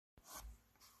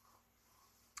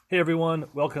Hey everyone,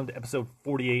 welcome to episode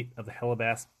 48 of the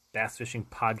Hellabass Bass Fishing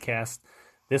Podcast.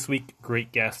 This week,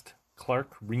 great guest,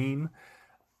 Clark Ream,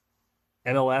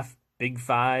 MLF Big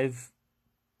Five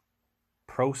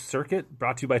Pro Circuit,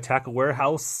 brought to you by Tackle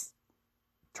Warehouse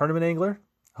Tournament Angler.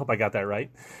 Hope I got that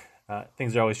right.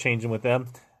 Things are always changing with them.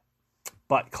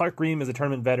 But Clark Ream is a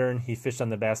tournament veteran. He fished on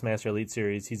the Bassmaster Elite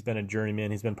Series. He's been a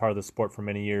journeyman. He's been part of the sport for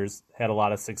many years, had a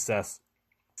lot of success.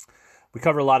 We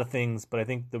cover a lot of things, but I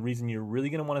think the reason you're really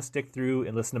going to want to stick through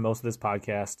and listen to most of this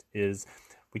podcast is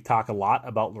we talk a lot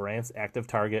about Lowrance Active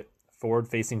Target,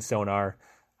 forward-facing sonar,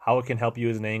 how it can help you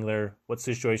as an angler, what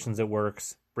situations it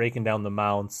works, breaking down the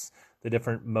mounts, the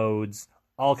different modes,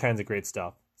 all kinds of great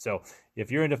stuff. So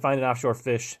if you're into finding offshore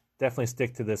fish, definitely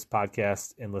stick to this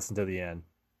podcast and listen to the end.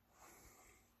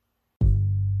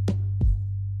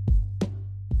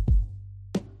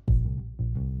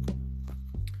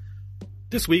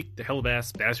 This week, the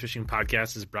Hellabass Bass Fishing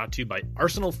Podcast is brought to you by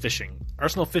Arsenal Fishing.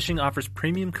 Arsenal Fishing offers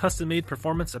premium custom-made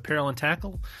performance apparel and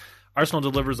tackle. Arsenal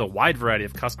delivers a wide variety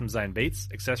of custom-designed baits,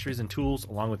 accessories, and tools,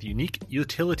 along with unique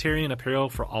utilitarian apparel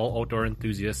for all outdoor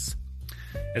enthusiasts.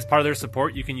 As part of their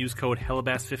support, you can use code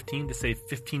HELLABASS15 to save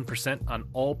 15% on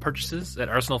all purchases at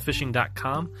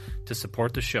arsenalfishing.com to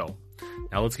support the show.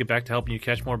 Now let's get back to helping you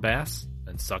catch more bass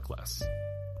and suck less.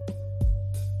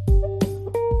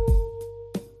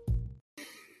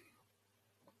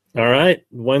 All right,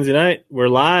 Wednesday night, we're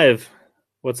live.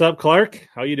 What's up, Clark?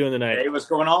 How you doing tonight? Hey, what's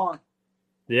going on?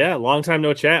 Yeah, long time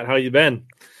no chat. How you been?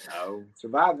 Oh,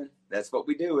 surviving. That's what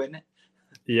we do, isn't it?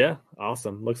 Yeah,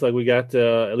 awesome. Looks like we got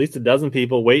at least a dozen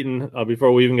people waiting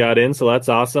before we even got in, so that's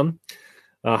awesome.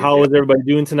 How is everybody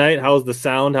doing tonight? How's the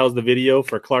sound? How's the video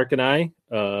for Clark and I?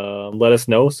 Let us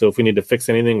know, so if we need to fix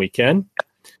anything, we can.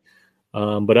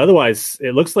 But otherwise,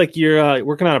 it looks like you're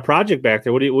working on a project back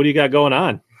there. What do you got going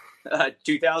on?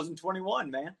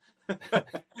 2021, man.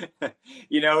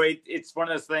 It's one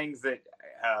of those things that,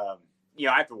 I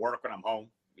have to work when I'm home.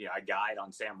 I guide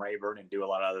on Sam Rayburn and do a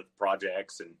lot of other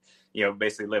projects and,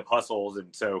 basically live hustles. And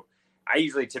so I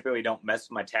usually typically don't mess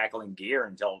with my tackling gear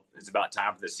until it's about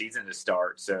time for the season to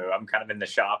start. So I'm kind of in the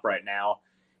shop right now,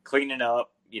 cleaning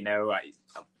up.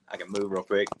 I can move real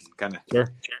quick, kind of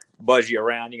buzz you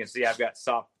around. You can see I've got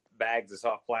soft bags of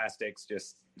soft plastics,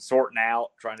 just sorting out,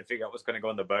 trying to figure out what's going to go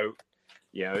in the boat.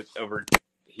 Over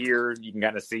here, you can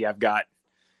kind of see I've got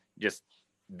just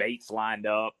baits lined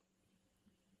up,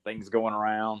 things going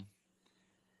around,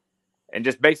 and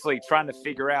just basically trying to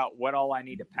figure out what all I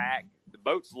need to pack. The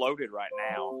boat's loaded right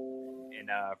now, and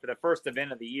for the first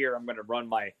event of the year, I'm going to run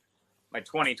my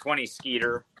 2020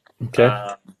 Skeeter.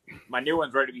 Okay. My new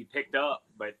one's ready to be picked up,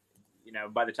 but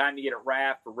by the time you get it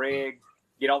wrapped, rigged,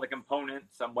 get all the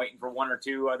components, I'm waiting for one or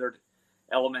two other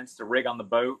elements to rig on the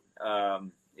boat.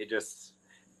 It just,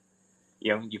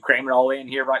 you cram it all in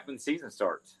here right when the season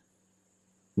starts.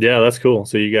 Yeah, that's cool.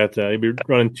 So you got you'll be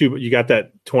running two. You got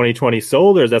that 2020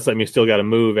 sold, or is that something you still got to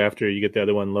move after you get the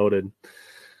other one loaded?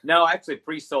 No, I actually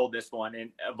pre-sold this one,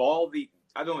 and I've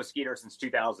been with Skeeter since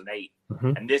 2008,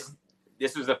 and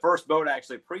this was the first boat I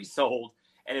actually pre-sold.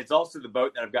 And it's also the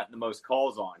boat that I've gotten the most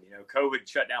calls on. COVID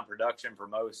shut down production for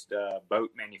most boat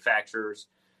manufacturers.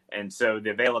 And so the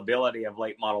availability of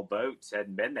late model boats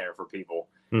hadn't been there for people.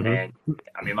 And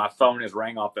my phone has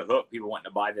rang off the hook. People wanting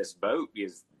to buy this boat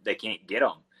because they can't get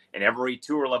them. And every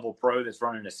tour level pro that's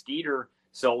running a Skeeter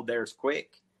sold theirs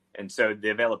quick. And so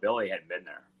the availability hadn't been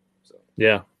there. So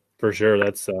yeah, for sure.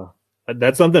 That's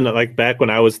something that, like, back when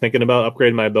I was thinking about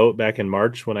upgrading my boat back in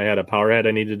March, when I had a power head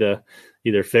I needed to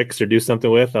either fix or do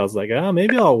something with, I was like,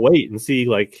 maybe I'll wait and see,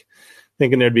 like,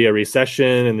 thinking there'd be a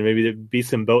recession and maybe there'd be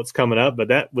some boats coming up. But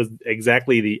that was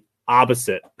exactly the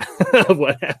opposite of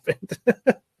what happened.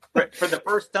 For the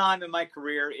first time in my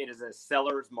career, it is a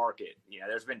seller's market.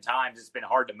 There's been times it's been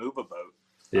hard to move a boat.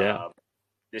 Yeah.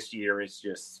 This year it's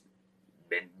just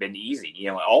been easy.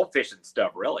 All fishing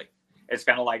stuff, really. It's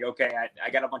kind of like, okay, I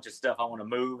got a bunch of stuff I want to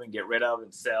move and get rid of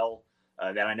and sell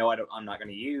that I know I'm not going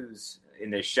to use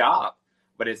in this shop.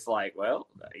 But it's like, well,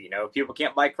 if people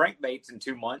can't buy crankbaits in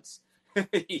 2 months,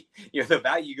 the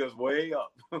value goes way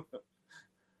up.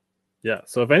 Yeah.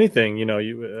 So if anything,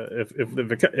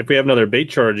 if we have another bait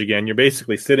charge again, you're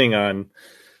basically sitting on,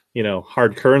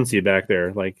 hard currency back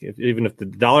there. Like even if the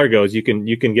dollar goes, you can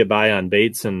get by on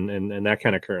baits and that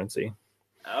kind of currency.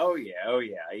 Oh yeah.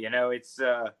 It's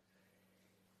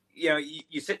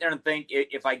you sit there and think,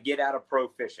 if I get out of pro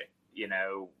fishing,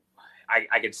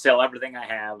 I could sell everything I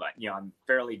have. I'm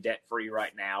fairly debt free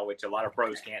right now, which a lot of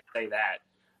pros can't say that.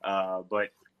 But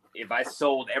if I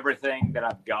sold everything that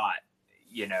I've got,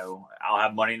 I'll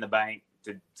have money in the bank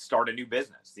to start a new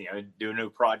business, do a new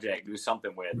project, do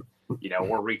something with.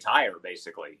 or retire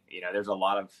basically. There's a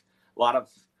lot of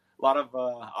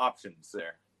options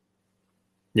there.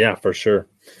 Yeah, for sure.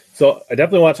 So I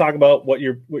definitely want to talk about what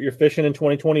you're fishing in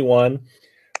 2021.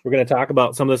 We're going to talk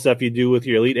about some of the stuff you do with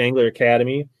your Elite Angler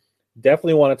Academy.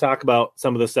 Definitely want to talk about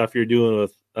some of the stuff you're doing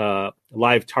with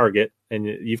Live Target, and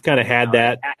you've kind of had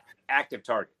that. Active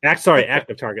Target.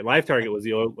 Active Target. Live Target was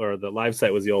the old, or the live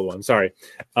site was the old one. Sorry.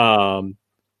 And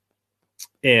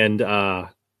we're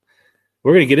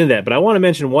going to get into that, but I want to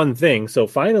mention one thing. So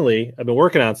finally, I've been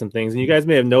working on some things, and you guys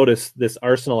may have noticed this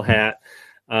Arsenal hat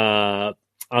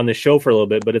on the show for a little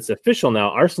bit, but it's official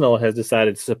now. Arsenal has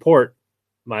decided to support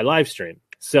my live stream.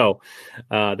 So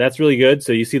that's really good.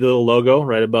 So you see the little logo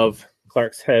right above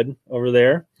Clark's head over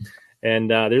there.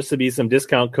 And there's to be some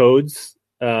discount codes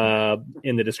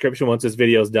in the description once this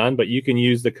video is done, but you can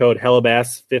use the code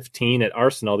Hellabass15 at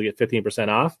Arsenal to get 15%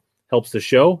 off. Helps the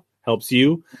show, helps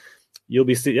you. You'll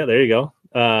be there you go.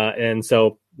 And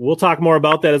so we'll talk more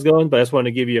about that as going, but I just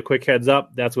wanted to give you a quick heads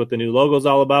up. That's what the new logo is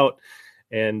all about.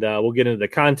 And we'll get into the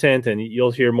content, and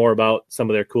you'll hear more about some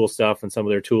of their cool stuff and some of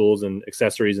their tools and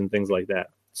accessories and things like that.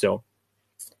 So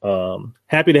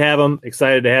happy to have them.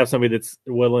 Excited to have somebody that's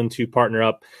willing to partner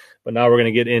up. But now we're going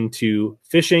to get into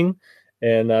fishing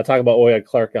and talk about what we had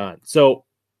Clark on. So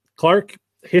Clark,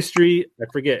 history, I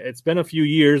forget, it's been a few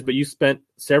years, but you spent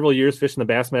several years fishing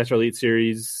the Bassmaster Elite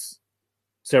Series.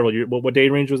 Several years. What day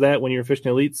range was that when you were fishing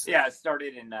Elites? Yeah, it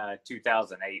started in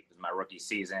 2008 was my rookie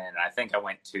season. I think I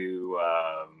went to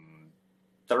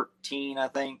 13, I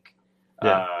think.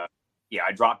 Yeah.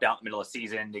 I dropped out in the middle of the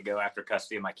season to go after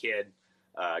custody of my kid.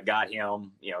 Got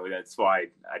him. That's why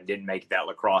I didn't make that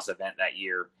lacrosse event that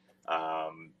year.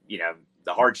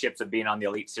 The hardships of being on the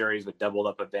Elite Series with doubled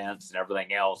up events and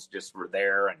everything else just were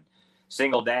there. And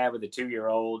single dad with a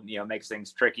 2-year-old, makes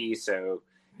things tricky. So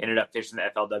ended up fishing the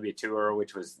FLW Tour,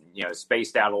 which was,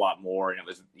 spaced out a lot more and it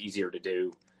was easier to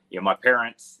do. My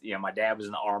parents, my dad was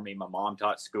in the Army, my mom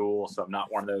taught school. So I'm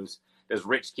not one of those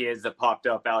rich kids that popped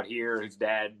up out here whose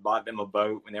dad bought them a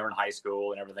boat when they were in high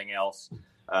school and everything else.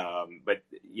 But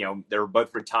they were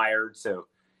both retired. So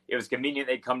it was convenient.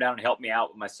 They'd come down and help me out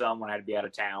with my son when I had to be out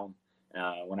of town.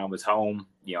 When I was home,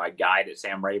 I guide at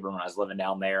Sam Rayburn when I was living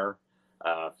down there.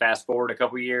 Fast forward a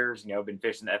couple of years, I've been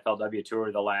fishing the FLW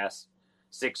Tour the last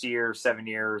 7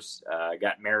 years.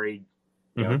 Got married,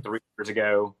 3 years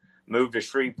ago, moved to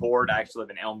Shreveport. I actually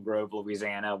live in Elm Grove,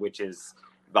 Louisiana, which is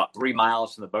about 3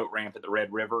 miles from the boat ramp at the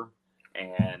Red River.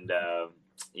 And,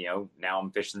 now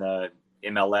I'm fishing the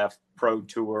MLF Pro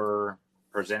Tour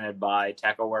presented by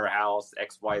Tackle Warehouse,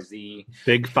 XYZ.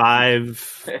 Big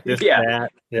Five. Yeah.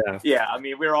 That. Yeah. I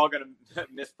mean, we're all going to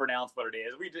mispronounce what it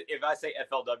is. If I say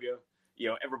FLW,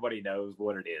 everybody knows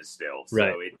what it is still. So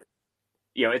right.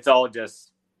 It's all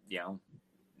just,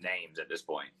 names at this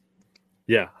point.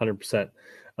 Yeah, 100%.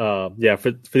 For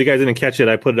you guys who didn't catch it,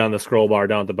 I put it on the scroll bar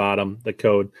down at the bottom, the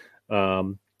code.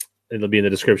 It'll be in the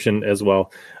description as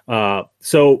well.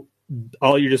 So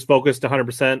you're just focused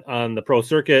 100% on the pro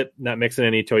circuit, not mixing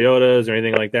any Toyotas or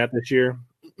anything like that this year?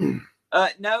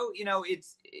 No,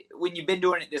 it's when you've been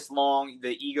doing it this long,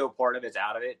 the ego part of it's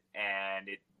out of it, and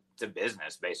it's a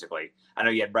business basically. I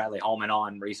know you had Bradley Holman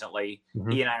on recently.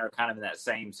 Mm-hmm. He and I are kind of in that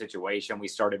same situation. We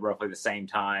started roughly the same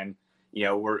time.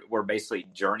 We're basically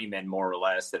journeymen more or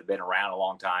less that have been around a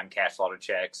long time, cash a lot of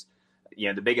checks.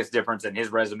 The biggest difference in his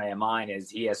resume and mine is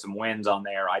he has some wins on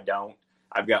there. I don't.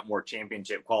 I've got more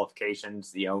championship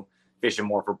qualifications, fishing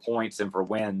more for points than for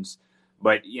wins.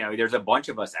 But, there's a bunch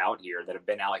of us out here that have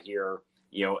been out here,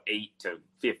 8 to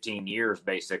 15 years,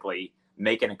 basically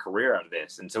making a career out of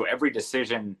this. And so every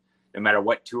decision, no matter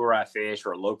what tour I fish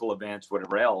or local events,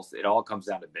 whatever else, it all comes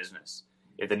down to business.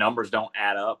 If the numbers don't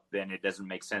add up, then it doesn't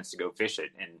make sense to go fish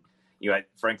it. And,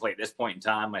 frankly, at this point in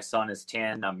time, my son is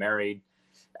 10, I'm married.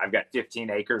 I've got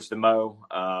 15 acres to mow.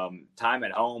 Time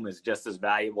at home is just as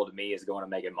valuable to me as going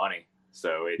and making money.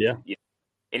 So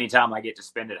anytime I get to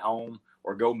spend at home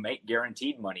or go make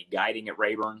guaranteed money guiding at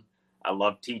Rayburn, I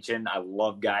love teaching. I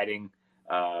love guiding.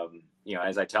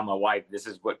 As I tell my wife, this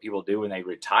is what people do when they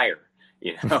retire.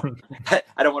 I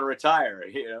don't want to retire,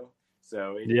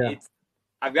 So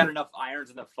I've got enough irons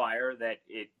in the fire that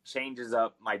it changes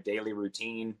up my daily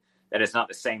routine, that it's not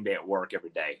the same day at work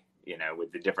every day.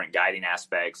 With the different guiding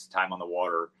aspects, time on the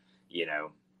water,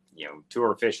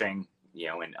 tour fishing,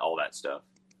 and all that stuff.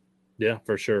 Yeah,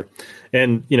 for sure.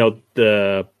 And,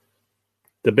 the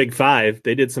Big Five,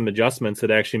 they did some adjustments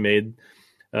that actually made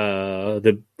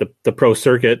the pro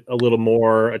circuit a little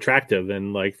more attractive.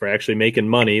 And like for actually making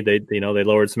money, they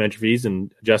lowered some entry fees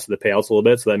and adjusted the payouts a little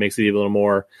bit. So that makes it even a little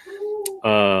more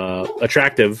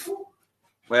attractive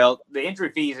Well, the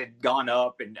entry fees had gone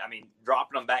up, and I mean,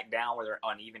 dropping them back down where they're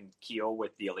on even keel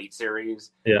with the Elite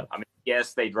Series. Yeah. I mean,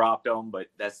 yes, they dropped them, but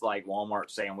that's like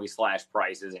Walmart saying we slash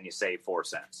prices and you save 4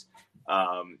 cents.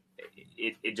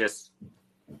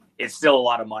 It's still a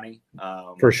lot of money.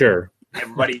 For sure.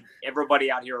 Everybody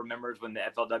out here remembers when the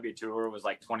FLW Tour was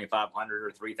like 2,500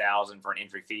 or 3,000 for an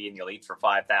entry fee, and the Elites for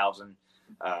 5,000.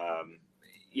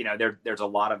 There's a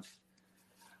lot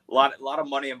of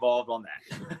money involved on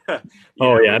that.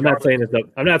 I'm not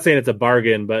saying it's a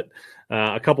bargain, but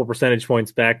a couple percentage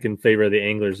points back in favor of the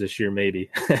anglers this year, maybe.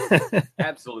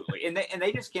 Absolutely, and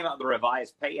they just came out with a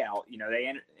revised payout. They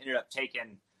ended up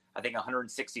taking, I think,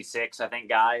 166,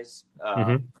 guys,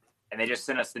 and they just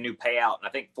sent us the new payout. And I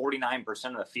think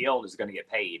 49% of the field is going to get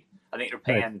paid. I think they're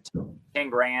paying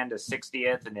 $10,000 to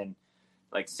 60th, and then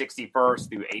like 61st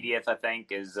through 80th, I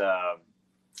think, is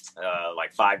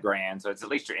like $5,000. So it's at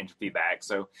least your entry fee back.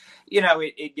 So,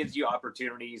 it gives you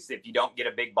opportunities. If you don't get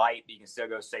a big bite, you can still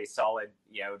go stay solid,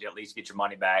 to at least get your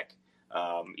money back.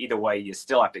 Either way, you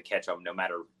still have to catch them no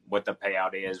matter what the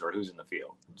payout is or who's in the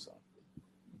field. So.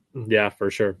 Yeah,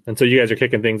 for sure. And so you guys are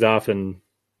kicking things off in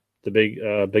the Big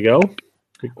O?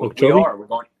 We are. We're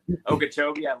going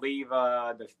Okeechobee. I leave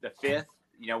the 5th.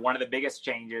 One of the biggest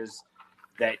changes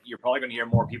that you're probably going to hear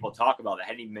more people talk about that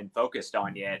hadn't even been focused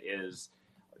on yet is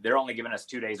they're only giving us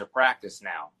 2 days of practice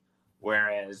now,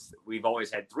 whereas we've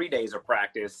always had 3 days of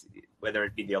practice, whether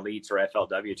it be the Elites or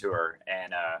FLW Tour.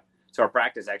 And so our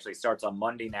practice actually starts on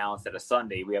Monday now instead of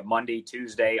Sunday. We have Monday,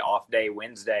 Tuesday, off day,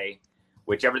 Wednesday,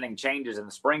 which everything changes in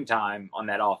the springtime on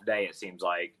that off day, it seems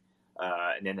like.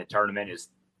 And then the tournament is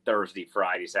Thursday,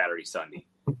 Friday, Saturday, Sunday.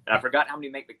 And I forgot how many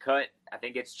make the cut. I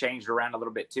think it's changed around a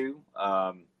little bit too.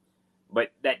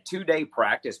 But that 2-day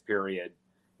practice period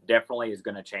definitely is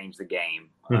going to change the game.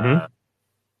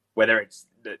 Whether it's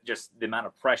just the amount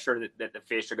of pressure that the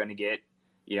fish are going to get,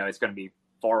 it's going to be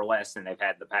far less than they've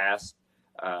had in the past.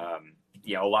 A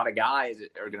lot of guys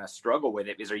are going to struggle with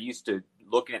it because they're used to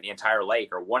looking at the entire lake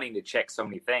or wanting to check so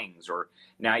many things. Or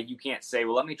now you can't say,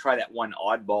 well, let me try that one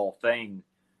oddball thing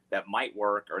that might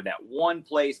work, or that one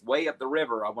place way up the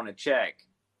river I want to check.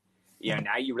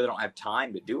 Now you really don't have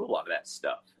time to do a lot of that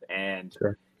stuff. And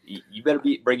sure. You better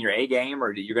bring your A game,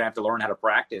 or you're going to have to learn how to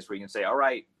practice where you can say, all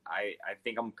right, I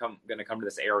think I'm going to come to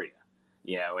this area,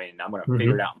 and I'm going to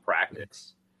figure it out in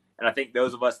practice. And I think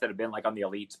those of us that have been like on the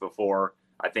Elites before,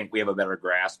 I think we have a better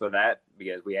grasp of that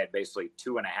because we had basically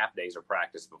 2.5 days of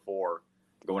practice before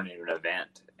going into an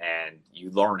event, and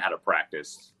you learn how to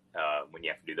practice when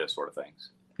you have to do those sort of things.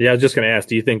 Yeah, I was just going to ask,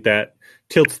 do you think that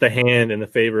tilts the hand in the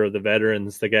favor of the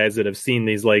veterans, the guys that have seen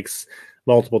these lakes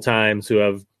multiple times, who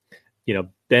have,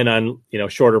 been on,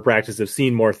 shorter practice, have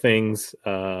seen more things?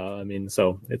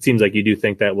 So it seems like you do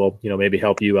think that will, maybe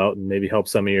help you out and maybe help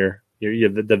some of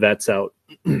the vets out.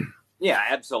 Yeah,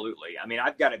 absolutely. I mean,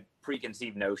 I've got a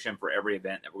preconceived notion for every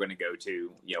event that we're going to go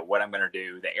to, what I'm going to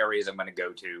do, the areas I'm going to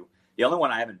go to. The only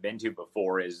one I haven't been to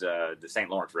before is the St.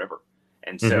 Lawrence River.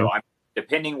 And so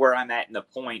depending where I'm at in the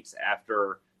points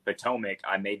after Potomac,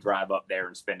 I may drive up there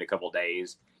and spend a couple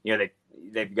days.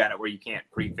 They've got it where you can't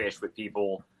pre-fish with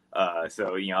people.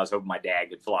 So I was hoping my dad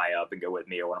could fly up and go with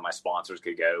me, or one of my sponsors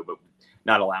could go, but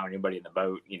not allowing anybody in the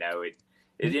boat. It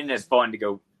isn't as fun to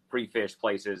go pre-fish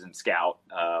places and scout.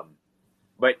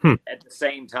 But at the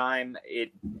same time,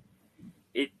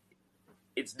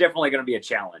 it's definitely going to be a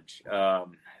challenge.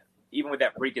 Even with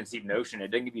that preconceived notion, it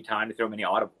didn't give you time to throw many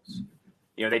audibles.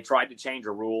 They tried to change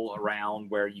a rule around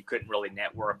where you couldn't really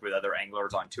network with other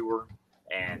anglers on tour.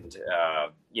 And,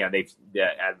 the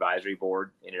advisory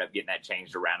board ended up getting that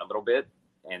changed around a little bit.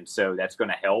 And so that's going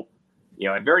to help,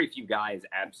 and very few guys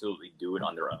absolutely do it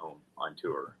on their own on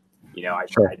tour. I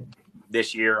tried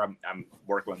this year. I'm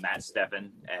working with Matt Steffen,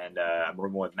 and I'm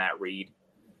rooming with Matt Reed.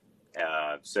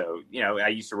 So, I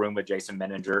used to room with Jason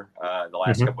Menninger the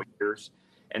last couple of years.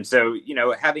 And so,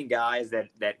 having guys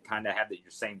that kind of have your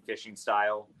same fishing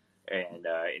style and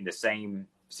in the same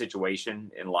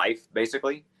situation in life,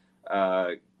 basically,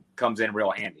 comes in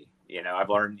real handy. I've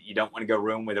learned you don't want to go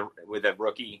room with a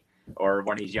rookie or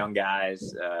one of these young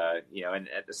guys, and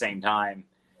at the same time,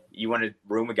 you want to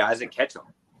room with guys that catch them.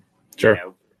 Sure.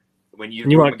 When you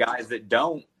room with guys that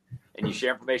don't, and you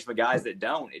share information with guys that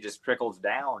don't, it just trickles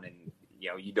down, and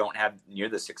you don't have near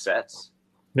the success.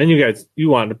 Then you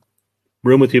want to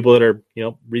room with people that are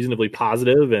reasonably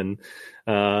positive and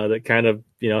that kind of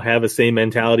have the same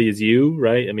mentality as you,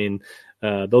 right? I mean,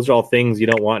 those are all things. You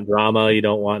don't want drama. You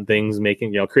don't want things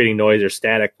creating noise or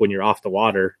static when you're off the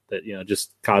water that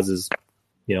just causes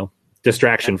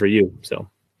distraction for you. So,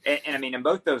 and I mean, in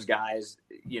both those guys,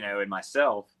 and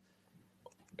myself,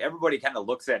 everybody kind of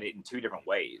looks at it in two different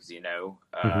ways.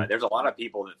 There's a lot of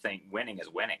people that think winning is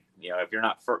winning. If you're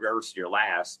not first, you're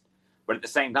last. But at the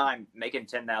same time, making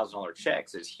 $10,000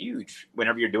 checks is huge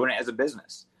whenever you're doing it as a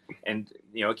business. And,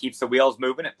 it keeps the wheels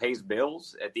moving. It pays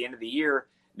bills. At the end of the year,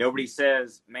 nobody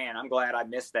says, man, I'm glad I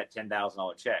missed that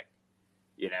 $10,000 check.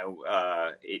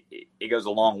 It goes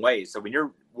a long way. So when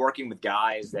you're working with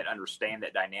guys that understand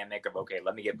that dynamic of, okay,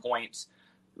 let me get points,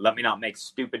 let me not make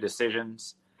stupid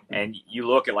decisions. And you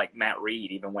look at like Matt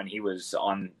Reed, even when he was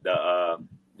on the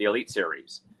Elite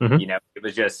Series, it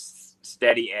was just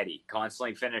steady Eddie,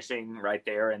 constantly finishing right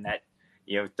there in that,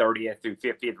 30th through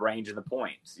 50th range of the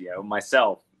points.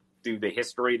 Myself, through the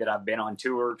history that I've been on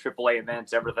tour, AAA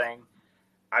events, everything,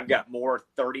 I've got more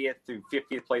 30th through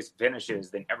 50th place finishes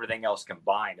than everything else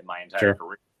combined in my entire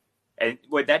career. And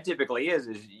what that typically is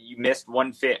you missed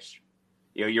one fish.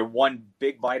 You're one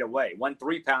big bite away, 1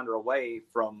 3-pounder away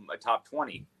from a top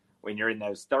 20 when you're in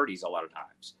those 30s a lot of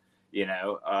times.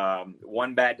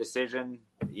 One bad decision,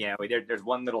 there's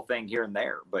one little thing here and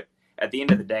there. But at the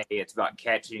end of the day, it's about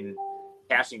cashing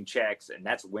checks, and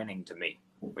that's winning to me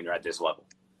when you're at this level.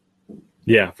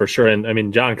 Yeah, for sure. And I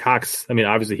mean, John Cox,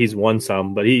 obviously he's won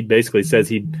some, but he basically says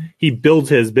he builds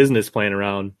his business plan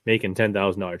around making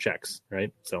 $10,000 checks,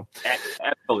 right? So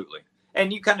absolutely.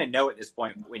 And you kind of know at this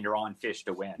point when you're on fish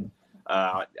to win.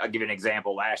 I'll give you an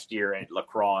example. Last year at La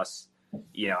Crosse,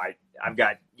 I've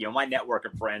got, my network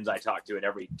of friends I talk to at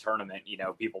every tournament,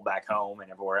 people back home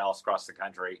and everywhere else across the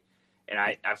country. And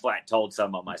I flat told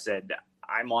some of them, I said,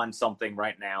 I'm on something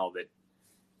right now that,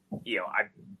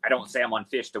 I don't say I'm on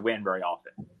fish to win very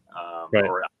often.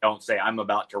 Or I don't say I'm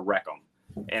about to wreck them.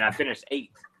 And I finished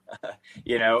 8th,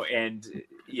 and,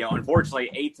 unfortunately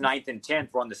 8th, 9th, and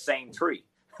 10th were on the same tree.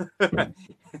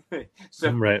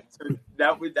 So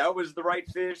that was the right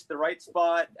fish, the right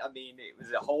spot. It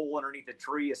was a hole underneath a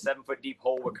tree, a 7-foot deep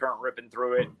hole with current ripping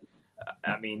through it.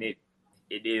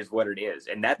 It is what it is.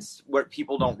 And that's what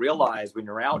people don't realize when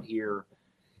you're out here.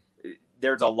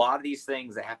 There's a lot of these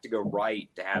things that have to go right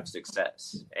to have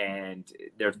success. And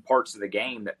there's parts of the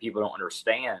game that people don't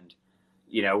understand.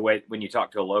 When you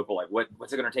talk to a local, like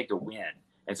what's it going to take to win?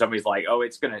 And somebody's like, oh,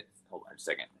 hold on a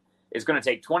second. It's going to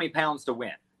take 20 pounds to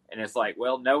win. And it's like,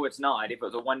 well, no, it's not. If it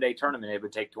was a one-day tournament, it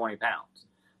would take 20 pounds.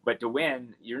 But to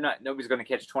win, nobody's going to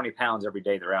catch 20 pounds every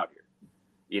day they're out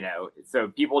here. So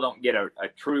people don't get a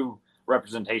true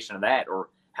representation of that, or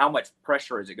how much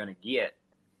pressure is it going to get,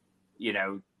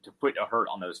 to put a hurt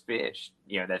on those fish,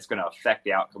 that's going to affect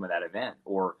the outcome of that event.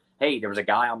 Or, hey, there was a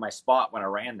guy on my spot when I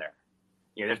ran there.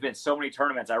 There's been so many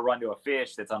tournaments I run to a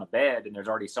fish that's on a bed and there's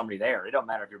already somebody there. It don't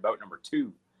matter if you're boat number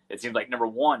 2. It seems like number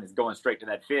 1 is going straight to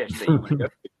that fish that you want to go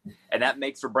to. And that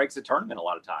makes or breaks a tournament a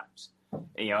lot of times.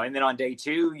 And then on day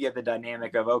 2, you have the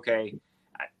dynamic of, okay,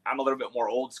 I'm a little bit more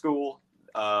old school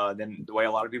than the way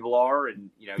a lot of people are.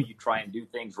 And, you try and do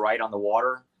things right on the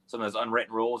water. Some of those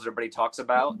unwritten rules everybody talks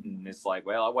about. And it's like,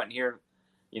 well, I wasn't here,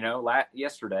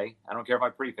 yesterday. I don't care if I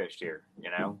pre-fished here.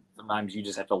 Sometimes you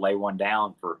just have to lay one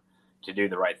down to do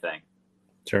the right thing.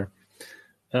 Sure.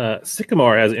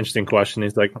 Sycamore has an interesting question.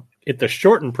 He's like, at the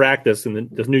shortened practice in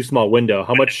the new small window,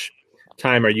 how much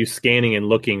time are you scanning and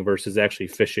looking versus actually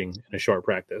fishing in a short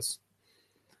practice?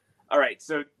 All right.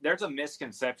 So there's a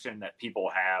misconception that people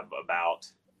have about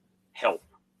help.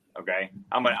 Okay.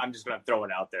 I'm just going to throw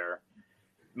it out there.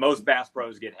 Most bass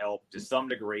pros get help to some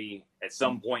degree at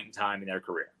some point in time in their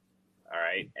career. All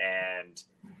right. And,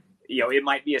 it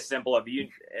might be as simple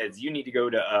as you need to go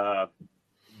to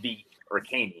Beat or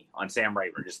Caney on Sam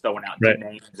Rayburn, just throwing out two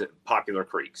names at popular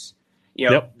creeks.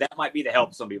 That might be the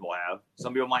help some people have.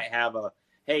 Some people might have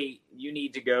hey, you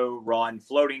need to go run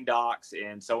floating docks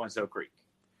in so-and-so creek.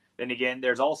 Then again,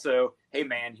 there's also, hey,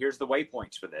 man, here's the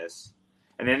waypoints for this.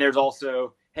 And then there's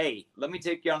also, hey, let me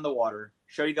take you on the water,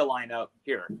 show you the lineup.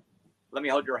 Here, let me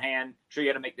hold your hand, show you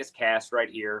how to make this cast right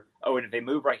here. Oh, and if they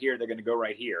move right here, they're going to go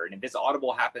right here. And if this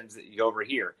audible happens, you go over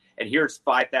here. And here's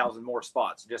 5,000 more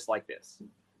spots just like this.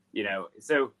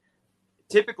 So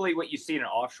typically what you see in an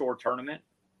offshore tournament,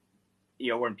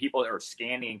 when people are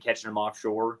scanning and catching them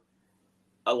offshore,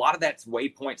 a lot of that's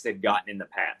waypoints they've gotten in the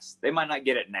past. They might not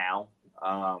get it now.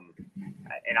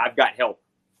 And I've got help.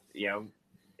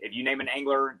 If you name an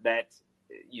angler that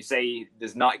you say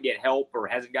does not get help or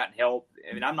hasn't gotten help,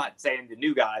 I'm not saying the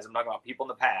new guys, I'm talking about people in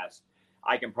the past.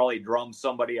 I can probably drum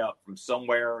somebody up from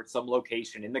somewhere, some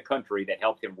location in the country that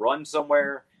helped him run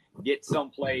somewhere, get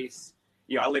someplace.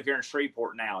 I live here in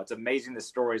Shreveport now. It's amazing the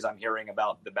stories I'm hearing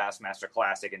about the Bassmaster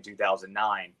Classic in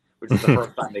 2009, which was the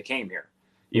first time they came here.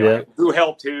 Who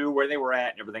helped who, where they were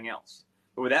at, and everything else.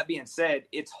 But with that being said,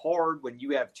 it's hard when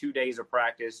you have 2 days of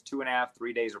practice, 2.5,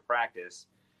 3 days of practice,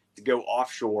 to go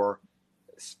offshore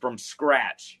from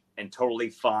scratch and totally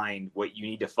find what you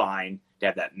need to find to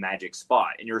have that magic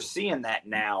spot. And you're seeing that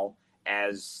now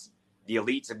as the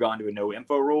elites have gone to a no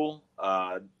info rule.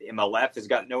 MLF has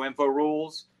got no info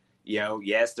rules.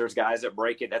 Yes, there's guys that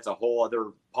break it. That's a whole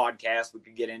other podcast we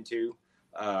could get into.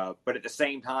 But at the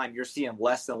same time, you're seeing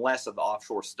less and less of the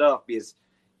offshore stuff because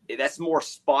that's more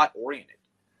spot oriented.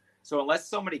 So unless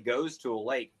somebody goes to a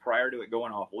lake prior to it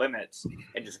going off limits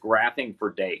and just graphing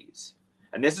for days,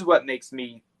 and this is what makes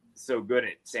me so good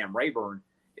at Sam Rayburn,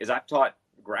 is I've taught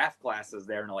graph classes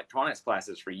there and electronics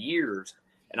classes for years,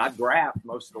 and I've graphed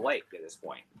most of the lake at this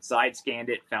point. Side scanned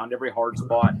it, found every hard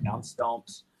spot, found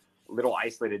stumps, little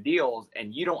isolated deals,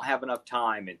 and you don't have enough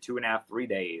time in 2.5, 3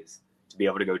 days to be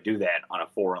able to go do that on a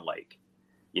foreign lake.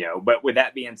 But with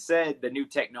that being said, the new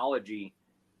technology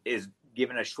is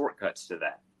giving us shortcuts to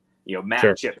that.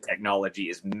 Map chip technology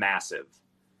is massive.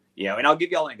 And I'll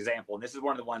give you all an example. And this is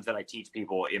one of the ones that I teach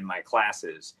people in my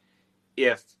classes.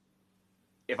 If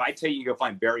I tell you go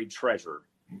find buried treasure,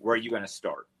 where are you going to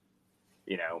start?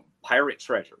 Pirate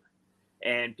treasure.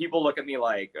 And people look at me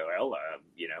like, I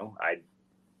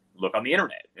look on the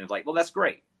internet. And it's like, well, that's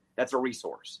great. That's a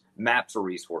resource. Maps are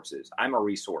resources. I'm a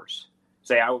resource.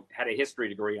 Say I had a history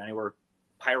degree. I knew where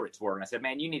pirates were. And I said,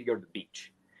 man, you need to go to the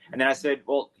beach. And then I said,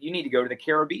 well, you need to go to the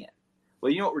Caribbean.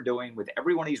 Well, you know what we're doing with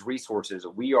every one of these resources?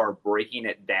 We are breaking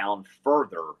it down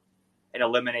further and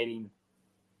eliminating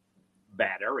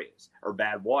bad areas or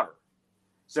bad water.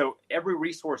 So every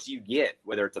resource you get,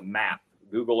 whether it's a map,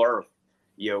 Google Earth,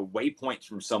 waypoints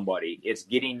from somebody, it's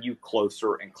getting you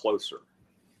closer and closer.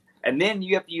 And then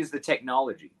you have to use the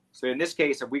technology. So in this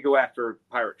case, if we go after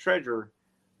pirate treasure,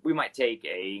 we might take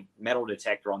a metal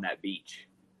detector on that beach.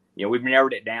 We've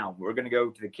narrowed it down. We're going to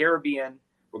go to the Caribbean.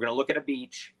 We're going to look at a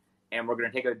beach, and we're going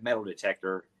to take a metal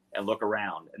detector and look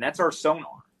around. And that's our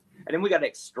sonar. And then we got to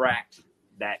extract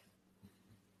that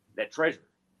treasure.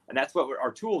 And that's what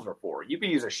our tools are for. You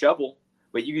can use a shovel,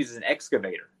 but you use an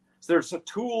excavator. So there's some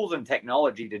tools and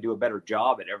technology to do a better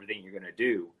job at everything you're going to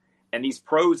do. And these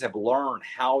pros have learned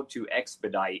how to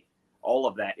expedite all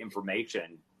of that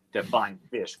information to find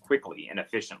fish quickly and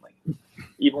efficiently,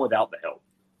 even without the help.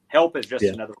 Help is just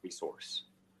another resource.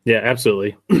 Yeah,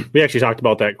 absolutely. We actually talked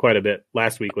about that quite a bit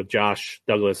last week with Josh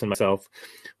Douglas and myself.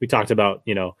 We talked about,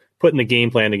 putting the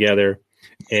game plan together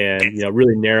and,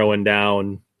 really narrowing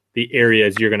down the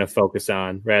areas you're going to focus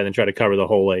on rather than try to cover the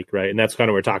whole lake, right? And that's kind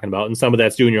of what we're talking about. And some of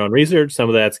that's doing your own research. Some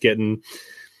of that's getting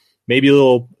maybe a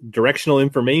little directional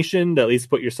information to at least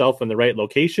put yourself in the right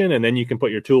location. And then you can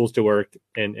put your tools to work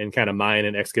and kind of mine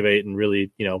and excavate and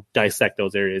really, dissect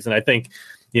those areas. And I think,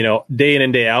 day in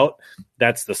and day out,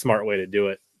 that's the smart way to do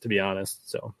it, to be honest.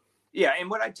 So, yeah. And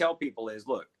what I tell people is,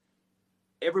 look,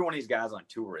 every one of these guys on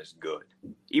tour is good.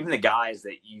 Even the guys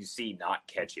that you see not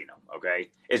catching them. Okay.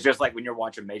 It's just like when you're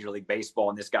watching Major League Baseball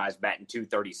and this guy's batting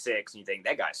 .236 and you think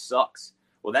that guy sucks.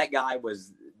 Well, that guy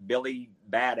was Billy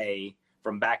Bad A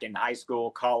from back in high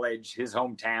school, college, his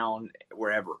hometown,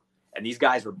 wherever. And these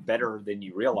guys are better than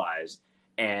you realize.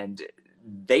 And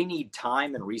they need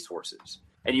time and resources.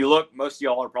 And you look, most of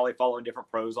y'all are probably following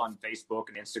different pros on Facebook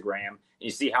and Instagram. And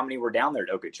you see how many were down there at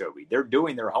Okeechobee. They're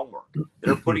doing their homework.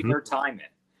 They're putting their time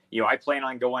in. I plan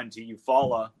on going to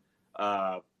Eufaula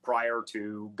prior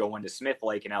to going to Smith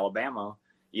Lake in Alabama,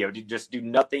 to just do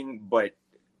nothing but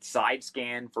side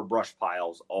scan for brush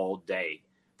piles all day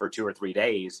for 2 or 3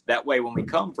 days. That way, when we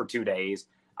come for 2 days,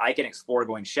 I can explore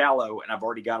going shallow, and I've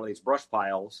already got all these brush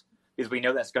piles because we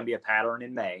know that's going to be a pattern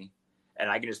in May. And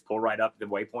I can just pull right up the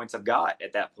waypoints I've got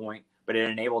at that point. But it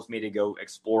enables me to go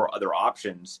explore other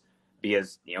options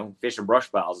because, fishing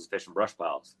brush piles is fishing brush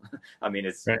piles. I mean,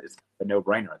 it's a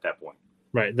no-brainer at that point.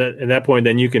 Right. At that point,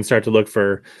 then you can start to look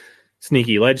for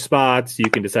sneaky ledge spots. You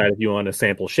can decide if you want to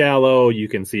sample shallow. You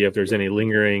can see if there's any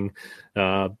lingering,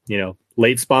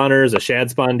 late spawners, a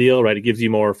shad spawn deal, right? It gives you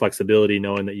more flexibility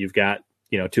knowing that you've got,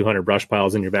 200 brush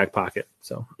piles in your back pocket.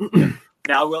 So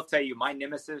now I will tell you, my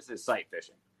nemesis is sight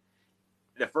fishing.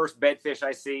 The first bed fish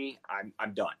I see,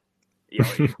 I'm done.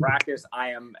 In practice, I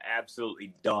am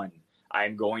absolutely done. I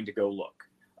am going to go look.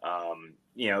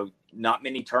 Not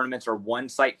many tournaments are one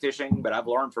sight fishing, but I've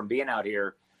learned from being out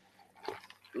here,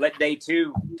 let day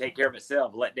 2 take care of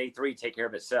itself. Let day 3 take care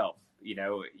of itself.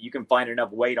 You can find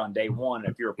enough weight on day 1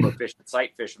 if you're a proficient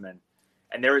sight fisherman.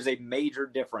 And there is a major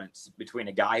difference between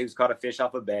a guy who's caught a fish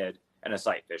off a bed and a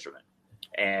sight fisherman.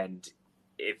 And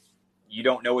if you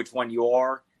don't know which one you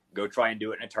are, go try and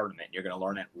do it in a tournament. You're going to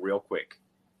learn it real quick,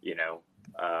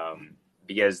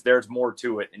 because there's more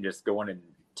to it than just going and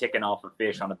ticking off a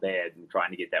fish on a bed and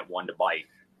trying to get that one to bite.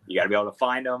 You got to be able to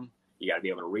find them. You got to be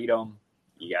able to read them.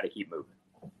 You got to keep moving.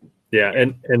 Yeah,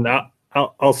 and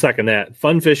I'll second that.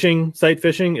 Fun fishing, sight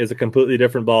fishing is a completely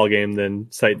different ball game than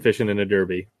sight fishing in a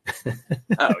derby.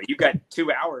 Oh, you got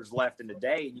 2 hours left in the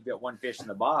day and you've got one fish in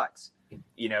the box.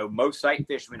 Most sight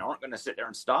fishermen aren't going to sit there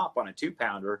and stop on a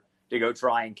 2-pounder to go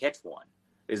try and catch one,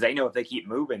 because they know if they keep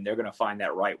moving, they're going to find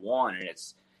that right one. And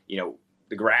it's,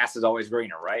 the grass is always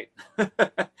greener, right?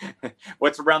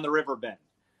 What's around the river bend?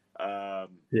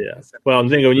 Yeah. Well, I'm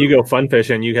thinking when you go fun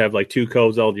fishing, you have like 2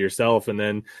 coves all to yourself, and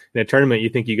then in a tournament, you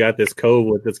think you got this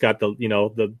cove that's got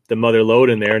the mother lode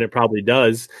in there, and it probably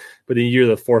does, but then you're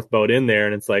the 4th boat in there,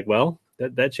 and it's like, well,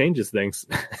 that changes things.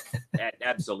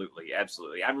 Absolutely.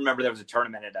 I remember there was a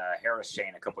tournament at Harris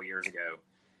Chain a couple years ago,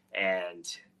 and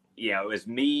it was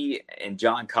me and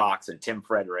John Cox and Tim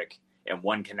Frederick in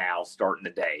one canal starting the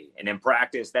day, and in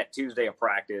practice, that Tuesday of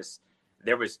practice,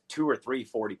 there was 2 or 3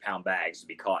 40-pound bags to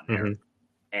be caught in there,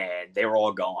 and they were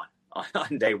all gone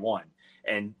on day one.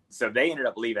 And so they ended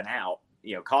up leaving out.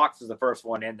 Cox was the first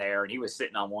one in there, and he was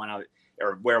sitting on one,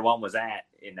 or where one was at,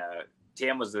 and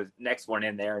Tim was the next one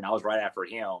in there, and I was right after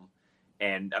him.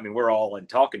 And I mean, we're all in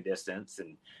talking distance,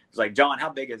 and it's like, John, how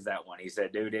big is that one? He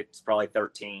said, dude, it's probably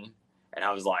 13. And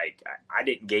I was like, I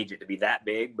didn't gauge it to be that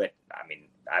big, but I mean,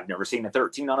 I've never seen a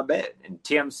 13 on a bed. And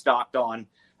Tim stopped on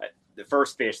the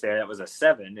first fish there. That was a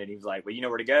 7. And he was like, well, you know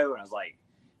where to go? And I was like,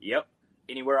 yep,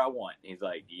 anywhere I want. And he's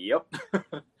like, yep.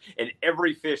 And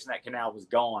every fish in that canal was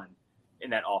gone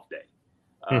in that off day.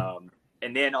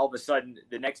 And then all of a sudden,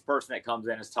 the next person that comes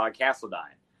in is Todd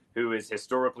Castledine, who is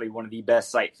historically one of the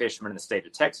best sight fishermen in the state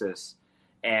of Texas.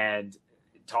 And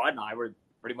Todd and I were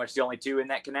pretty much the only 2 in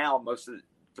that canal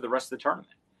for the rest of the tournament.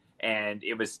 And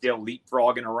it was still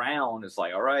leapfrogging around. It's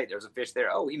like, all right, there's a fish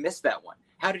there. Oh, he missed that one.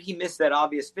 How did he miss that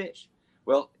obvious fish?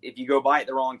 Well, if you go by at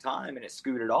the wrong time and it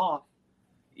scooted off,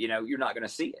 you're not going to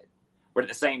see it. But at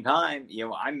the same time,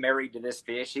 I'm married to this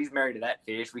fish. He's married to that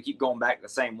fish. We keep going back to the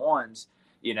same ones,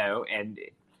 and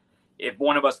if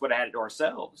one of us would have had it to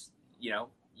ourselves,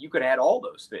 you could have had all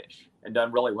those fish and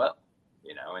done really well,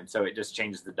 and so it just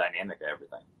changes the dynamic of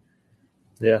everything.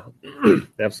 Yeah,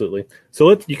 absolutely.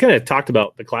 So you kind of talked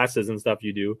about the classes and stuff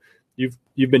you do.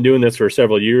 You've been doing this for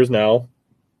several years now.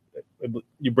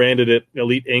 You branded it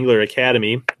Elite Angler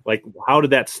Academy. Like, how did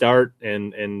that start?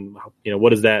 And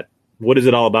what is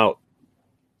it all about?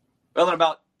 Well, in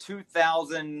about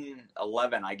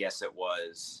 2011, I guess it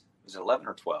was it 11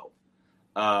 or 12?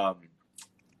 I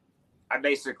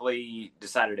basically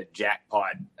decided to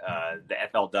jackpot the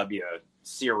FLW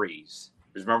series.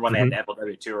 Because remember when they had the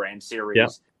FLW Tour and series? Yeah.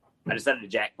 I decided to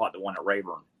jackpot the one at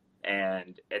Rayburn.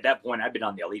 And at that point, I'd been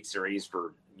on the Elite Series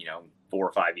for, 4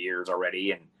 or 5 years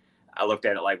already. And I looked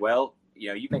at it like, well,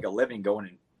 you make a living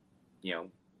going and,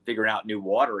 figuring out new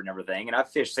water and everything. And I've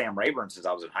fished Sam Rayburn since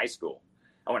I was in high school.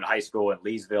 I went to high school in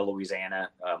Leesville, Louisiana.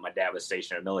 My dad was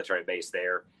stationed at a military base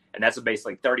there. And that's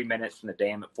basically 30 minutes from the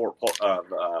dam at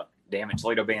dam at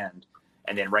Toledo Bend.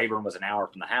 And then Rayburn was an hour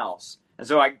from the house. And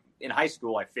so in high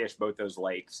school, I fished both those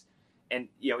lakes. And,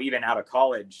 even out of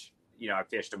college, I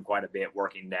fished them quite a bit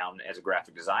working down as a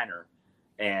graphic designer.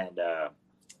 And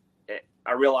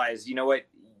I realized, what?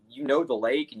 The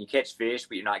lake and you catch fish,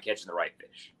 but you're not catching the right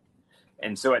fish.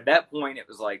 And so at that point, it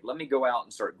was like, let me go out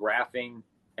and start graphing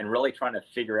and really trying to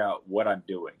figure out what I'm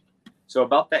doing. So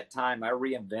about that time, I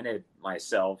reinvented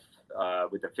myself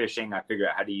with the fishing. I figured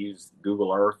out how to use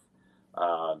Google Earth,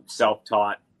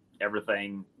 self-taught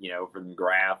everything, from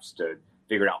graphs to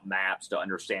figuring out maps to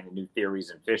understanding new theories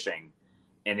in fishing.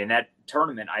 And in that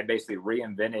tournament, I basically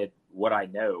reinvented what I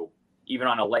know, even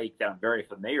on a lake that I'm very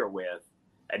familiar with.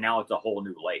 And now it's a whole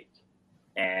new lake.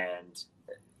 And,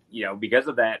 because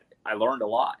of that, I learned a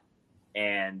lot.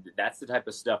 And that's the type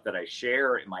of stuff that I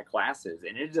share in my classes.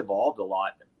 And it's evolved a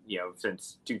lot,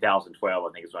 since 2012,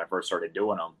 I think is when I first started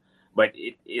doing them. But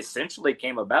it essentially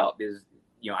came about because,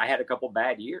 I had a couple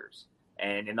bad years.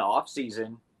 And in the off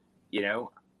season,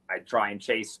 I try and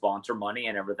chase sponsor money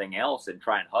and everything else and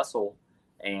try and hustle.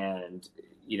 And,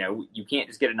 you can't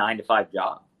just get a 9-to-5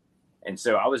 job. And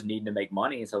so I was needing to make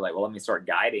money. So I was like, well, let me start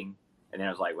guiding. And then I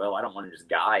was like, well, I don't want to just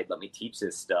guide. Let me teach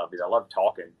this stuff because I love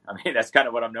talking. I mean, that's kind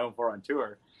of what I'm known for on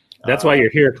tour. That's why you're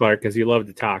here, Clark, because you love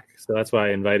to talk. So that's why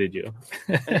I invited you.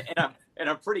 and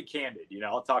I'm pretty candid.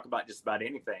 I'll talk about just about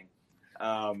anything.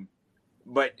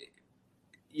 But,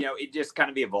 it just kind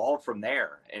of evolved from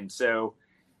there. And so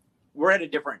we're at a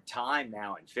different time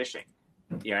now in fishing.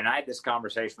 And I had this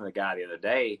conversation with a guy the other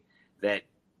day that,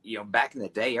 back in the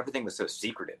day, everything was so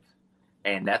secretive.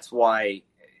 And that's why,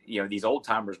 these old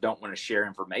timers don't want to share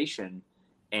information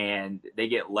and they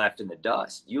get left in the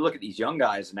dust. You look at these young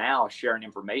guys now sharing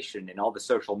information and all the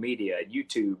social media and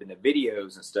YouTube and the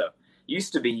videos and stuff.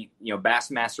 used to be,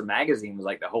 Bassmaster magazine was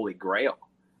like the holy grail.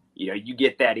 You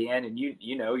get that in, and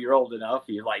you're old enough.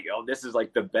 You're like, oh, this is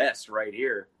like the best right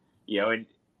here. And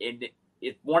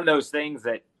it's one of those things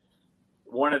that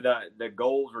one of the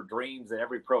goals or dreams that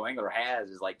every pro angler has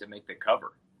is like to make the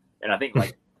cover. And I think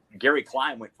like Gary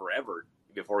Klein went forever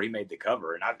before he made the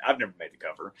cover, and I've never made the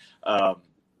cover.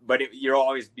 But you'll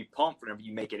always be pumped whenever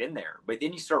you make it in there. But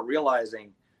then you start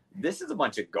realizing this is a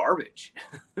bunch of garbage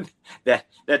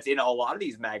that's in a lot of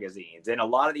these magazines and a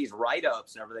lot of these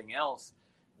write-ups and everything else,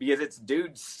 because it's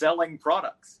dudes selling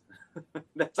products.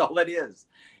 That's all it is.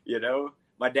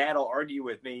 My dad will argue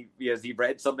with me because he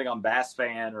read something on Bass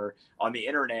Fan or on the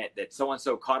internet that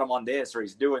so-and-so caught him on this, or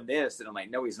he's doing this. And I'm like,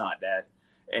 no, he's not, Dad.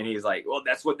 And he's like, well,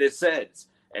 that's what this says.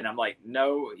 And I'm like,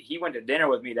 no, he went to dinner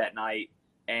with me that night,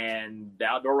 and the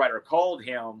outdoor writer called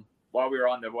him while we were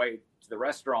on the way to the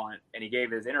restaurant, and he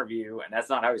gave his interview, and that's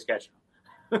not how he's catching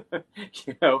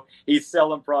them. He's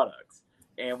selling products.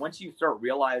 And once you start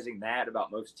realizing that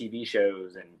about most TV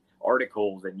shows and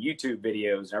articles and YouTube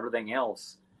videos and everything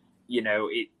else,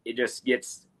 it just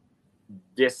gets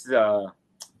this, it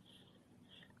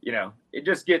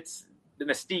just gets, the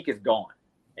mystique is gone.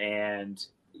 And,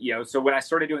 so when I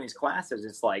started doing these classes,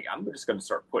 it's like, I'm just going to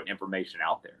start putting information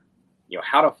out there,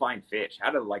 how to find fish, how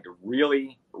to like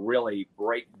really, really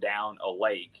break down a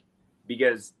lake,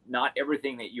 because not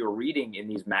everything that you're reading in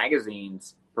these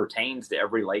magazines pertains to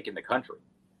every lake in the country.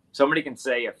 Somebody can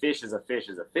say a fish is a fish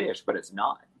is a fish, but it's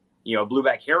not. A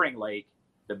blueback herring lake,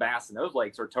 the bass in those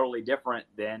lakes are totally different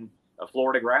than a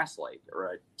Florida grass lake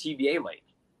or a TVA lake.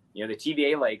 The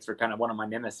TVA lakes are kind of one of my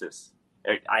nemesis.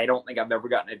 I don't think I've ever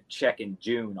gotten a check in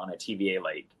June on a TVA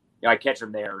lake. I catch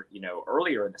them there,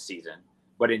 earlier in the season,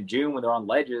 but in June when they're on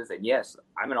ledges, and yes,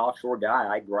 I'm an offshore guy,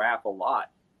 I graph a lot,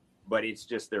 but it's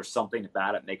just, there's something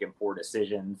about it making poor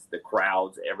decisions, the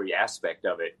crowds, every aspect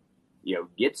of it,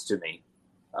 gets to me.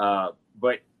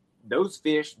 But those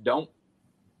fish don't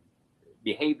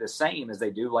behave the same as they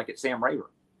do like at Sam Rayburn.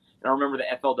 And I remember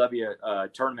the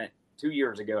FLW tournament 2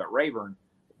 years ago at Rayburn.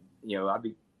 I'd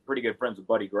be pretty good friends with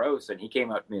Buddy Gross, and he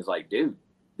came up to me and was like, dude,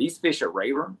 these fish at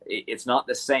Rayburn, it's not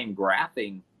the same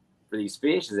graphing for these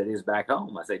fish as it is back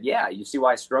home. I said, yeah, you see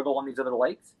why I struggle on these other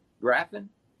lakes graphing?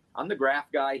 I'm the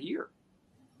graph guy here,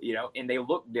 and they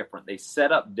look different. They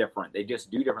set up different. They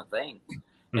just do different things.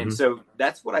 Mm-hmm. And so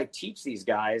that's what I teach these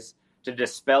guys, to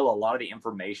dispel a lot of the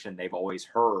information they've always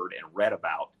heard and read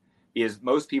about, is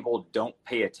most people don't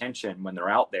pay attention when they're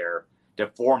out there to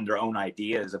form their own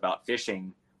ideas about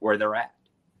fishing where they're at.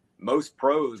 Most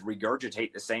pros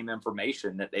regurgitate the same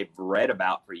information that they've read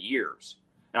about for years.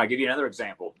 And I'll give you another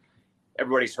example.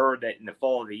 Everybody's heard that in the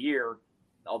fall of the year,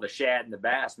 all the shad and the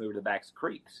bass move to the backs of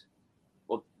creeks.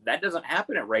 Well, that doesn't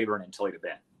happen at Rayburn and Toledo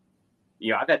Bend.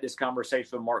 I've had this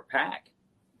conversation with Mark Pack,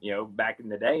 back in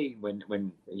the day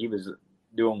when he was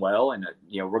doing well, and,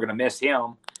 we're going to miss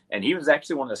him. And he was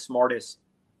actually one of the smartest,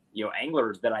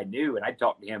 anglers that I knew. And I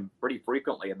talked to him pretty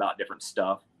frequently about different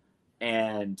stuff.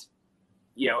 And,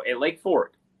 at Lake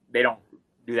Fork, they don't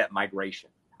do that migration.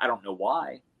 I don't know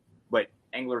why, but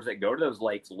anglers that go to those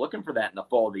lakes looking for that in the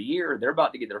fall of the year, they're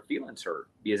about to get their feelings hurt,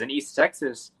 because in East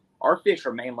Texas, our fish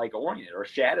are main lake oriented, or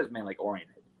shad is main lake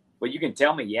oriented. Well, you can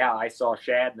tell me, yeah, I saw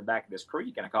shad in the back of this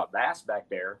creek and I caught bass back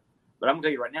there. But I'm going to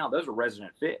tell you right now, those are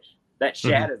resident fish. That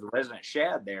shad is the resident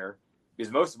shad there,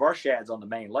 because most of our shad's on the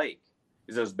main lake.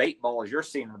 Because those bait balls you're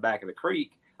seeing in the back of the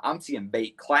creek, I'm seeing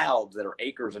bait clouds that are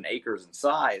acres and acres in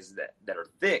size that are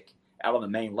thick out on the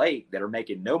main lake that are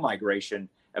making no migration,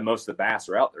 and most of the bass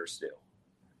are out there still.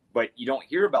 But you don't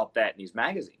hear about that in these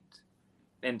magazines.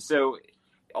 And so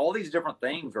all these different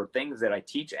things are things that I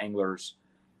teach anglers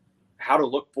how to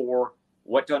look for,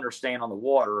 what to understand on the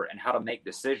water, and how to make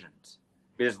decisions.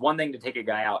 Because one thing to take a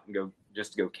guy out and go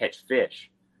catch fish,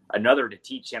 another to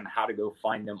teach him how to go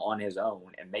find them on his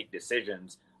own and make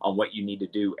decisions on what you need to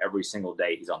do every single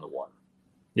day he's on the water.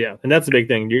 Yeah, and that's the big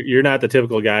thing. You're not the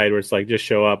typical guide where it's like, just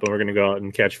show up and we're going to go out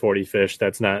and catch 40 fish.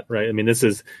 That's not right. I mean, this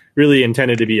is really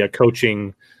intended to be a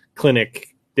coaching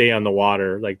clinic day on the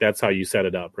water. Like, that's how you set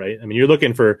it up, right? I mean, you're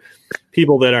looking for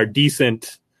people that are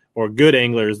decent or good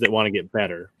anglers that want to get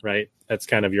better, right? That's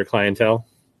kind of your clientele.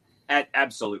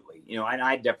 Absolutely. And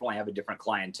I definitely have a different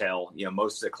clientele.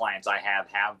 Most of the clients I have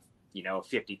a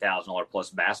 $50,000 plus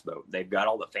bass boat. They've got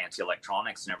all the fancy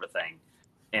electronics and everything.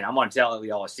 And I'm going to tell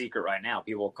y'all a secret right now.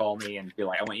 People will call me and be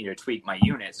like, I want you to tweak my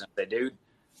units. And I say, dude,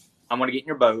 I'm going to get in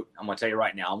your boat. I'm going to tell you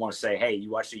right now. I'm going to say, hey,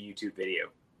 you watched a YouTube video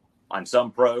on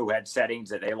some pro who had settings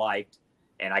that they liked.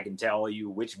 And I can tell you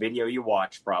which video you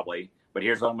watched probably. But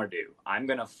here's what I'm going to do. I'm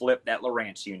going to flip that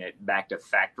Lowrance unit back to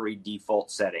factory default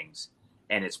settings.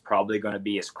 and it's probably going to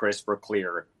be as crisp or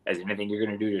clear as anything you're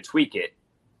going to do to tweak it.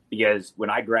 Because when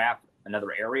I graph another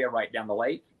area right down the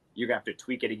lake, you're going to have to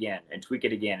tweak it again and tweak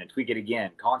it again and tweak it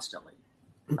again constantly.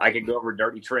 I could go over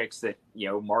dirty tricks that,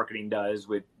 marketing does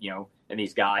with, and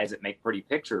these guys that make pretty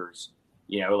pictures,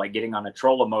 like getting on a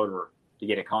trolling motor to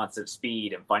get a constant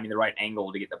speed and finding the right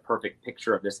angle to get the perfect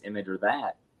picture of this image or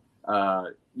that.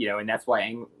 And that's why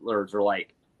anglers are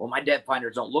like, well, my depth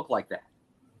finders don't look like that.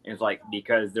 And it's like,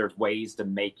 because there's ways to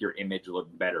make your image look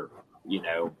better,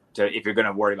 if you're going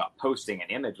to worry about posting an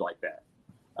image like that.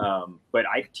 But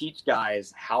I teach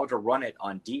guys how to run it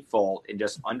on default and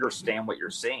just understand what you're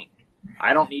seeing.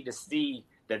 I don't need to see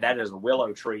that is a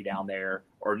willow tree down there,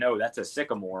 or no, that's a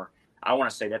sycamore. I want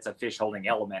to say that's a fish holding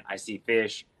element. I see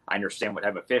fish. I understand what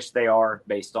type of fish they are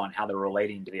based on how they're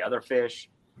relating to the other fish,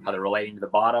 how they're relating to the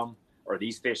bottom. Are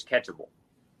these fish catchable?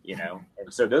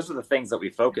 And so those are the things that we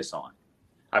focus on.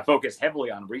 I focus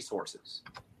heavily on resources.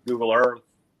 Google Earth.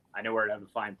 I know where to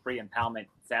find pre-impoundment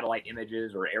satellite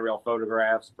images or aerial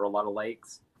photographs for a lot of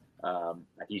lakes. I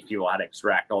teach people how to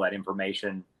extract all that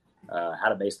information, how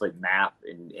to basically map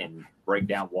and break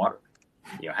down water,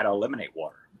 how to eliminate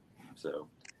water. So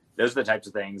those are the types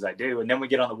of things I do. And then we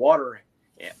get on the water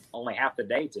only half the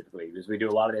day typically, because we do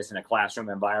a lot of this in a classroom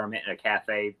environment, in a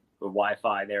cafe with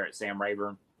Wi-Fi there at Sam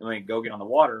Rayburn. And when we go get on the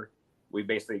water, we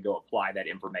basically go apply that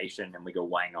information and we go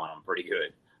wang on them pretty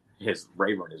good. His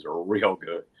Rayburn is real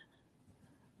good.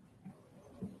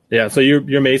 Yeah, so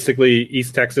you're basically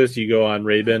East Texas. You go on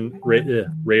Rayburn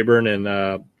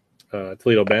and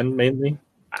Toledo Bend mainly.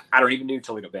 I don't even do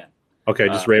Toledo Bend. Okay,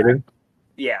 just Rayburn.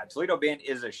 Yeah, Toledo Bend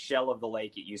is a shell of the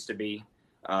lake it used to be.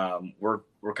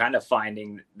 We're kind of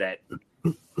finding that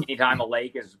anytime a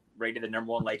lake is rated the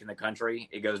number one lake in the country,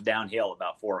 it goes downhill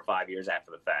about 4 or 5 years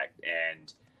after the fact.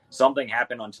 And something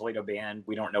happened on Toledo Bend.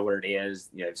 We don't know what it is.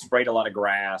 They've sprayed a lot of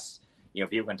grass.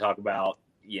 People can talk about,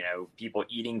 people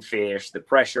eating fish, the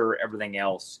pressure, everything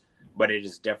else, but it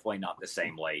is definitely not the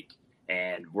same lake.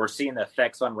 And we're seeing the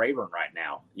effects on Rayburn right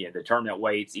now. The tournament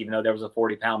weights, even though there was a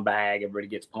 40-pound bag, everybody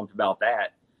gets pumped about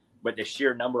that. But the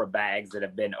sheer number of bags that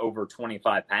have been over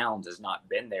 25 pounds has not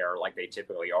been there like they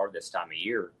typically are this time of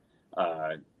year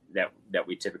that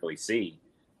we typically see.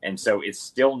 And so it's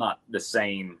still not the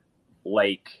same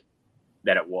lake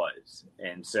that it was.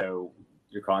 And so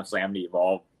you're constantly having to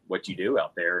evolve what you do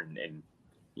out there and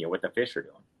what the fish are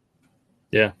doing.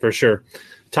 Yeah, for sure.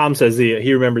 Tom says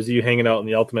he remembers you hanging out in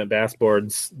the Ultimate Bass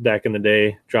boards back in the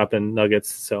day, dropping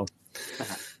nuggets. So,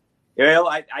 well,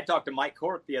 I talked to Mike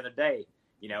Cork the other day.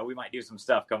 We might do some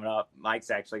stuff coming up. Mike's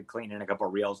actually cleaning a couple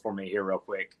of reels for me here real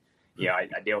quick. I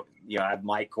have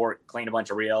Mike Cork clean a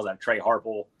bunch of reels. I have Trey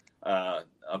Harple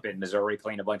up in Missouri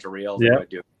clean a bunch of reels. Yeah,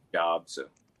 do a job. So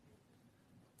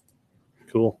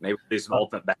cool. Maybe we'll do some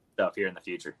Ultimate Bass stuff here in the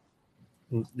future.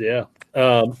 Yeah.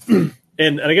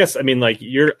 And I guess,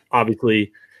 you're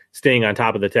obviously staying on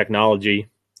top of the technology,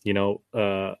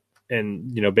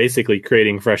 and, basically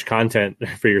creating fresh content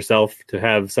for yourself to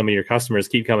have some of your customers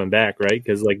keep coming back, right?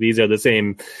 Because these are the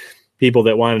same people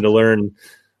that wanted to learn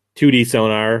 2D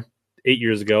sonar 8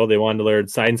 years ago. They wanted to learn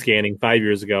sign scanning 5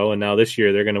 years ago. And now this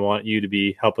year they're going to want you to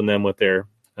be helping them with their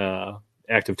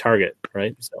active target,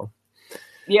 right? So.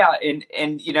 Yeah. And,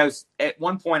 at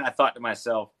one point I thought to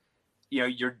myself,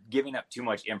 you're giving up too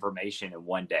much information in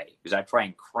one day, because I try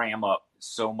and cram up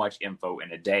so much info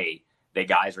in a day that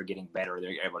guys are getting better.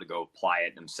 They're able to go apply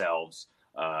it themselves,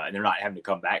 and they're not having to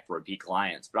come back for repeat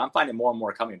clients. But I'm finding more and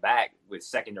more coming back with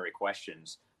secondary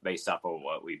questions based off of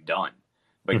what we've done.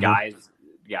 But guys,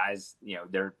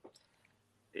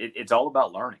 it's all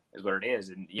about learning is what it is.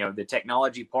 And, the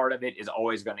technology part of it is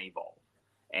always going to evolve,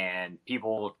 and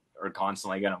people are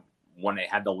constantly going to want to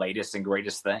have the latest and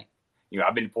greatest thing.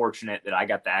 I've been fortunate that I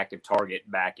got the active target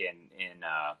back in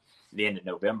the end of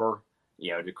November,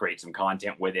 to create some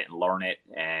content with it and learn it.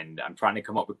 And I'm trying to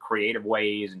come up with creative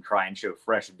ways and try and show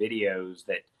fresh videos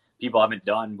that people haven't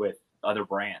done with other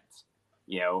brands,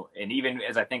 and even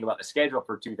as I think about the schedule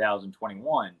for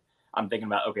 2021, I'm thinking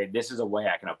about, okay, this is a way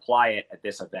I can apply it at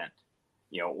this event,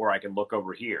 or I can look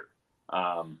over here.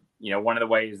 One of the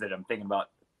ways that I'm thinking about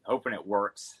hoping it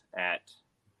works at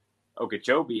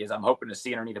Okeechobee is I'm hoping to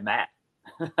see underneath the mat.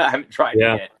 I haven't tried it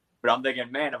yet, but I'm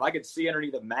thinking, man, if I could see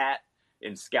underneath the mat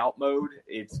in scout mode,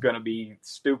 it's going to be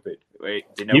stupid.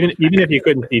 Even if you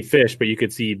couldn't see fish, but you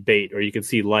could see bait, or you could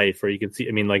see life, or you could see,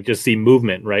 just see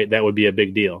movement, right? That would be a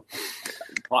big deal.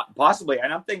 Possibly.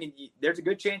 And I'm thinking there's a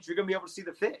good chance you're going to be able to see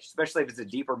the fish, especially if it's a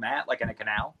deeper mat, like in a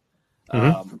canal,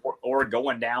 or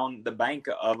going down the bank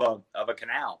of a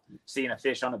canal, seeing a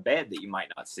fish on a bed that you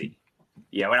might not see.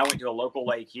 When I went to a local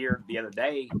lake here the other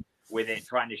day, with it,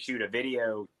 trying to shoot a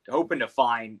video, hoping to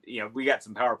find, we got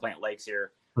some power plant lakes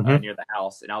here near the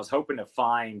house. And I was hoping to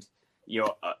find,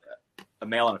 a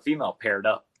male and a female paired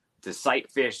up to sight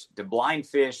fish, to blind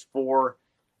fish for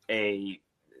a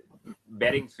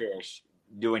bedding fish,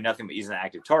 doing nothing but using an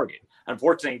active target.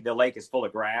 Unfortunately, the lake is full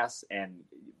of grass and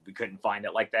we couldn't find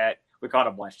it like that. We caught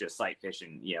a bunch just sight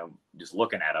fishing, just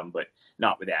looking at them, but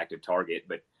not with the active target.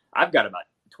 But I've got about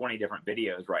 20 different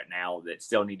videos right now that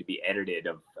still need to be edited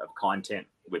of content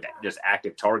with just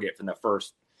active target from the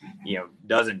first,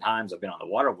 dozen times I've been on the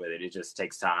water with it. It just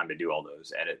takes time to do all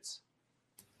those edits.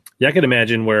 Yeah, I could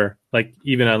imagine where, like,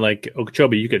 even on like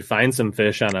Okeechobee, you could find some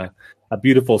fish on a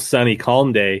beautiful, sunny,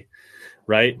 calm day,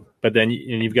 right? But then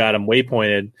you've got them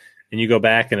waypointed and you go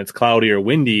back and it's cloudy or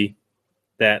windy.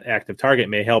 That active target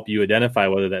may help you identify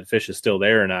whether that fish is still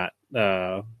there or not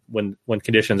when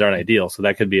conditions aren't ideal. So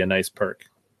that could be a nice perk.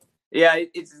 Yeah,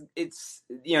 it's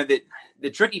the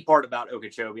tricky part about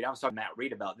Okeechobee, and I was talking to Matt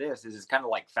Reed about this, is it's kind of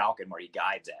like Falcon where he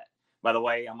guides at. By the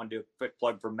way, I'm going to do a quick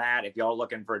plug for Matt. If y'all are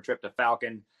looking for a trip to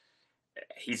Falcon,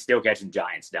 he's still catching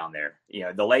giants down there.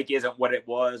 The lake isn't what it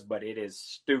was, but it is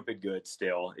stupid good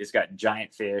still. It's got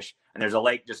giant fish. And there's a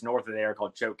lake just north of there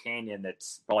called Choke Canyon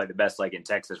that's probably the best lake in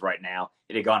Texas right now.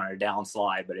 It had gone on a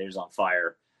downslide, but it is on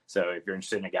fire. So if you're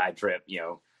interested in a guide trip,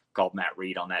 call Matt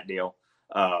Reed on that deal.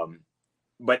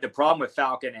 But the problem with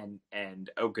Falcon and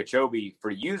Okeechobee for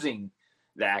using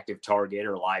the active target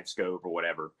or live scope or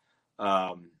whatever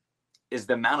is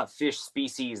the amount of fish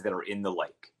species that are in the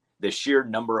lake. The sheer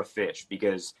number of fish,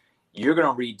 because you're going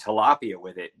to read tilapia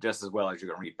with it just as well as you're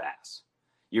going to read bass.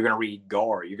 You're going to read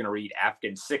gar. You're going to read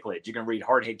African cichlid. You're going to read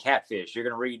hardhead catfish. You're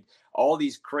going to read all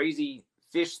these crazy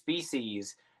fish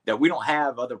species that we don't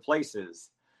have other places.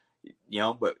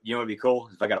 But what would be cool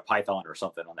if I got a python or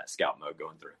something on that scout mode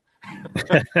going through.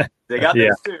 They got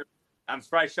those too. I'm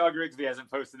surprised Shaw Grigsby hasn't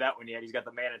posted that one yet. He's got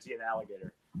the manatee and the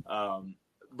alligator.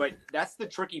 But that's the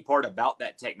tricky part about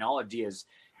that technology is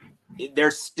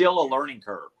there's still a learning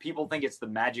curve. People think it's the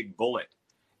magic bullet.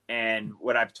 And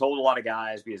what I've told a lot of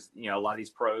guys, because, a lot of these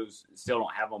pros still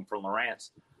don't have them for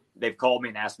Lowrance, they've called me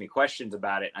and asked me questions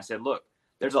about it. And I said, look,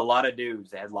 there's a lot of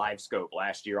dudes that had live scope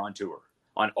last year on tour,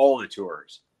 on all the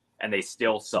tours, and they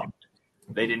still sucked.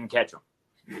 They didn't catch them.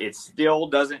 It still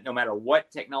doesn't, no matter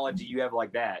what technology you have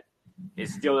like that, it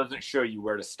still doesn't show you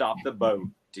where to stop the boat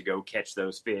to go catch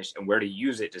those fish and where to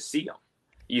use it to see them.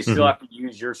 You still have to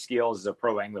use your skills as a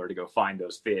pro angler to go find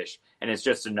those fish. And it's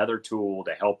just another tool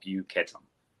to help you catch them.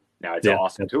 Now, it's an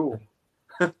awesome tool,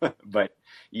 but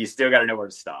you still got to know where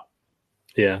to stop.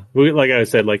 Yeah. Like I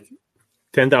said, like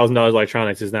 $10,000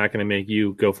 electronics is not going to make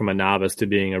you go from a novice to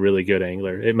being a really good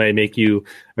angler. It might make you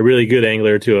a really good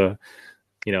angler to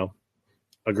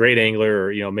a great angler,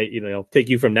 or, take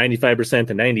you from 95%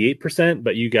 to 98%,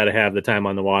 but you got to have the time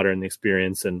on the water and the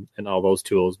experience and all those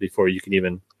tools before you can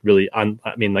even really,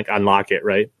 unlock it.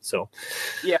 Right. So,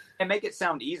 yeah. And make it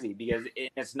sound easy because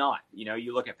it's not,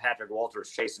 you look at Patrick Walters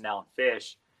chasing down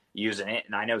fish using it.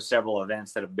 And I know several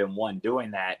events that have been won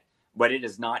doing that, but it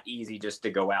is not easy just to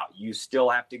go out. You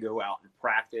still have to go out and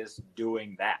practice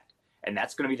doing that. And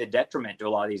that's going to be the detriment to a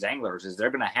lot of these anglers is they're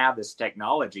going to have this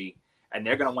technology and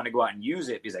they're going to want to go out and use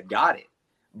it because I got it.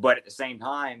 But at the same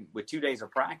time, with 2 days of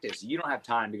practice, you don't have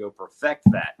time to go perfect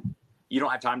that. You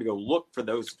don't have time to go look for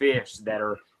those fish that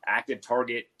are active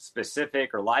target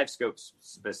specific or live scope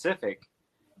specific.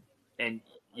 And,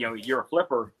 you're a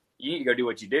flipper. You need to go do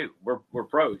what you do. We're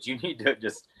pros. You need to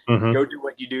just go do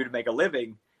what you do to make a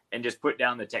living and just put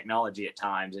down the technology at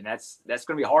times. And that's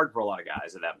going to be hard for a lot of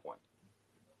guys at that point.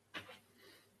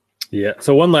 Yeah.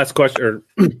 So one last question, or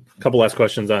a couple last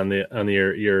questions on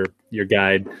your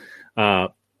guide.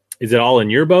 Is it all in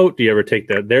your boat? Do you ever take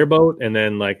their boat? And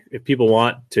then, like, if people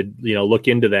want to, look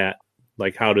into that,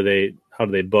 like, how do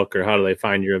they book or how do they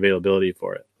find your availability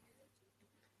for it?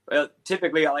 Well,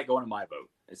 typically I like going to my boat.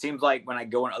 It seems like when I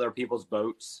go in other people's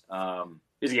boats,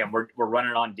 because again, we're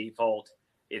running on default.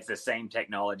 It's the same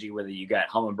technology, whether you got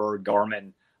Humminbird,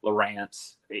 Garmin,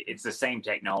 Lowrance, it's the same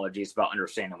technology. It's about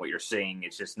understanding what you're seeing.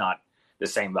 It's just not the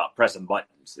same about pressing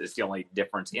buttons. It's the only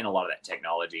difference in a lot of that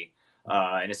technology.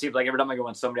 And it seems like every time I go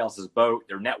on somebody else's boat,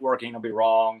 their networking will be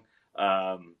wrong.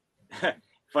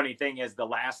 Funny thing is, the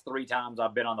last 3 times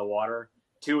I've been on the water,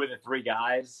 2 of the 3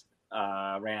 guys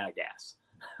ran out of gas.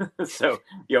 So,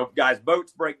 guys'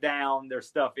 boats break down. Their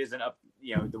stuff isn't up,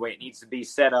 the way it needs to be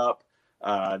set up.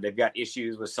 They've got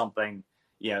issues with something.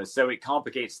 So it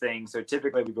complicates things. So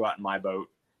typically we go out in my boat.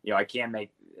 I can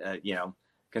make,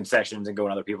 concessions and go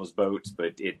in other people's boats,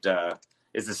 but it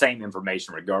is the same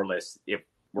information regardless if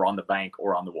we're on the bank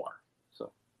or on the water.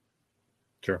 So,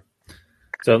 sure.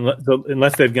 So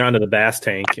unless they've gone to the bass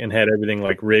tank and had everything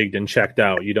like rigged and checked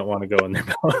out, you don't want to go in their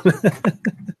boat.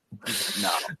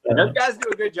 No, and those guys do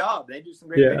a good job. They do some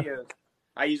great videos.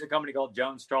 I use a company called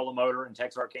Jones Trolling Motor in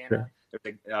Texarkana.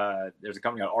 Sure. There's a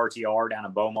company called RTR down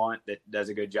in Beaumont that does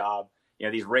a good job.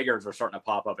 These riggers are starting to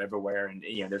pop up everywhere, and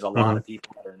there's a lot of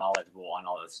people that are knowledgeable on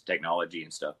all this technology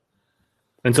and stuff.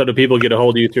 And so, do people get a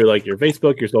hold of you through like your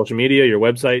Facebook, your social media, your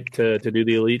website to do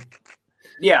the Elite?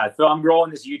 Yeah, so I'm growing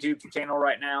this YouTube channel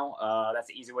right now. That's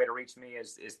the easy way to reach me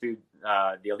is through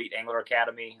the Elite Angler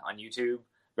Academy on YouTube.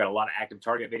 We've got a lot of active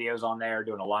target videos on there,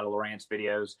 doing a lot of Lowrance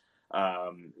videos.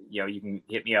 You can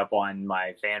hit me up on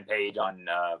my fan page on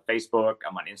Facebook.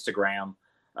 I'm on Instagram.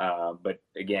 But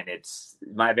again, it's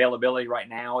my availability right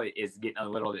now is getting a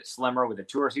little bit slimmer with the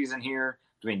tour season here,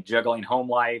 between juggling home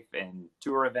life and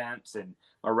tour events and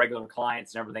my regular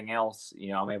clients and everything else.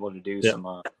 I'm able to do some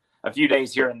a few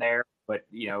days here and there, but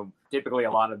typically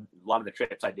a lot of the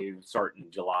trips I do start in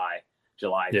July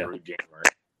through January.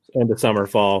 End of summer,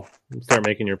 fall, start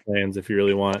making your plans if you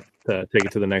really want to take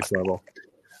it to the next level.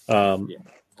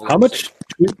 How much?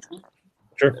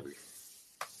 Sure.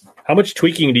 How much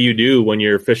tweaking do you do when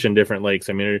you're fishing different lakes?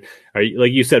 I mean, are you,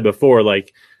 like you said before,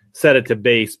 like set it to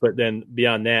base, but then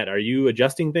beyond that, are you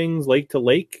adjusting things lake to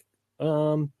lake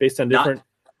based on different?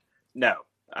 No,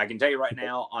 I can tell you right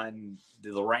now on the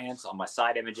Lowrance, on my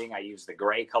side imaging, I use the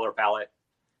gray color palette,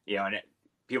 and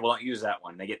people don't use that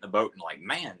one. They get in the boat and like,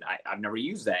 man, I've never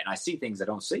used that. And I see things I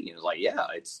don't see. And it's like, yeah,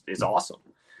 it's awesome.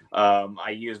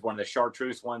 I use one of the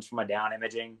chartreuse ones for my down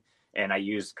imaging. And I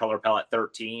use color palette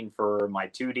 13 for my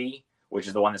 2D, which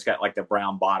is the one that's got like the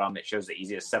brown bottom. It shows the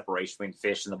easiest separation between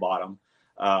fish in the bottom.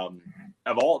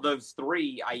 Of all those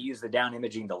three, I use the down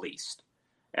imaging the least.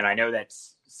 And I know that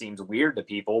seems weird to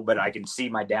people, but I can see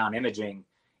my down imaging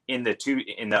in the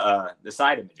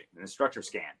side imaging, in the structure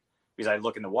scan, because I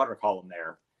look in the water column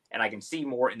there, and I can see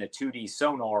more in the 2D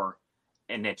sonar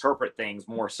and interpret things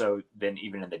more so than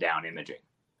even in the down imaging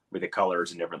with the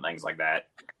colors and different things like that.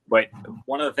 But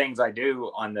one of the things I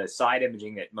do on the side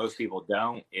imaging that most people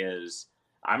don't is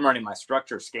I'm running my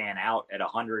structure scan out at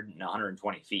 100 and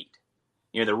 120 feet.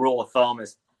 The rule of thumb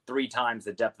is 3 times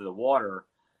the depth of the water,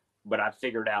 but I've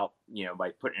figured out, by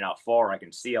putting it out far, I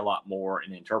can see a lot more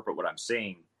and interpret what I'm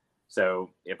seeing. So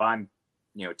if I'm,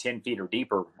 10 feet or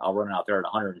deeper, I'll run it out there at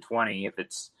 120. If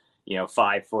it's,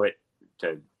 5 foot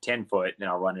to 10 foot, then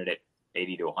I'll run it at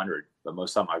 80 to 100. But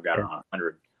most of them I've got it on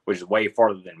 100, which is way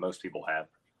farther than most people have.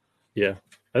 Yeah.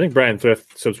 I think Brian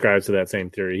Thrift subscribes to that same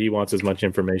theory. He wants as much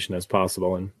information as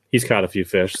possible, and he's caught a few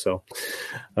fish. So,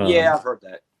 yeah, I've heard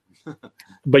that.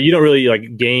 But you don't really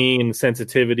like gain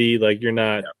sensitivity. Like you're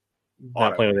not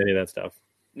playing with any of that stuff.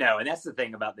 No. And that's the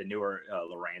thing about the newer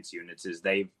Lowrance units is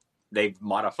they've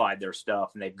modified their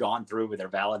stuff, and they've gone through with their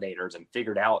validators and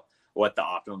figured out what the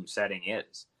optimum setting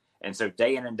is. And so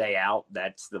day in and day out,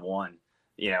 that's the one.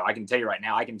 I can tell you right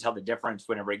now, I can tell the difference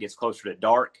whenever it gets closer to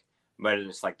dark, but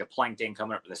it's like the plankton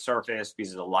coming up to the surface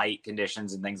because of the light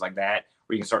conditions and things like that,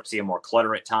 where you can start seeing more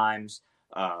clutter at times.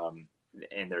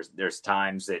 And there's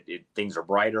times that things are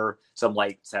brighter. Some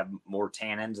lakes have more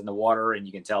tannins in the water, and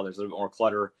you can tell there's a little bit more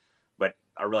clutter. But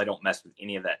I really don't mess with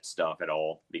any of that stuff at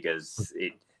all, because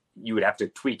you would have to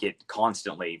tweak it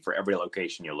constantly for every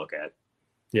location you look at.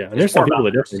 Yeah, and there's some people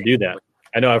that definitely do that.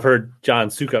 I know I've heard John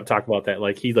Sukup talk about that.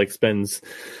 Like he spends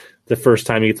the first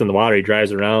time he gets in the water, he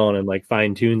drives around and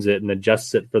fine tunes it and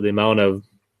adjusts it for the amount of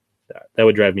that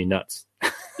would drive me nuts.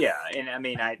 Yeah. And I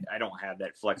mean, I don't have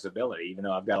that flexibility, even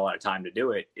though I've got a lot of time to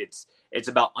do it. It's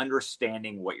about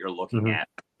understanding what you're looking at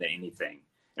than anything.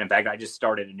 And in fact, I just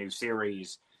started a new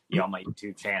series, on my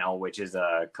YouTube channel, which is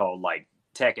called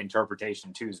Tech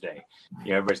Interpretation Tuesday.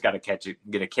 Everybody's got to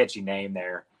get a catchy name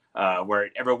there. Where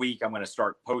every week I'm going to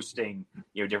start posting,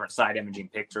 different side imaging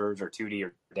pictures or 2D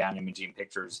or down imaging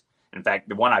pictures. In fact,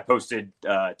 the one I posted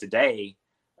today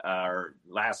or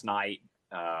last night,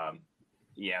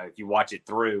 if you watch it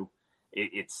through,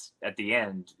 it's at the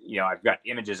end, I've got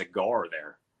images of gar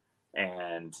there,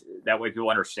 and that way people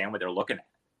understand what they're looking at.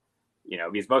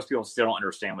 Because most people still don't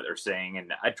understand what they're saying,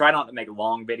 and I try not to make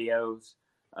long videos.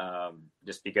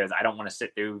 Just because I don't want to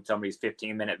sit through somebody's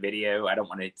 15-minute video. I don't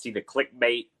want to see the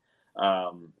clickbait,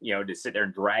 to sit there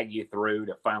and drag you through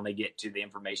to finally get to the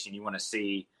information you want to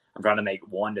see. I'm trying to make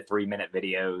 1 to 3 minute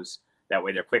videos. That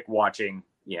way they're quick watching.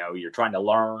 You're trying to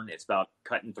learn. It's about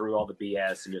cutting through all the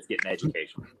BS and just getting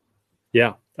education.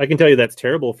 Yeah. I can tell you that's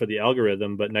terrible for the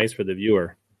algorithm, but nice for the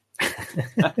viewer.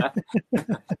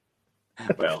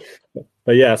 Well,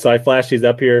 but yeah, so I flashed these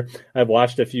up here. I've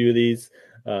watched a few of these.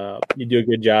 You do a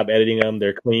good job editing them.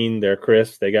 They're clean, they're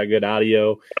crisp, they got good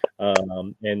audio.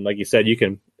 And like you said, you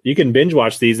can you can binge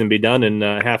watch these and be done in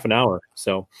half an hour.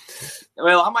 So,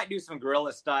 well, I might do some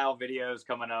guerrilla style videos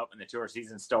coming up when the tour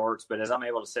season starts. But as I'm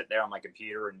able to sit there on my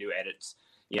computer and do edits,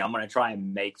 I'm going to try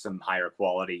and make some higher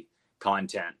quality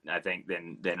content, I think,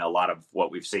 than a lot of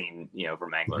what we've seen,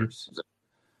 from anglers. Mm-hmm.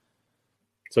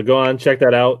 So go on, check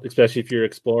that out, especially if you're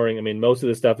exploring. I mean, most of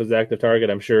the stuff is active target.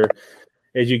 I'm sure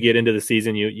as you get into the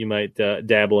season, you might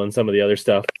dabble in some of the other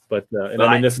stuff. But I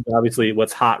mean, this is obviously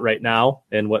what's hot right now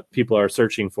and what people are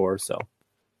searching for. So.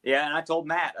 Yeah, and I told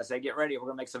Matt, I said, get ready. We're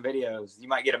going to make some videos. You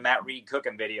might get a Matt Reed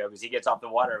cooking video because he gets off the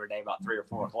water every day about 3 or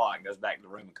 4 o'clock and goes back to the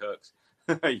room and cooks.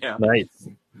 Nice.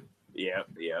 Yeah.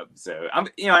 So, and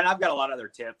I've got a lot of other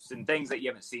tips and things that you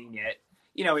haven't seen yet.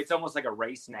 It's almost like a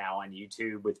race now on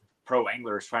YouTube with pro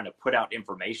anglers trying to put out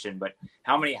information. But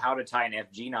how many how to tie an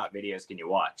FG knot videos can you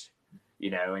watch?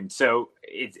 And so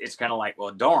it's kind of like,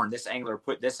 well, darn, this angler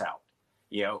put this out.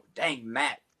 Dang,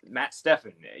 Matt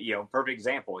Steffen, perfect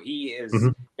example. He is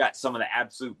got some of the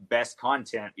absolute best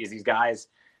content because these guys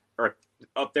are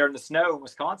up there in the snow in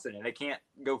Wisconsin and they can't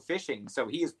go fishing. So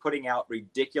he is putting out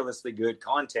ridiculously good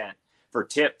content for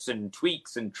tips and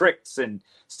tweaks and tricks and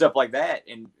stuff like that.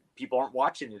 And people aren't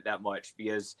watching it that much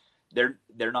because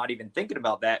they're not even thinking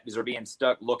about that because they're being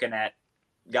stuck looking at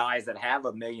guys that have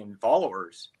 1 million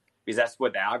followers because that's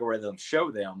what the algorithms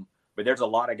show them. But there's a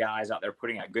lot of guys out there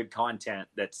putting out good content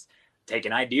that's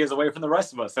taking ideas away from the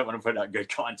rest of us that want to put out good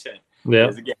content. Yeah.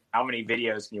 Because again, how many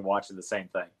videos can you watch of the same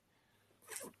thing?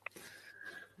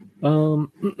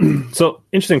 So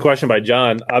interesting question by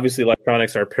John. Obviously,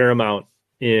 electronics are paramount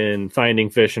in finding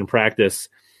fish in practice.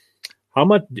 How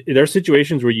much there are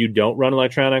situations where you don't run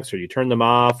electronics or you turn them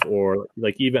off, or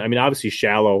obviously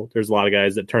shallow, there's a lot of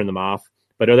guys that turn them off,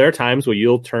 but are there times where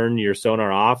you'll turn your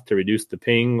sonar off to reduce the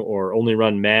ping or only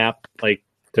run map, like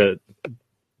to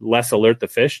less alert the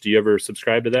fish? Do you ever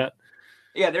subscribe to that?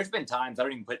 Yeah, there's been times I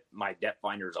don't even put my depth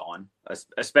finders on,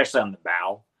 especially on the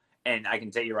bow. And I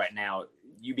can tell you right now,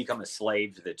 you become a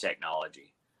slave to the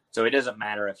technology. So it doesn't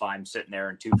matter if I'm sitting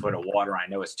there in 2 foot of water. I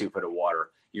know it's 2 foot of water.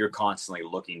 You're constantly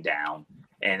looking down.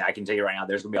 And I can tell you right now,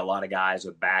 there's going to be a lot of guys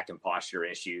with back and posture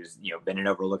issues, bending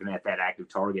over, looking at that active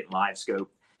target and live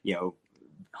scope,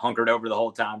 hunkered over the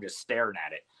whole time, just staring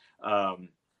at it.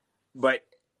 But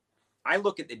I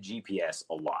look at the GPS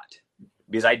a lot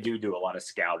because I do a lot of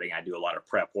scouting. I do a lot of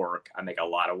prep work. I make a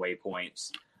lot of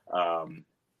waypoints.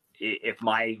 If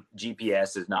my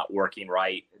GPS is not working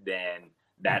right, then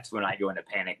that's when I go into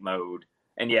panic mode.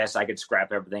 And yes, I could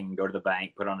scrap everything and go to the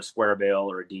bank, put on a square bill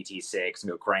or a DT6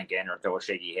 and go crank in or throw a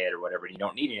shaky head or whatever. You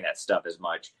don't need any of that stuff as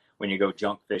much when you go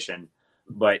junk fishing.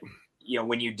 But,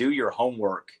 when you do your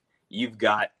homework,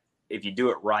 if you do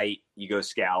it right, you go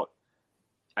scout.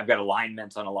 I've got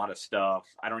alignments on a lot of stuff.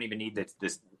 I don't even need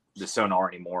the sonar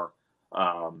anymore.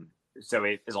 So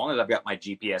as long as I've got my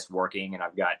GPS working and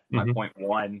I've got my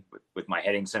 0.1 with my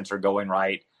heading sensor going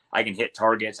right, I can hit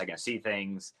targets. I can see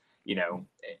things,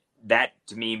 that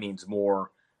to me means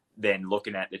more than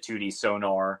looking at the 2D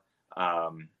sonar.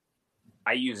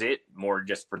 I use it more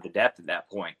just for the depth at that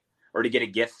point or to get a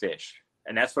gift fish.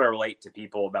 And that's what I relate to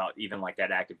people about, even like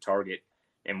that active target.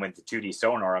 And with the 2D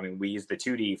sonar, I mean, we used the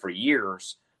 2D for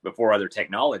years before other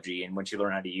technology. And once you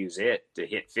learn how to use it to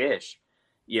hit fish,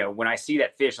 when I see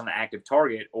that fish on the active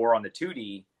target or on the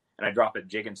 2D and I drop a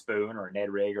jig and spoon or a Ned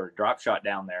rig or a drop shot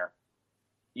down there,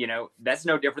 that's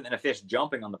no different than a fish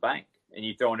jumping on the bank and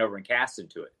you throwing over and casting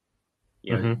to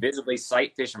it. Visibly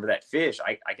sight fishing for that fish.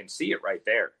 I can see it right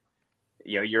there.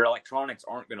 Your electronics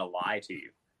aren't going to lie to you.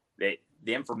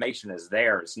 The information is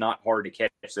there. It's not hard to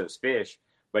catch those fish.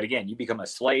 But again, you become a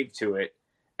slave to it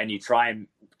and you try and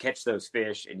catch those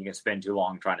fish and you can spend too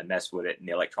long trying to mess with it. And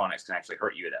the electronics can actually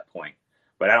hurt you at that point.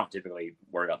 But I don't typically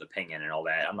worry about the pinging and all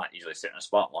that. I'm not usually sitting in a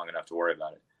spot long enough to worry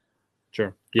about it.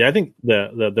 Sure. Yeah, I think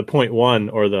the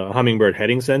 0.1 or the Humminbird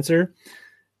heading sensor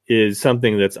is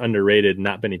something that's underrated.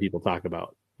 Not many people talk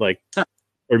about. Like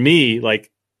for me,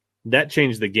 like that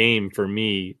changed the game for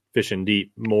me fishing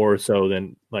deep more so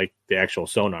than like the actual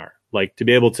sonar. Like to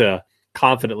be able to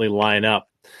confidently line up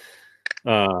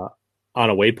on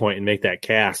a waypoint and make that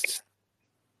cast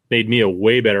made me a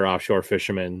way better offshore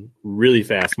fisherman really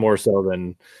fast, more so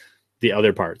than the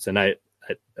other parts. And I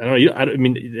don't know. I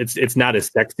mean, it's not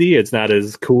as sexy. It's not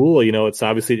as cool. It's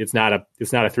obviously it's not a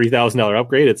 $3,000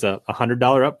 upgrade. It's a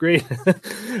 $100 upgrade.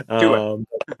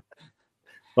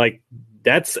 Like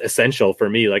that's essential for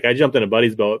me. Like I jumped in a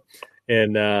buddy's boat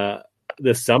and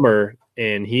this summer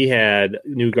and he had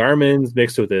new Garmin's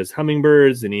mixed with his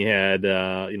Humminbirds and he had,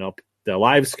 the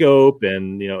live scope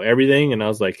and, everything. And I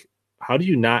was like, how do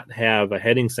you not have a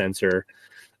heading sensor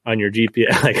on your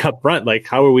GPS like up front? Like,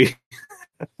 how are we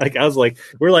Like I was like,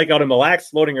 we're like out in Mille Lacs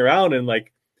floating around, and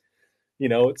like,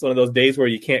 it's one of those days where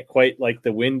you can't quite, like,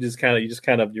 the wind is kind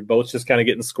of your boat's just kind of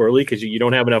getting squirrely because you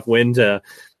don't have enough wind to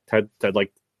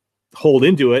like hold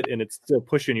into it, and it's still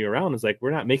pushing you around. It's like,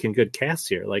 we're not making good casts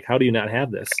here. Like, how do you not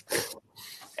have this?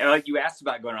 And like you asked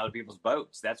about going on other people's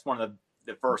boats, that's one of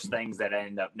the first things that I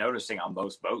end up noticing on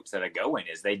most boats that I go in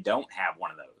is they don't have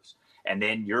one of those. And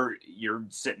then you're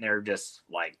sitting there just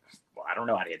like, well, I don't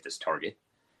know how to hit this target.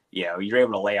 You're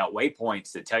able to lay out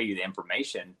waypoints to tell you the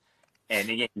information. And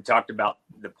again, you talked about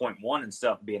the 0.1 and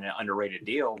stuff being an underrated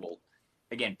deal. Well,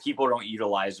 again, people don't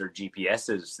utilize their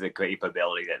GPSs, the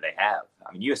capability that they have.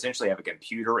 I mean, you essentially have a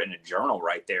computer and a journal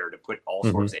right there to put all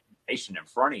sorts of information in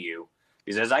front of you.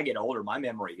 Because as I get older, my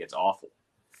memory gets awful.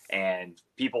 And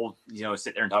people,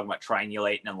 sit there and talk about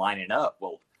triangulating and lining up.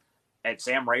 Well, at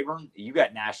Sam Rayburn, you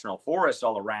got national forests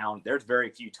all around. There's very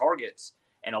few targets.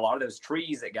 And a lot of those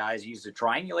trees that guys used to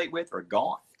triangulate with are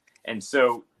gone. And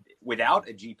so without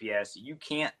a GPS, you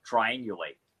can't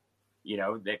triangulate.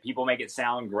 That people make it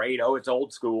sound great. Oh, it's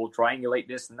old school, triangulate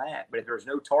this and that. But if there's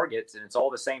no targets and it's all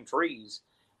the same trees,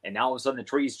 and now all of a sudden the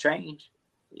trees change,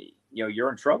 you're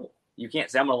in trouble. You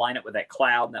can't say, I'm going to line up with that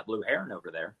cloud and that blue heron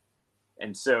over there.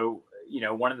 And so,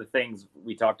 one of the things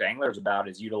we talk to anglers about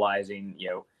is utilizing,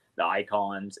 the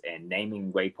icons and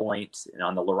naming waypoints. And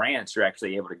on the Lowrance, you're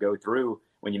actually able to go through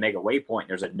when you make a waypoint,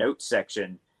 there's a notes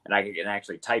section, and I can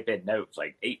actually type in notes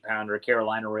like 8-pounder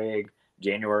Carolina rig,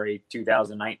 January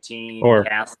 2019. Or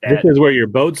this is where your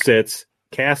boat sits,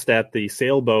 cast at the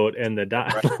sailboat and the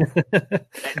dock.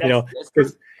 Right.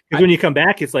 Because when you come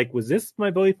back, it's like, was this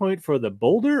my waypoint for the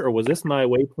boulder, or was this my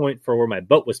waypoint for where my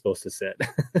boat was supposed to sit?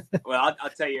 Well, I'll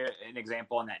tell you an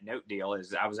example on that note deal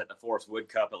is I was at the Forest Wood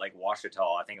Cup at Lake Ouachita.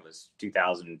 I think it was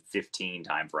 2015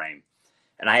 timeframe.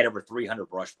 And I had over 300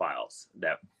 brush piles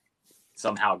that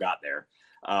somehow got there.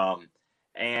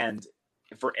 And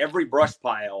for every brush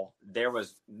pile, there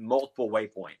was multiple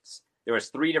waypoints. There was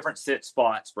 3 different sit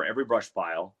spots for every brush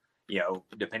pile,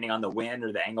 depending on the wind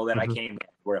or the angle that I came in,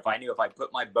 where if I knew if I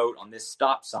put my boat on this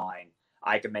stop sign,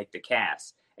 I could make the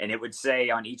cast. And it would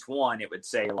say on each one, it would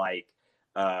say like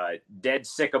dead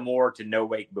sycamore to no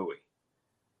wake buoy,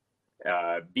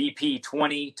 BP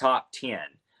 20 top 10.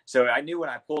 So I knew when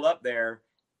I pulled up there,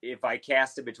 if I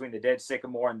cast it between the dead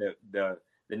sycamore and the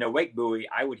no wake buoy,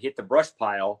 I would hit the brush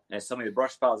pile, and some of the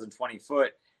brush piles in 20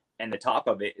 foot, and the top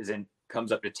of it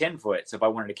comes up to 10 foot. So if I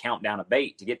wanted to count down a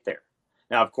bait to get there.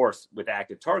 Now, of course, with the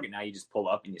active target, now you just pull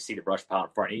up and you see the brush pile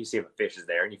in front of you, you see if a fish is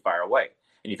there, and you fire away.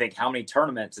 And you think how many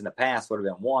tournaments in the past would have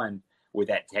been won with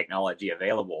that technology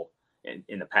available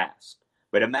in the past.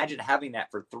 But imagine having that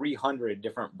for 300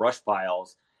 different brush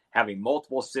piles, having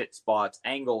multiple sit spots,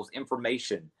 angles,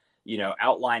 information,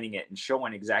 outlining it and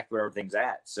showing exactly where everything's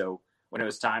at. So when it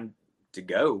was time to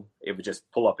go, it would just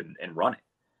pull up and run it.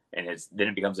 And then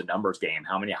it becomes a numbers game.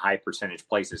 How many high percentage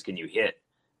places can you hit,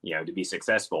 to be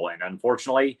successful? And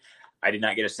unfortunately, I did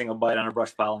not get a single bite on a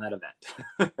brush pile in that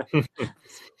event.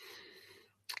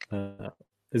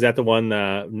 Is that the one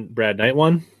Brad Knight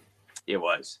won? It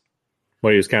was.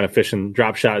 Where he was kind of fishing,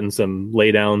 drop shotting some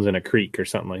laydowns in a creek or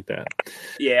something like that.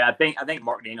 Yeah, I think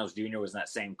Mark Daniels Jr. was in that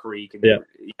same creek, and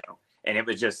and it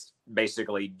was just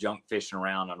basically junk fishing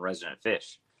around on resident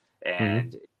fish.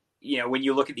 And when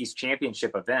you look at these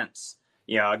championship events,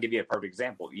 I'll give you a perfect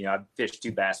example. I've fished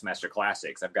 2 Bassmaster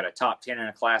Classics. I've got a top 10 in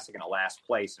a classic and a last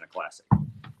place in a classic,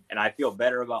 and I feel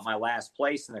better about my last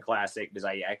place in the classic because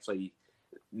I actually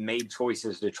made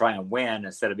choices to try and win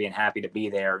instead of being happy to be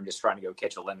there and just trying to go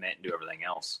catch a limit and do everything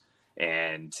else.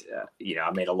 And,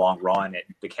 I made a long run at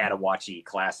the Cotahuachi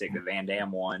Classic that Van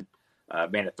Dam won.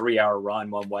 Made a 3-hour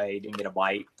run one way, didn't get a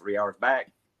bite, 3 hours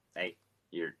back. Hey,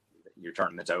 your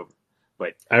tournament's over.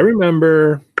 But I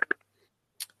remember,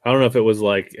 I don't know if it was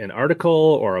like an article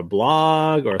or a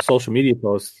blog or a social media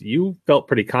post. You felt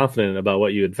pretty confident about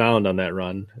what you had found on that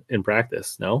run in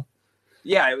practice, no?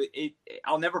 Yeah,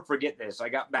 I'll never forget this. I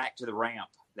got back to the ramp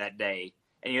that day,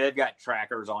 and they've got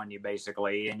trackers on you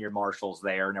basically, and your marshal's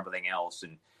there and everything else.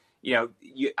 And I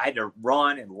had to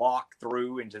run and lock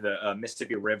through into the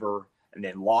Mississippi River, and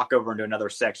then lock over into another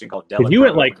section called Delaware. You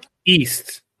went like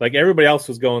east, like everybody else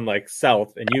was going like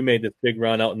south, and you made this big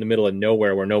run out in the middle of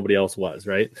nowhere where nobody else was,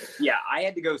 right? Yeah, I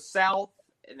had to go south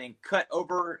and then cut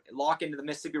over, lock into the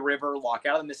Mississippi River, lock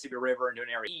out of the Mississippi River into an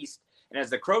area east. And as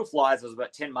the crow flies, it was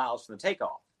about 10 miles from the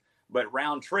takeoff. But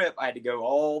round trip, I had to go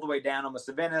all the way down almost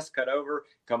to Venice, cut over,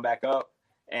 come back up.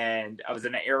 And I was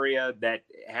in an area that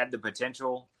had the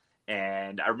potential.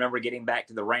 And I remember getting back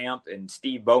to the ramp, and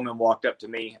Steve Bowman walked up to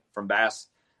me from Bass.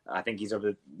 I think he's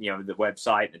over the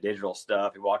website and the digital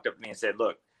stuff. He walked up to me and said,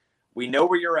 "Look, we know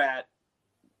where you're at.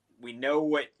 we know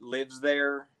what lives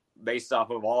there based off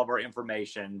of all of our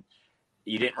information.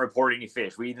 You didn't report any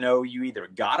fish. We know you either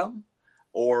got them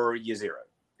or you zeroed.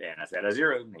 And I said, I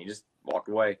zeroed. And he just walked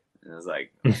away. And I was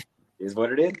like, is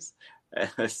what it is.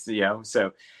 But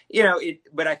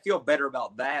I feel better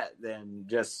about that than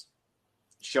just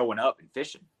showing up and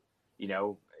fishing,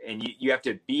 and you have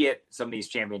to be at some of these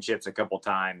championships a couple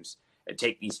times and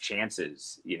take these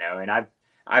chances, and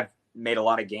I've made a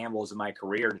lot of gambles in my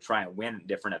career to try and win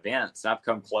different events. I've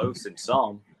come close in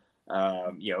some,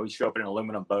 you show up in an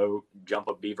aluminum boat, jump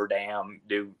a beaver dam,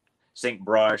 do sink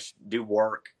brush, do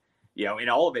work, and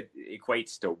all of it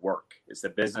equates to work. It's the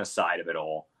business side of it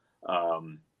all.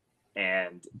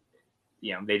 And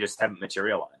they just haven't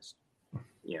materialized,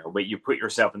 but you put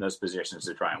yourself in those positions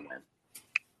to try and win.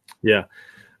 Yeah.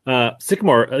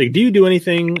 Sycamore, do you do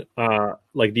anything,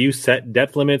 do you set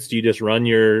depth limits? Do you just run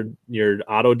your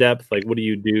auto depth? What do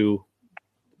you do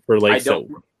for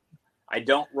I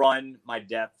don't run my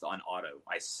depth on auto.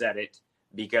 I set it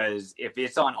because if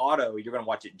it's on auto, you're going to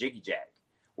watch it jiggy jag.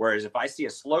 Whereas if I see a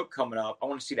slope coming up, I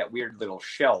want to see that weird little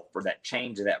shelf or that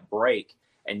change of that break.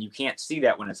 And you can't see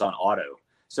that when it's on auto.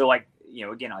 So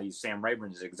again, I'll use Sam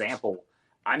Rayburn as an example.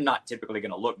 I'm not typically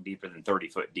going to look deeper than 30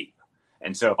 foot deep.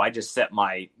 And so if I just set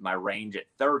my range at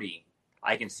 30,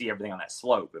 I can see everything on that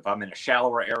slope. If I'm in a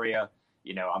shallower area,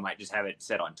 I might just have it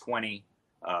set on 20.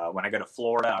 When I go to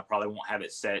Florida, I probably won't have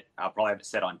it set. I'll probably have it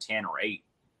set on 10 or 8,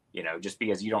 just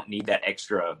because you don't need that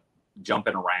extra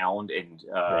jumping around and,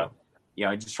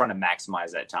 just trying to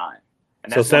maximize that time.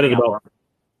 And that's so set it about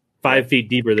 5 feet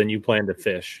deeper than you plan to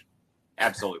fish.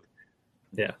 Absolutely.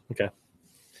 Yeah. Okay.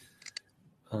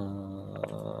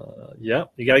 Yeah.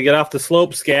 You got to get off the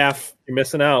slope, Scaff. You're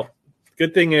missing out.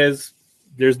 Good thing is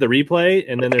there's the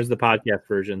replay and then there's the podcast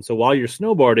version. So while you're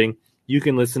snowboarding, you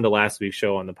can listen to last week's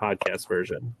show on the podcast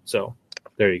version. So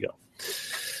there you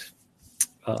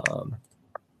go.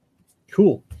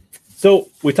 Cool. So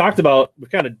we talked about, we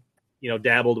kind of,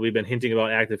 dabbled. We've been hinting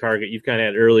about Active Target. You've kind of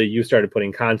had early. You started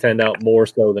putting content out more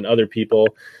so than other people.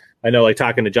 I know,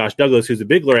 talking to Josh Douglas, who's a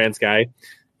big Lowrance guy.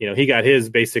 He got his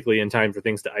basically in time for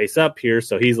things to ice up here.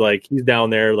 So he's down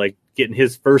there, getting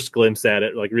his first glimpse at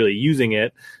it, really using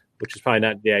it, which is probably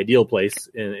not the ideal place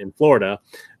in Florida.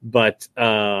 But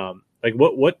what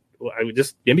I would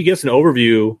just maybe give us an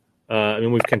overview.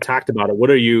 We've kind of talked about it. What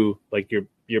are you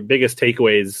your biggest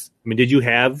takeaways? Did you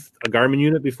have a Garmin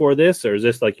unit before this, or is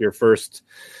this your first?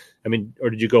 Or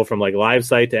did you go from live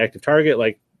site to Active Target?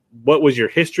 What was your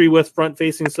history with front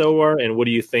facing sonar, and what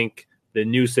do you think the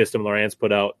new system Lowrance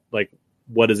put out?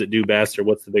 What does it do best, or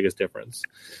what's the biggest difference?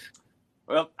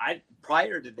 Well,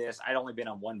 prior to this, I'd only been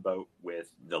on one boat with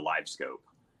the Live Scope,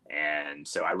 and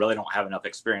so I really don't have enough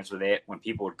experience with it. When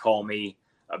people would call me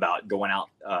about going out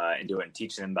and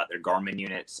teaching them about their Garmin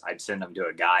units, I'd send them to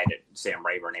a guy at Sam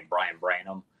Rayburn named Brian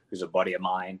Branham, who's a buddy of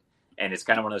mine. And it's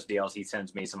kind of one of those deals. He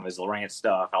sends me some of his Lowrance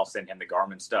stuff. I'll send him the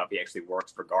Garmin stuff. He actually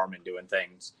works for Garmin doing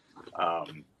things.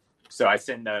 So I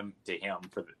send them to him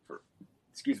for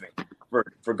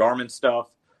Garmin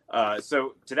stuff.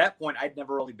 So to that point, I'd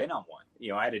never really been on one.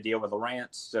 I had to deal with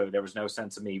Lowrance, so there was no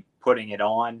sense of me putting it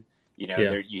on.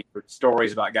 You heard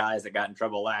stories about guys that got in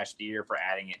trouble last year for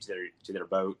adding it to their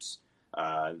boats.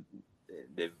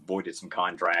 They voided some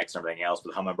contracts and everything else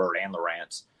with Humminbird and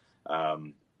Lowrance.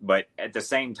 But at the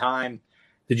same time,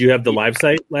 did you have the live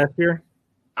site last year?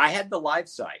 I had the live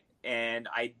site, and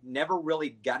I never really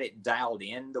got it dialed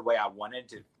in the way I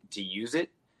wanted to use it.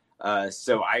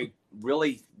 So I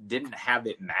really didn't have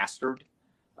it mastered.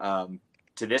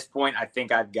 To this point, I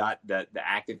think I've got the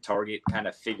Active Target kind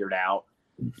of figured out,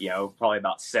 probably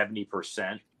about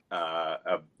 70%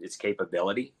 of its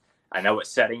capability. I know what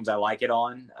settings I like it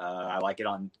on. I like it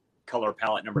on color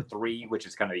palette number 3, which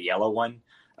is kind of the yellow one.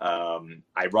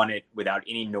 I run it without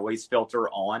any noise filter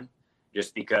on,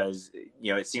 just because,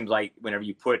 it seems like whenever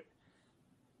you put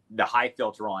the high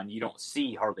filter on, you don't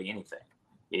see hardly anything.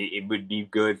 It would be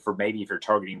good for maybe if you're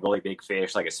targeting really big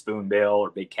fish like a spoonbill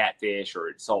or big catfish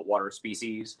or saltwater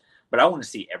species, but I want to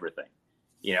see everything,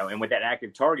 and with that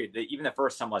Active Target, even the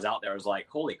first time I was out there, I was like,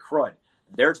 holy crud,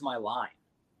 there's my line.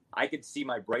 I could see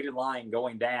my braided line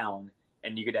going down,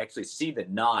 and you could actually see the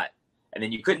knot, and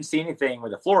then you couldn't see anything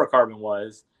where the fluorocarbon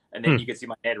was, and then you could see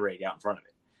my head rig out in front of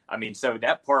it. So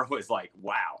that part was like,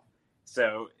 wow.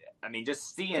 So,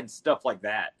 just seeing stuff like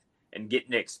that and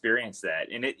getting to experience that.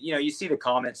 And it, you see the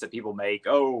comments that people make,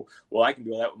 oh, well, I can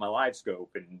do that with my Live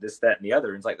Scope and this, that, and the other.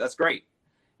 And it's like, that's great.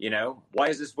 Why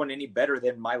is this one any better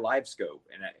than my Live Scope?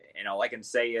 And all I can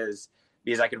say is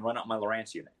because I can run it on my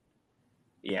Lowrance unit,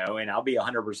 and I'll be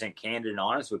 100% candid and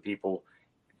honest with people.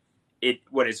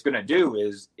 What it's going to do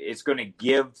is it's going to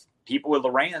give people with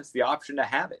Lowrance the option to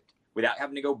have it without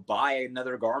having to go buy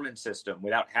another Garmin system,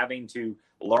 without having to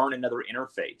learn another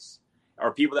interface.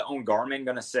 Are people that own Garmin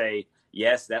going to say,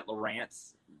 yes, that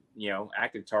Lowrance,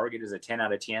 active target is a 10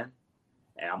 out of 10?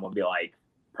 And I'm going to be like,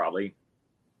 probably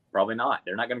not.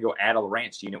 They're not going to go add a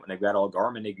Lowrance unit when they've got all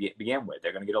Garmin to begin with.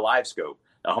 They're going to get a live scope.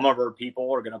 The Humminbird people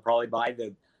are going to probably buy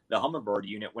the Humminbird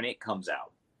unit when it comes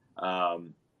out.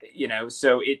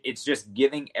 So it's just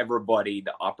giving everybody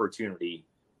the opportunity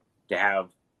to have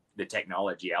the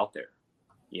technology out there.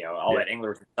 I'll let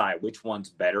anglers decide which one's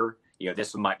better.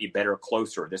 This one might be better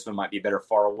closer. This one might be better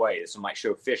far away. This one might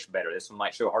show fish better. This one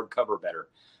might show hard cover better.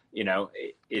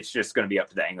 It's just going to be up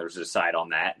to the anglers to decide on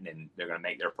that, and then they're going to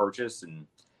make their purchase and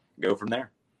go from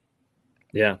there.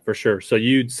 Yeah, for sure. So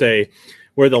you'd say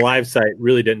where the live site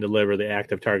really didn't deliver, the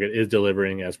active target is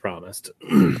delivering as promised.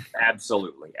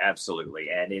 Absolutely.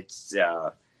 And it's,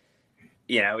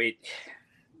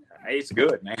 it's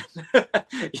good, man.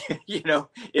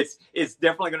 It's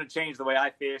definitely going to change the way I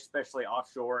fish, especially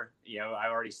offshore. I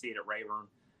already see it at Rayburn.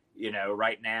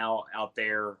 Right now out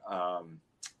there,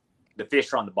 the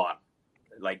fish are on the bottom,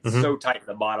 so tight at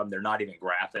the bottom, they're not even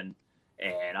graphing.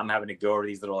 And I'm having to go over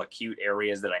these little acute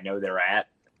areas that I know they're at,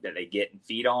 that they get and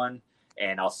feed on.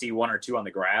 And I'll see one or two on the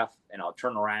graph, and I'll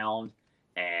turn around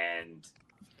and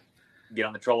get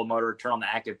on the trolling motor, turn on the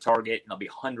active target, and there'll be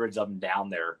hundreds of them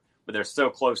down there. But they're so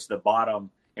close to the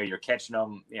bottom, you're catching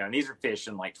them, and these are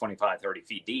fishing like 25, 30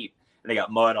 feet deep, and they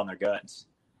got mud on their guts.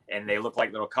 And they look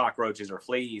like little cockroaches or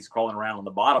fleas crawling around on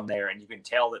the bottom there, and you can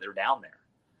tell that they're down there.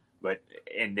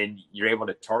 And then you're able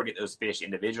to target those fish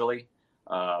individually.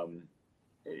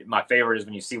 My favorite is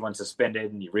when you see one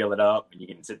suspended and you reel it up and you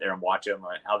can sit there and watch them,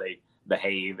 how they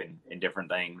behave and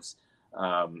different things.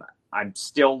 I'm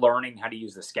still learning how to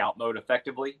use the scout mode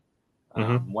effectively.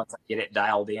 Once I get it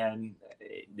dialed in,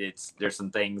 there's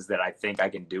some things that I think I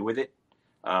can do with it.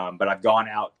 But I've gone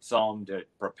out some to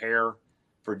prepare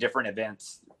for different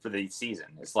events for the season.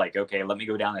 It's like, okay, let me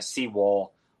go down a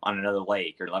seawall on another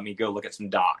lake, or let me go look at some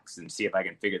docks and see if I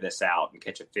can figure this out and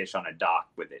catch a fish on a dock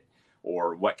with it.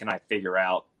 Or what can I figure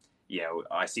out?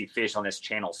 I see fish on this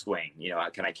channel swing.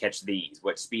 Can I catch these?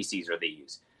 What species are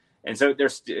these? And so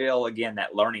there's still, again,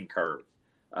 that learning curve.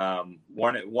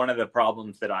 One of the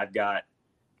problems that I've got,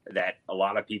 that a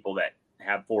lot of people that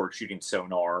have forward shooting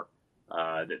sonar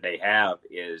that they have,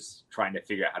 is trying to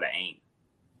figure out how to aim.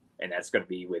 And that's going to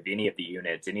be with any of the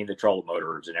units, any of the trolling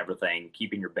motors and everything,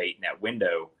 keeping your bait in that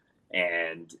window.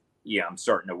 And I'm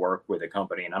starting to work with a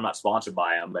company, and I'm not sponsored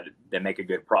by them, but they make a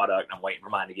good product. I'm waiting for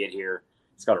mine to get here.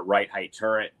 It's got a right height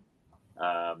turret.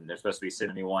 They're supposed to be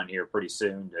sending me one here pretty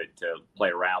soon to play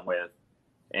around with.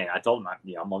 And I told them, I'm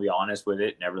going to be honest with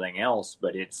it and everything else,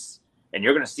 but and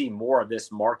you're going to see more of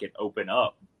this market open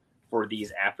up for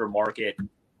these aftermarket,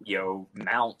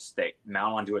 mounts that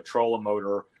mount onto a trolling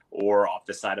motor or off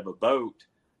the side of a boat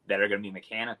that are going to be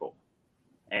mechanical.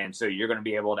 And so you're going to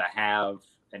be able to have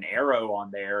an arrow on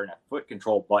there and a foot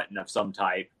control button of some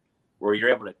type, where you're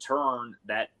able to turn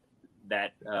that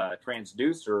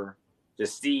transducer to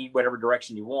see whatever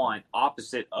direction you want,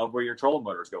 opposite of where your trolling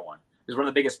motor is going. Because one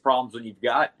of the biggest problems when you've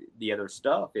got the other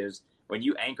stuff is when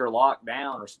you anchor lock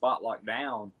down or spot lock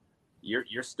down,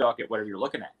 you're stuck at whatever you're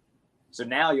looking at. So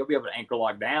now you'll be able to anchor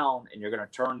lock down, and you're going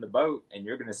to turn the boat, and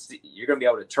you're going to be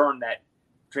able to turn that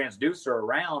transducer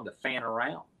around to fan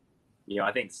around.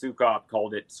 I think Sukov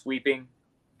called it sweeping.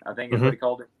 I think is what he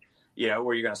called it.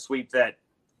 Where you're going to sweep that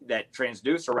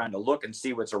transducer around to look and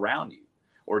see what's around you.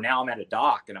 Or now I'm at a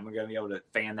dock, and I'm going to be able to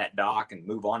fan that dock and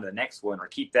move on to the next one, or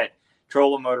keep that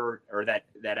trolling motor or that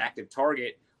active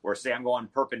target, or say I'm going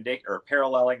perpendicular or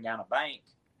paralleling down a bank,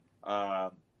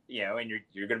 and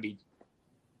you're going to be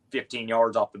 15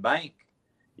 yards off the bank,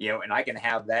 and I can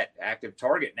have that active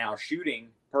target now shooting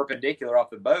perpendicular off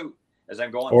the boat as I'm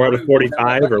going, or at a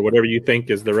 45 or whatever you think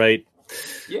is the right.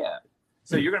 Yeah.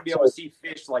 So you're going to be able to see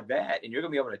fish like that, and you're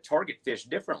going to be able to target fish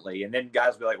differently. And then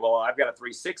guys will be like, well, I've got a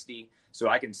 360, so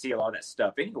I can see a lot of that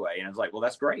stuff anyway. And I was like, well,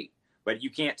 that's great, but you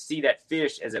can't see that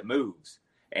fish as it moves.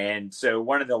 And so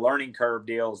one of the learning curve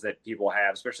deals that people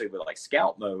have, especially with like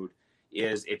scout mode,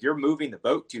 is if you're moving the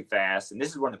boat too fast, and this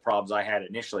is one of the problems I had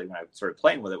initially when I started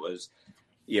playing with it, was,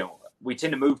 we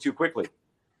tend to move too quickly.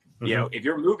 If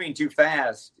you're moving too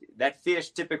fast, that fish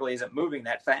typically isn't moving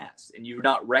that fast, and you're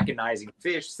not recognizing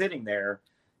fish sitting there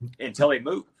until they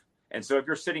move. And so if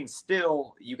you're sitting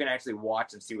still, you can actually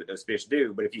watch and see what those fish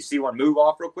do. But if you see one move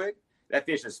off real quick, that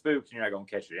fish is spooked, and you're not going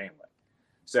to catch it anyway.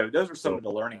 So those are some of the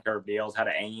learning curve deals, how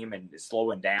to aim and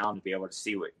slowing down to be able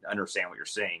to understand what you're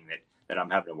seeing that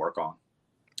I'm having to work on.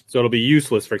 So it'll be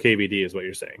useless for KVD is what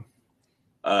you're saying.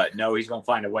 No, he's going to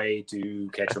find a way to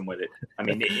catch them with it. I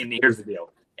mean, and here's the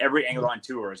deal. Every angler on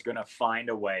tour is going to find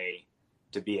a way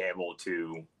to be able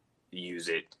to use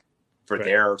it for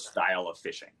their style of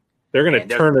fishing. They're going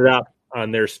to turn it up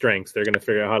on their strengths. They're going to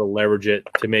figure out how to leverage it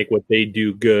to make what they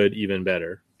do good even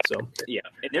better. So yeah,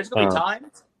 and there's going to be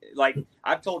times, like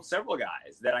I've told several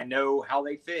guys that I know how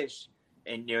they fish,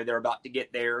 and they're about to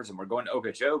get theirs, and we're going to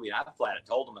Okeechobee, and I flat out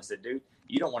told them, I said, dude,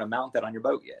 you don't want to mount that on your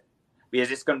boat yet,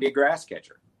 because it's going to be a grass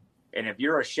catcher. And if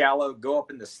you're a shallow, go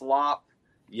up in the slop,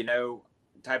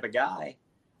 type of guy,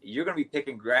 you're going to be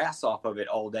picking grass off of it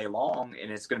all day long,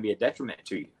 and it's going to be a detriment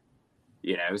to you.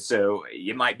 So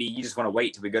it might be you just want to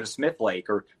wait till we go to Smith Lake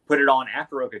or put it on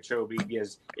after Okeechobee,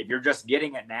 because if you're just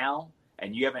getting it now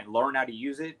and you haven't learned how to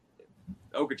use it,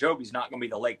 Okeechobee's not going to be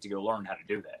the lake to go learn how to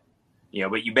do that.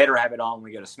 But you better have it on when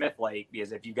we go to Smith Lake,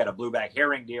 because if you've got a blueback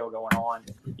herring deal going on,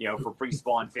 for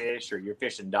pre-spawn fish, or you're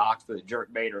fishing docks for the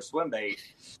jerk bait or swim bait,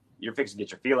 you're fixing to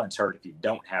get your feelings hurt if you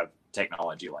don't have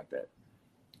technology like that.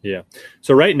 Yeah.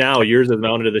 So right now, yours is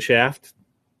mounted to the shaft?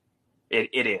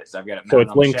 It is. I've got it mounted. So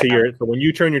it's linked to so when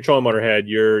you turn your trolling motor head,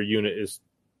 your unit is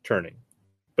turning.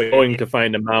 But going to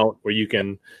find a mount where you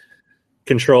can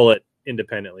control it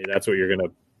independently, that's what you're going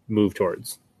to move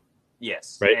towards.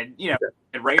 Yes. Right. And,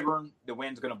 at Rayburn, the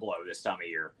wind's going to blow this time of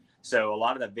year. So a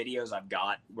lot of the videos I've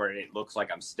got where it looks like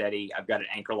I'm steady, I've got an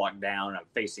anchor locked down, and I'm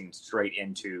facing straight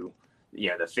into,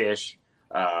 the fish.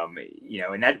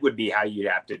 And that would be how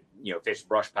you'd have to, fish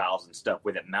brush piles and stuff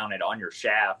with it mounted on your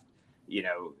shaft.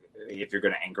 If you're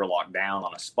going to anchor lock down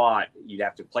on a spot, you'd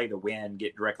have to play the wind,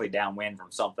 get directly downwind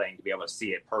from something to be able to see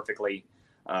it perfectly.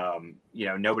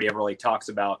 Nobody ever really talks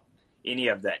about any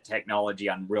of that technology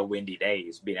on real windy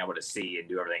days, being able to see and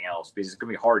do everything else, because it's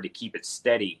going to be hard to keep it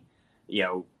steady,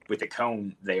 with the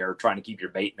cone there, trying to keep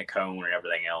your bait in the cone and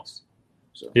everything else.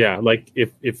 So yeah, like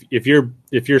if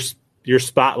your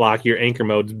spot lock, your anchor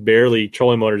mode's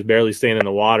trolling motor's barely staying in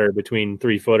the water between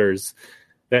 3 footers,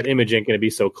 that image ain't going to be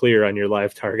so clear on your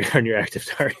live target, on your active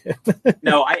target.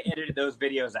 No, I edited those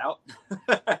videos out.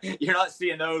 You're not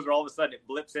seeing those where all of a sudden it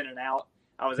blips in and out.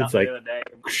 I was out the other day.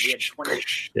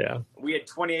 We had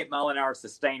 28 mile an hour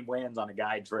sustained winds on a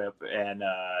guide trip, and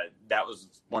that was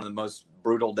one of the most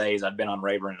brutal days I've been on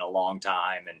Rayburn in a long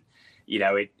time. And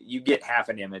you get half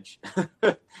an image,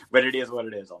 but it is what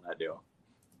it is on that deal.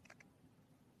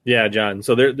 Yeah, John.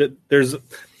 So there's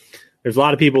a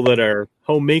lot of people that are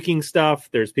homemaking stuff.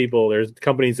 There's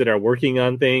companies that are working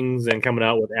on things and coming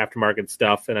out with aftermarket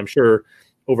stuff. And I'm sure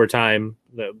over time,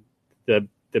 the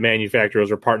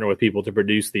manufacturers are partnering with people to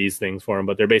produce these things for them,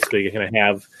 but they're basically going to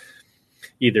have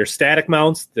either static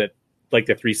mounts that like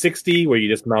the 360 where you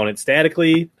just mount it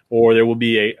statically, or there will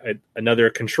be another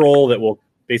control that will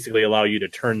basically allow you to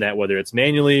turn that, whether it's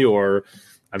manually, or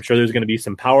I'm sure there's going to be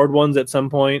some powered ones at some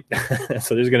point.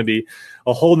 So there's going to be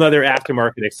a whole nother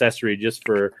aftermarket accessory just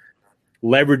for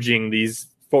leveraging these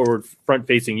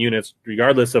front-facing units,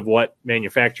 regardless of what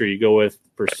manufacturer you go with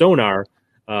for sonar.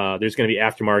 There's going to be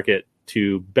aftermarket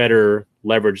to better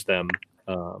leverage them.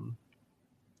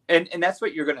 And that's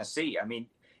what you're going to see. I mean,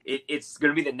 it's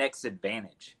going to be the next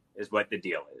advantage is what the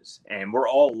deal is. And we're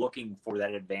all looking for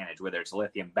that advantage, whether it's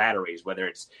lithium batteries, whether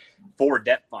it's 4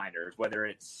 depth finders, whether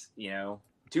it's,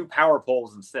 2 power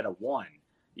poles instead of 1,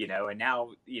 and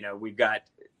now, we've got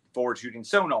forward shooting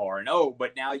sonar, and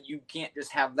but now you can't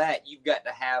just have that. You've got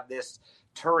to have this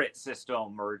turret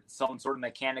system or some sort of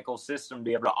mechanical system to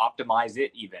be able to optimize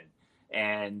it even.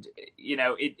 And,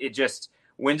 it just,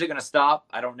 when's it going to stop?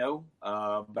 I don't know.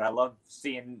 But I love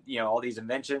seeing, all these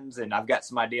inventions, and I've got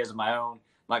some ideas of my own,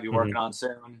 might be working on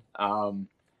soon.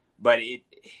 But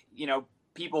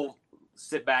people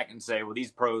sit back and say, well,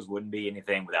 these pros wouldn't be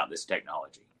anything without this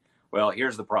technology. Well,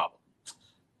 here's the problem.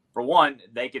 For one,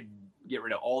 they could get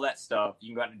rid of all that stuff. You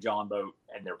can go out in a John boat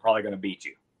and they're probably going to beat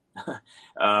you.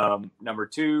 Number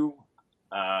 2,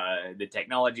 the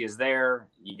technology is there.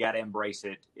 You got to embrace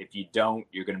it. If you don't,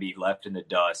 you're going to be left in the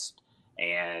dust.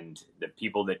 And the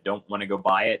people that don't want to go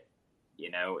buy it,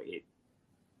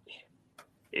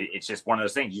 it's just one of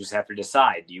those things. You just have to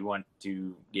decide. Do you want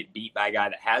to get beat by a guy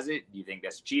that has it? Do you think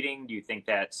that's cheating? Do you think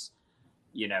that's,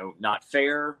 not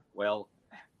fair? Well,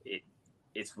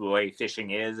 it's the way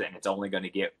fishing is, and it's only going to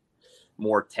get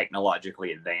more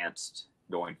technologically advanced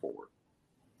going forward.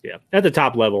 Yeah, at the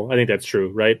top level, I think that's true,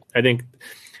 right? I think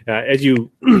as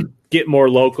you get more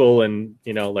local and,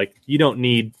 you don't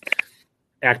need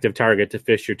active target to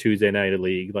fish your Tuesday night of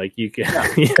league. Like you can,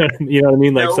 you know what I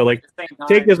mean? Like, so like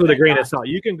take this with a grain of salt.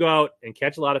 You can go out and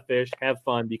catch a lot of fish, have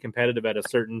fun, be competitive at a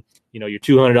certain, your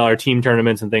 $200 team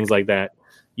tournaments and things like that.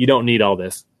 You don't need all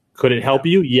this. Could it help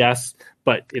you? Yes,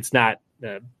 but it's not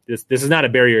this is not a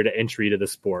barrier to entry to the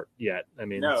sport yet. I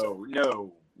mean,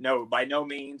 no, by no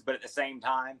means. But at the same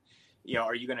time,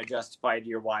 are you going to justify to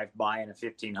your wife buying a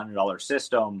 $1,500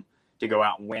 system to go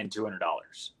out and win $200?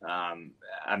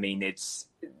 I mean,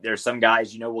 there's some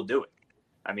guys will do it.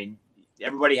 I mean,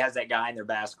 everybody has that guy in their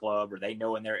bass club or they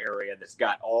know in their area that's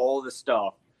got all the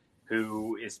stuff,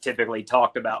 who is typically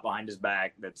talked about behind his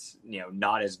back, that's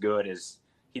not as good as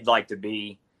he'd like to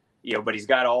be, but he's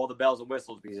got all the bells and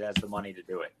whistles because he has the money to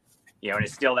do it. And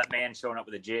it's still that man showing up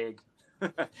with a jig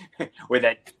with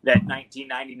that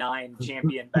 1999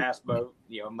 champion bass boat,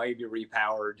 maybe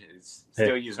repowered, is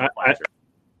still using a flat strip.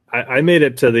 I made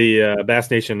it to the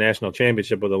Bass Nation National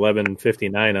Championship with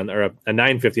 1159 or a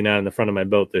 959 on the front of my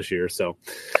boat this year. So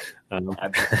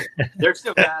there's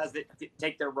still guys that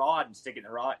take their rod and stick it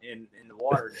in the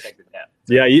water and take the depth.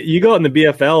 So, yeah, you go out in the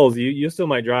BFLs, you still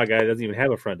might draw a guy that doesn't even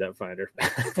have a front depth finder.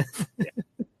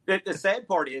 Yeah. The sad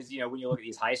part is, when you look at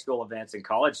these high school events and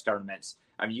college tournaments,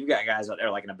 I mean, you got guys out there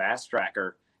like in a bass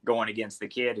tracker going against the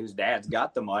kid whose dad's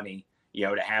got the money,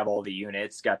 to have all the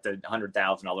units, got the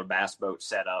 $100,000 bass boat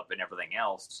set up and everything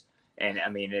else. And I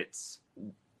mean, it's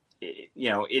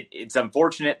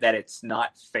unfortunate that it's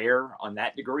not fair on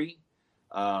that degree.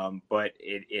 But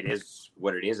it is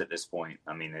what it is at this point.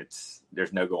 I mean,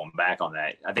 there's no going back on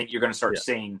that. I think you're going to start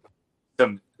seeing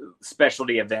some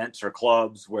specialty events or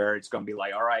clubs where it's going to be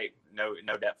like, all right, no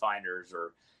depth finders,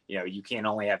 or, you can't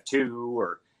only have two,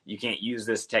 or you can't use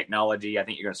this technology. I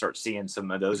think you're going to start seeing some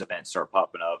of those events start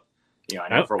popping up. I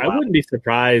know for a while. I wouldn't be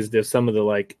surprised if some of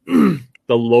the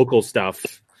the local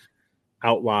stuff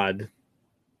outlawed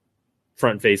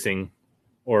front facing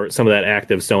or some of that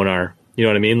active sonar. You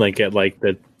know what I mean? Like at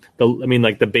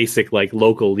the basic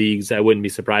local leagues. I wouldn't be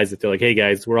surprised if they're like, hey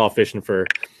guys, we're all fishing for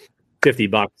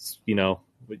 $50.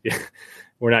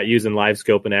 We're not using live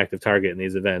scope and active target in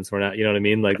these events. We're not, you know what I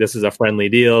mean? Like, this is a friendly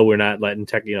deal. We're not letting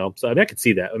tech, so I could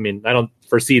see that. I mean, I don't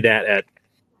foresee that at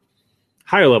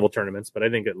higher level tournaments, but I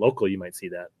think at local you might see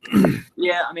that.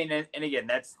 Yeah, I mean, and again,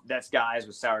 that's guys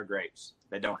with sour grapes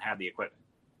that don't have the equipment,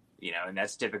 and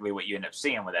that's typically what you end up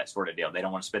seeing with that sort of deal. They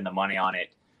don't want to spend the money on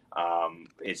it.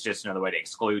 It's just another way to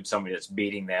exclude somebody that's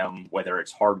beating them, whether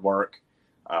it's hard work,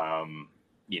 or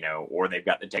they've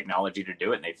got the technology to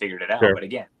do it and they figured it out. Sure. But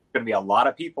again, there's going to be a lot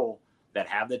of people that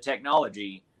have the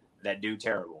technology that do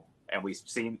terrible, and we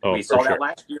saw that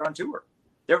last year on tour.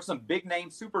 There were some big name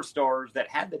superstars that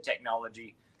had the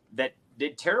technology that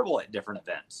did terrible at different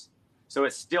events. So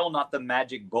it's still not the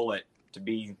magic bullet to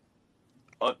be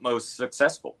most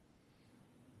successful.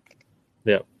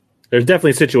 Yeah. There's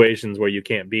definitely situations where you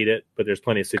can't beat it, but there's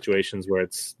plenty of situations where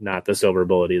it's not the silver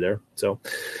bullet either. So,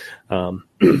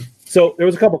 so there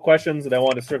was a couple questions that I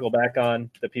wanted to circle back on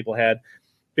that people had.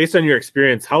 Based on your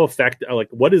experience, how effective,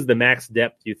 what is the max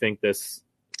depth you think this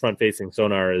front-facing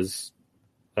sonar is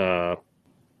good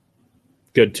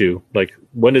to?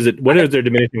 When is there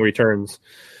diminishing returns?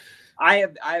 I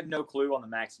have no clue on the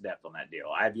max depth on that deal.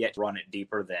 I have yet to run it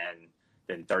deeper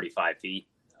than 35 feet.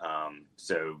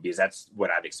 So because that's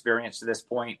what I've experienced to this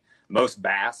point. Most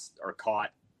bass are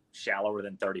caught shallower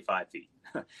than 35 feet.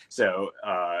 So,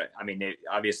 I mean,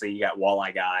 obviously you got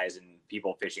walleye guys and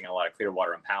people fishing in a lot of clear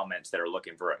water impoundments that are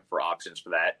looking for options for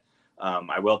that.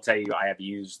 I will tell you, I have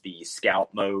used the scout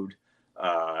mode,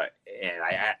 and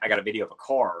I got a video of a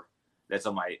car that's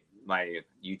on my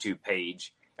YouTube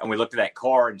page, and we looked at that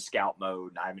car in scout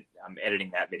mode, and I'm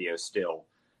editing that video still,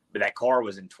 but that car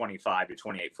was in 25 to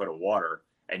 28 foot of water,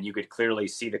 and you could clearly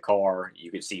see the car,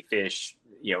 you could see fish,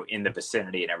 in the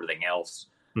vicinity and everything else.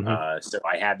 Mm-hmm. So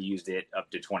I have used it up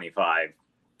to 25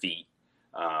 feet.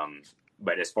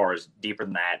 But as far as deeper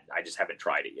than that, I just haven't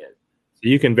tried it yet. So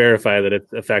you can verify that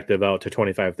it's effective out to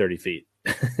 25, 30 feet.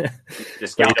 The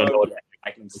scout mode, I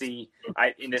can see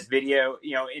in this video,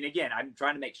 and again, I'm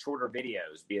trying to make shorter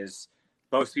videos because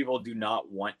most people do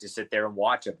not want to sit there and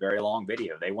watch a very long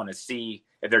video. They want to see,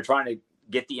 if they're trying to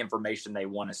get the information they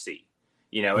want to see,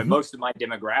 mm-hmm. And most of my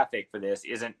demographic for this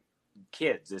isn't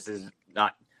kids. This is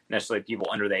not necessarily people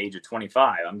under the age of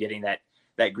 25. I'm getting that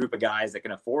group of guys that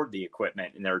can afford the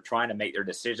equipment, and they're trying to make their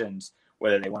decisions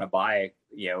whether they want to buy,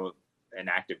 an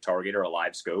active target or a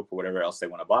live scope or whatever else they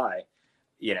want to buy,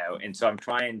 and so I'm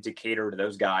trying to cater to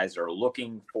those guys that are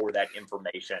looking for that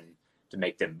information to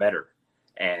make them better.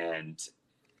 And,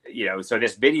 so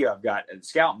this video I've got in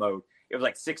scout mode, it was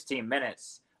like 16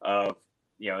 minutes of,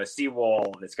 a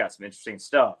seawall that's got some interesting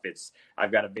stuff.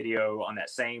 I've got a video on that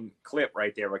same clip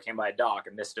right there where I came by a dock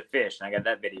and missed a fish, and I got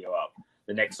that video up.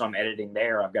 The next one I'm editing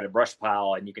there, I've got a brush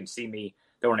pile, and you can see me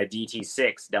throwing a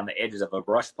DT6 down the edges of a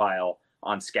brush pile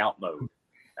on scout mode.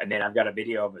 And then I've got a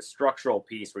video of a structural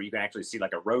piece where you can actually see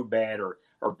like a roadbed or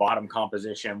bottom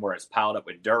composition where it's piled up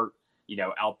with dirt,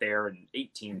 out there in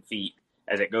 18 feet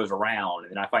as it goes around.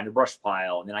 And then I find a brush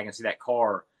pile, and then I can see that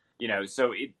car,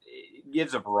 so it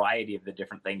gives a variety of the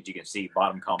different things you can see,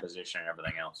 bottom composition and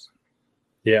everything else.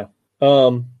 Yeah.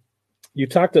 You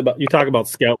talk about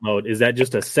scout mode. Is that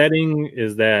just a setting?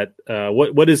 Is that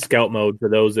what is scout mode for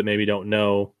those that maybe don't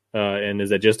know? And is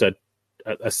that just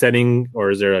a setting,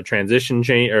 or is there a transition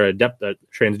change or a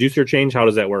transducer change? How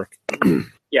does that work?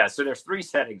 Yeah, so there's 3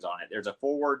 settings on it. There's a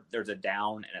forward, there's a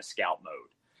down, and a scout mode.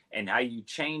 And how you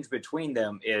change between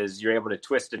them is you're able to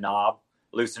twist a knob,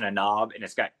 loosen a knob, and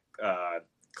it's got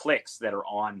clicks that are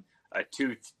on a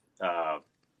tooth.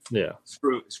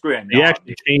 Screw in. You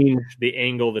actually change the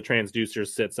angle the transducer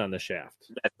sits on the shaft.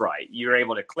 That's right. You're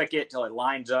able to click it till it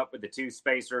lines up with the 2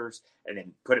 spacers, and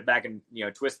then put it back and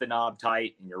twist the knob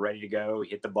tight, and you're ready to go.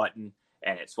 Hit the button,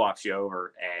 and it swaps you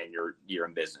over, and you're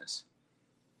in business.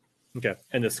 Okay.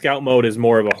 And the scout mode is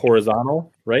more of a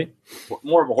horizontal, right?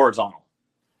 More of a horizontal.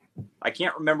 I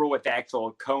can't remember what the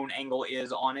actual cone angle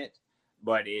is on it,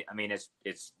 but it's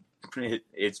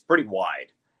pretty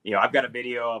wide. I've got a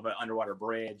video of an underwater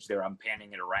bridge there. I'm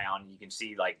panning it around. You can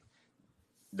see like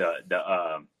the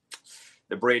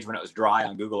bridge when it was dry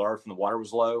on Google Earth and the water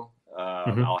was low.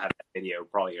 I'll have that video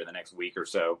probably here the next week or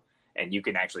so, and you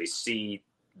can actually see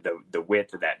the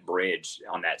width of that bridge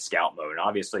on that scout mode. And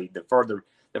obviously, the further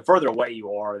away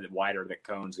you are, the wider the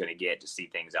cone's going to get to see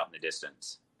things out in the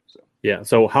distance. Yeah.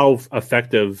 So how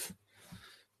effective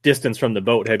distance from the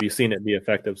boat have you seen it be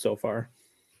effective so far?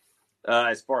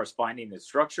 As far as finding the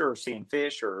structure or seeing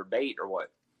fish or bait or what?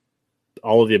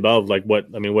 All of the above. Like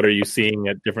what are you seeing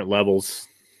at different levels?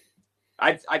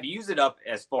 I've used it up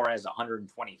as far as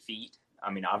 120 feet.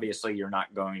 Obviously you're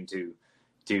not going to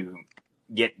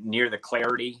get near the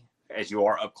clarity as you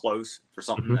are up close for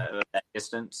something that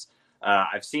distance.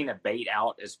 I've seen a bait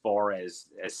out as far as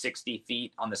 60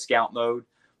 feet on the scout mode.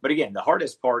 But again, the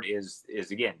hardest part is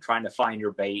again, trying to find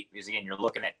your bait, because again, you're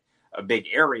looking at a big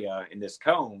area in this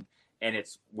cone, and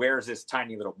it's where's this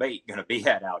tiny little bait going to be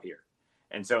at out here?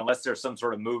 And so unless there's some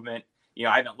sort of movement,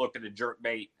 I haven't looked at a jerk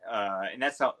bait. And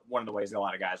that's one of the ways that a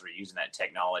lot of guys are using that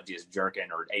technology is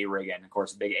jerking or A-rigging. Of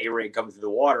course, a big A-rig comes through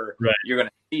the water. Right. You're going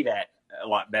to see that a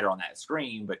lot better on that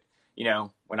screen. But,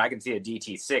 when I can see a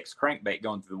DT6 crankbait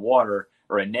going through the water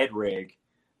or a Ned rig,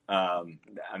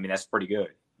 that's pretty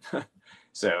good.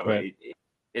 So right.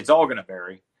 It's all going to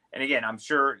vary. And again, I'm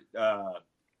sure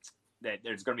that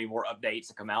there's going to be more updates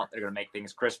that come out that are going to make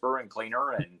things crisper and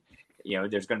cleaner. And,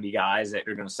 there's going to be guys that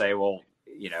are going to say, well,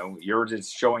 yours is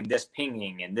showing this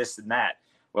pinging and this and that.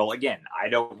 Well, again, I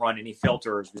don't run any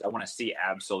filters because I want to see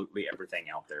absolutely everything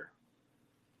out there.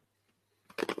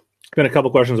 Been a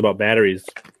couple questions about batteries.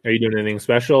 Are you doing anything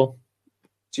special?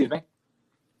 Excuse me?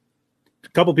 A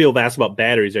couple people have asked about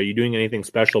batteries. Are you doing anything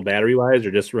special battery-wise,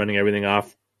 or just running everything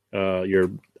off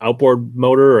your outboard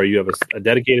motor, or you have a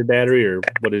dedicated battery, or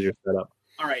what is your setup?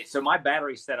 All right, so my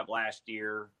battery setup last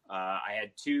year, I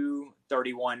had 2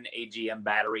 31 AGM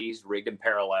batteries rigged in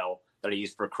parallel that I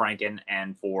used for cranking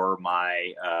and for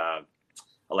my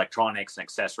electronics and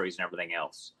accessories and everything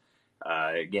else.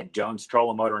 Again, Jones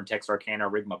trolling motor and Texarkana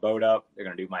rigged my boat up. They're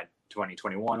going to do my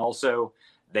 2021 also.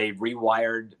 They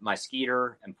rewired my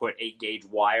Skeeter and put 8-gauge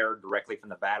wire directly from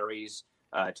the batteries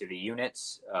to the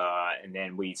units. And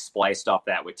then we spliced off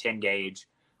that with 10-gauge,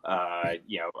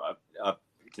 up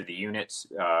to the units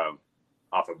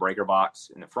off a breaker box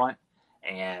in the front.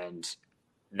 And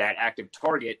that active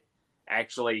target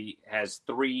actually has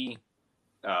 3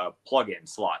 plug-in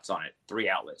slots on it, 3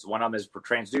 outlets. One of them is for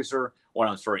transducer, one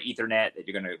of them is for Ethernet that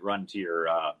you're going to run to your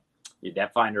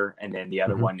depth finder, and then the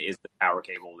other one is the power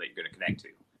cable that you're going to connect to.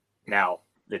 Now,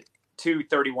 the 2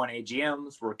 31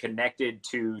 AGMs were connected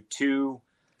to 2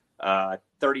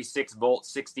 36-volt,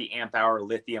 60-amp-hour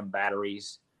lithium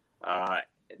batteries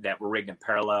that were rigged in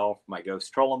parallel for my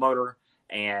Ghost trolling motor,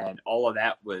 and all of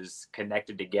that was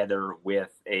connected together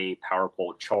with a power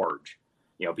pole charge.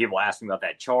 People ask me about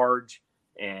that charge,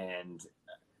 and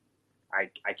I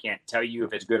can't tell you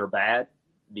if it's good or bad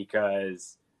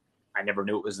because I never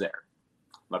knew it was there.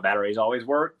 My batteries always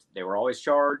worked. They were always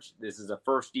charged. This is the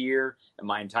first year in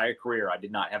my entire career I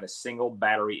did not have a single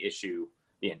battery issue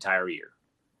the entire year.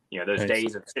 Those Nice.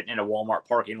 days of sitting in a Walmart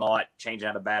parking lot, changing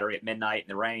out a battery at midnight in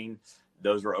the rain,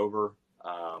 those were over.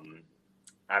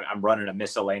 I'm running a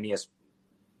miscellaneous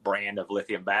brand of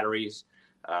lithium batteries.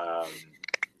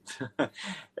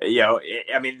 They don't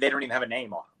even have a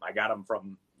name on them. I got them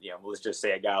from, let's just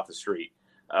say a guy off the street.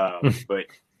 But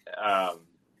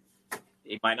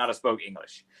he might not have spoke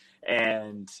English.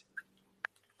 And,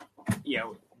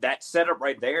 that setup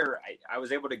right there, I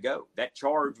was able to go. That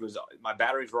charge was, my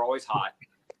batteries were always hot.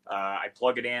 I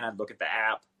plug it in, I'd look at the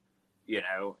app,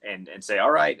 and say,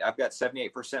 all right, I've got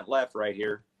 78% left right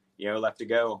here, left to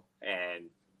go. And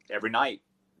every night,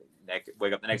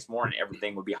 wake up the next morning,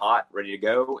 everything would be hot, ready to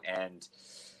go. And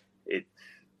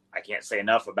I can't say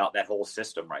enough about that whole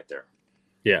system right there.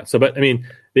 Yeah. So, but I mean,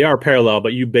 they are parallel,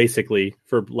 but you basically,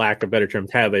 for lack of better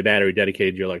terms, have a battery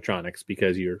dedicated to your electronics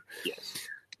because you're. Yes.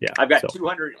 Yeah. I've got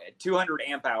 200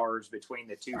 amp hours between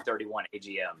the 231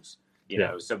 AGMs,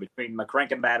 so between my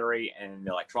cranking battery and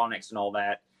the electronics and all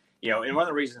that, and one of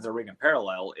the reasons they're rigging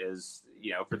parallel is,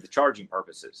 for the charging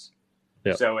purposes.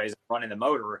 Yeah. So as I'm running the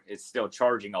motor, it's still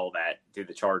charging all that through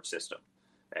the charge system.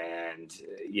 And,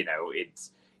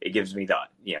 it gives me the,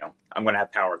 I'm going to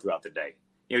have power throughout the day.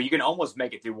 You can almost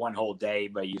make it through one whole day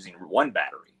by using one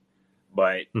battery.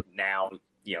 But now,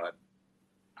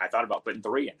 I thought about putting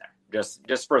 3 in there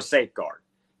just for a safeguard,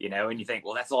 and you think,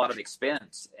 well, that's a lot of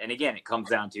expense. And again, it comes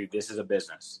down to, this is a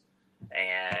business.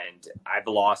 And I've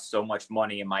lost so much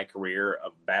money in my career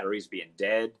of batteries being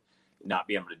dead, not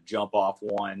being able to jump off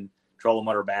one, trolling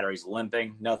motor batteries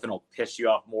limping. Nothing will piss you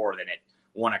off more than at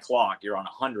 1 o'clock, you're on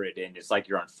 100 and it's like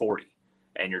you're on 40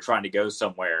 and you're trying to go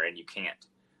somewhere and you can't.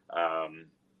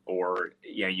 Or,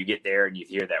 you get there and you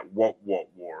hear that whoa,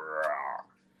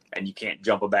 and you can't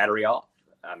jump a battery off.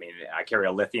 I mean, I carry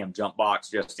a lithium jump box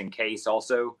just in case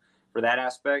also for that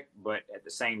aspect. But at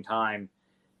the same time,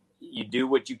 you do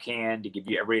what you can to give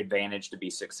you every advantage to be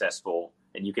successful.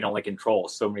 And you can only control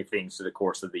so many things through the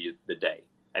course of the day.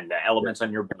 And the elements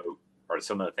on your boat are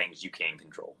some of the things you can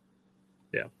control.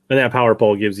 Yeah. And that power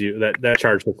pole gives you that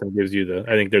charge system gives you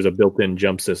I think there's a built-in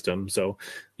jump system. So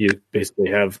you basically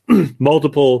have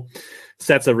multiple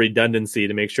sets of redundancy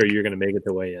to make sure you're going to make it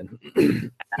the way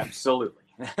in. Absolutely.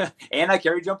 And I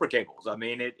carry jumper cables. I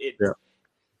mean, a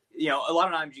lot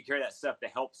of times you carry that stuff to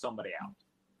help somebody out.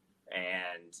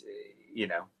 And,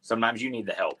 sometimes you need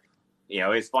the help.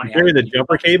 It's funny. Carry the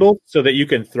jumper cable so that you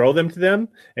can throw them to them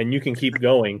and you can keep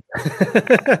going.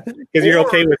 Because you're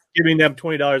okay with giving them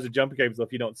 $20 of jumper cables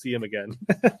if you don't see them again.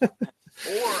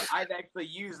 Or I've actually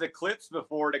used the clips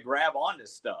before to grab onto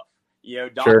stuff,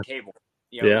 dot cable,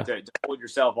 to hold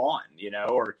yourself on,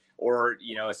 or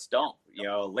a stump,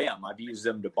 a limb. I've used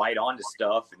them to bite onto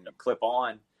stuff and clip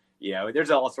on.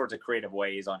 There's all sorts of creative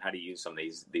ways on how to use some of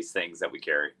these things that we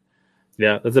carry.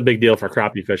 Yeah, that's a big deal for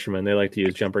crappie fishermen. They like to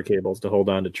use jumper cables to hold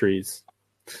on to trees.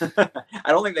 I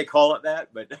don't think they call it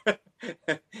that, but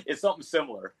it's something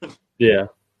similar. Yeah.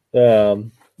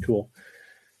 Cool.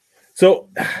 So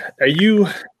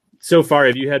so far,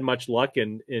 have you had much luck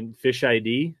in Fish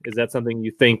ID? Is that something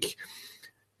you think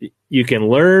you can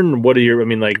learn? What are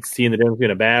like seeing the difference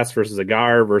between a bass versus a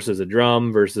gar versus a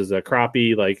drum versus a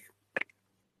crappie?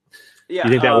 You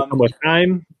think that will come with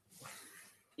time?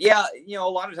 Yeah, a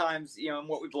lot of times, and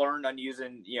what we've learned on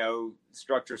using,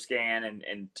 structure scan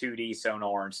and 2D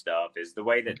sonar and stuff is the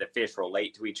way that the fish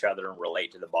relate to each other and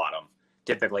relate to the bottom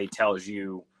typically tells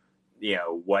you,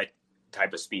 what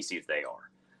type of species they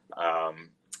are.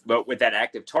 But with that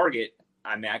active target,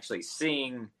 I'm actually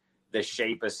seeing the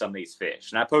shape of some of these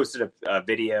fish. And I posted a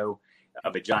video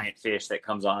of a giant fish that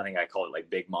comes on. I think I call it like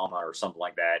Big Mama or something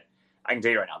like that. I can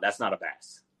tell you right now, that's not a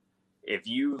bass. If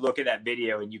you look at that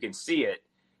video and you can see it,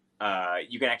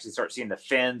 you can actually start seeing the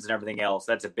fins and everything else.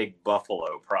 That's a big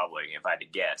buffalo, probably, if I had to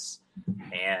guess.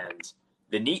 And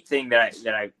the neat thing that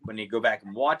I when you go back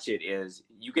and watch it is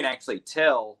you can actually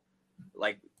tell,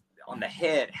 like on the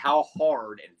head, how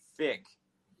hard and thick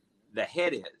the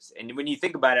head is. And when you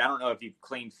think about it, I don't know if you've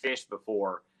cleaned fish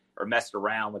before or messed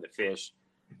around with a fish,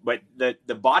 but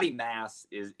the body mass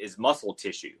is muscle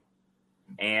tissue,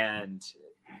 and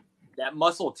that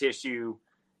muscle tissue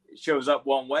shows up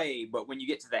one way, but when you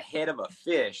get to the head of a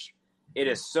fish, it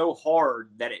is so hard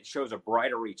that it shows a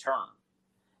brighter return.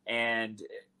 And,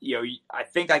 I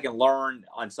think I can learn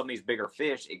on some of these bigger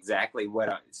fish exactly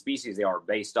what species they are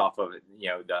based off of,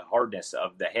 the hardness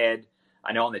of the head.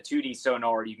 I know on the 2D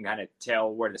sonar, you can kind of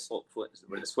tell where the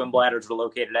swim bladders are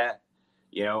located at,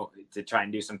 to try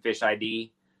and do some fish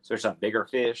ID. So there's some bigger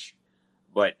fish,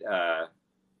 but, that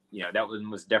one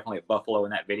was definitely a buffalo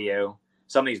in that video.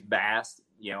 Some of these bass,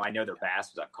 I know they're bass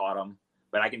because I've caught them,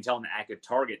 but I can tell in the active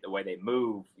target the way they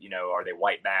move, are they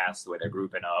white bass, the way they're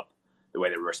grouping up, the way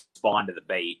they respond to the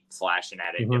bait, slashing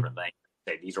at it, different things.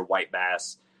 Say these are white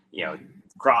bass,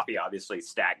 crappie obviously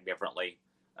stacked differently.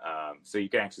 So you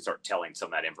can actually start telling some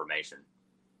of that information.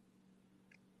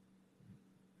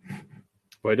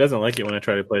 Well, it doesn't like it when I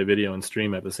try to play video and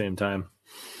stream at the same time.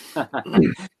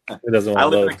 It doesn't. I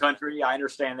live in the country. I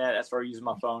understand that. That's where I use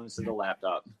my phone instead of the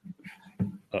laptop.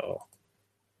 Uh-oh.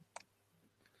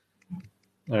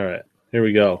 All right, here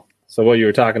we go. So what you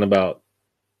were talking about.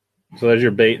 So there's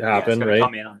your bait Yeah, it's hopping, going to right?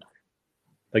 come in on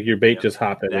Like your bait yep, just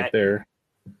hopping right that. there.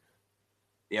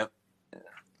 Yep.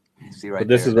 See right But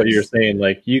this there. is what you're saying.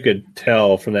 Like you could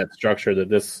tell from that structure that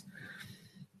this.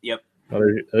 Yep. Oh,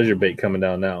 there's your bait coming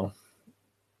down now.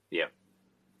 Yep.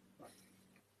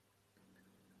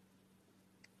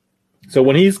 So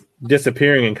when he's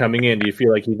disappearing and coming in, do you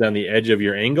feel like he's on the edge of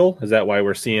your angle? Is that why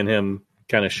we're seeing him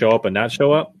kind of show up and not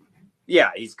show up?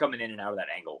 Yeah, he's coming in and out of that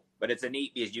angle. But it's a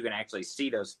neat because you can actually see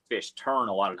those fish turn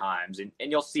a lot of times, and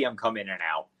you'll see them come in and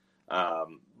out.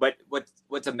 But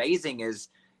what's amazing is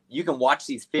you can watch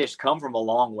these fish come from a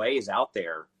long ways out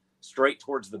there straight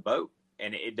towards the boat,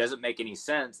 and it doesn't make any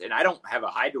sense. And I don't have a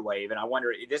hydro wave, and I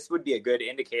wonder, this would be a good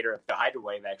indicator if the hydro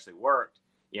wave actually worked.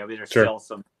 There's still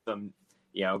some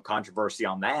controversy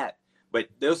on that, but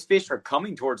those fish are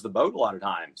coming towards the boat a lot of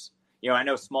times. I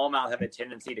know smallmouth have a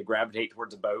tendency to gravitate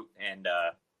towards the boat and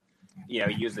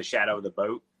use the shadow of the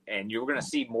boat, and you're going to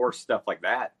see more stuff like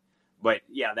that. But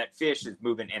yeah, that fish is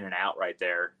moving in and out right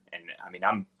there, and I mean,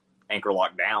 I'm anchor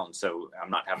locked down, so I'm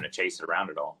not having to chase it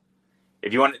around at all.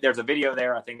 If you want, there's a video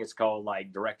there. I think it's called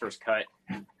like Director's Cut.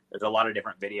 There's a lot of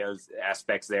different videos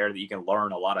aspects there that you can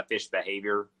learn a lot of fish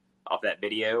behavior off that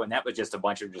video, and that was just a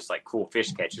bunch of just like cool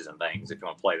fish catches and things. If you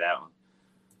want to play that one,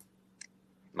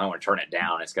 you might want to turn it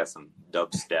down. It's got some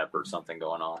dubstep or something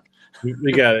going on.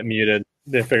 We got it muted.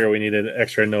 They figure we needed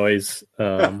extra noise.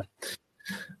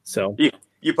 So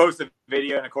you post a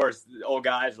video, and of course, the old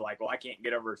guys are like, "Well, I can't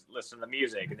get over listening to the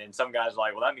music," and then some guys are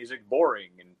like, "Well, that music's boring."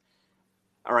 And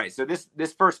all right, so this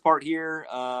first part here,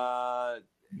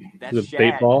 that's the shad.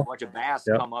 bait ball. Watch a bass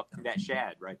come up through that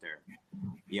shad right there.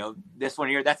 This one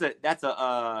here, that's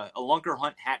a lunker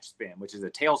hunt hatch spin, which is a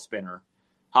tail spinner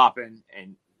hopping,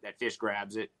 and that fish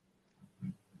grabs it.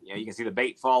 You can see the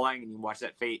bait falling, and you watch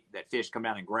that fish come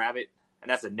down and grab it, and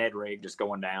that's a Ned rig just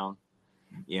going down.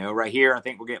 Right here, I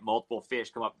think we'll get multiple fish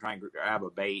come up and try and grab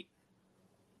a bait.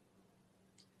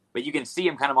 But you can see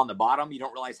them kind of on the bottom. You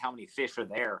don't realize how many fish are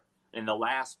there. In the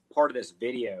last part of this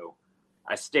video,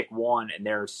 I stick one, and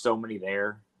there's so many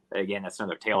there. Again, that's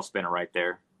another tail spinner right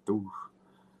there. Ooh.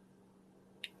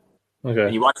 Okay.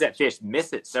 And you watch that fish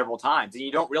miss it several times, and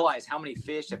you don't realize how many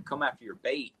fish have come after your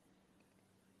bait.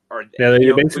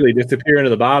 They basically disappear into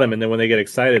the bottom, and then when they get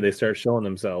excited, they start showing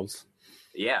themselves.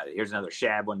 Yeah, here's another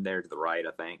shad one there to the right,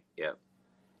 I think. Yep.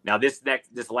 Now this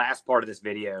last part of this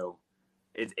video,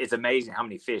 it's amazing how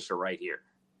many fish are right here.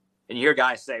 And you hear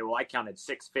guys say, "Well, I counted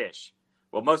 6 fish."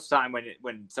 Well, most of the time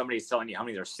when somebody's telling you how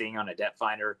many they're seeing on a depth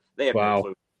finder, they have no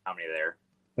clue how many are there.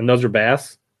 And those are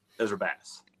bass? Those are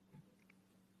bass.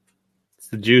 It's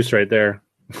the juice right there.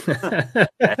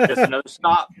 That's just another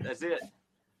stop. That's it.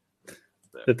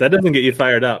 If that doesn't get you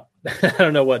fired up, I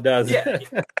don't know what does. Yeah,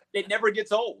 it never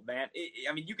gets old, man.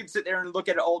 You can sit there and look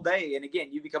at it all day, and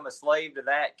again, you become a slave to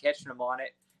that. Catching them on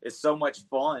it is so much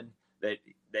fun that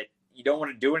you don't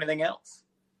want to do anything else.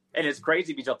 And it's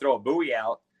crazy because you'll throw a buoy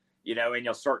out, and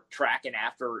you'll start tracking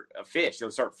after a fish.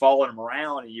 You'll start following them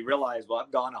around, and you realize, well,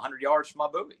 I've gone 100 yards from my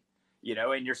buoy,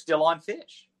 and you're still on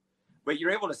fish. But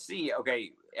you're able to see,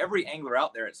 okay, every angler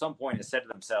out there at some point has said to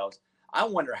themselves, I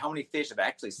wonder how many fish have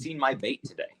actually seen my bait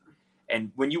today.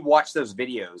 And when you watch those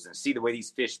videos and see the way these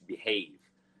fish behave,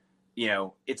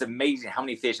 it's amazing how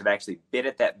many fish have actually bit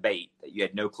at that bait that you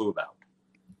had no clue about.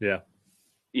 Yeah.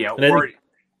 Go ahead.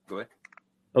 I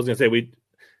was going to say,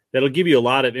 that'll give you a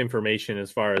lot of information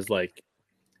as far as like,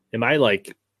 am I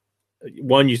like,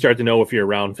 one, you start to know if you're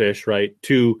around fish, right?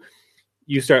 2,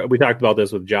 we talked about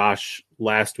this with Josh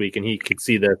last week, and he could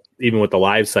see that even with the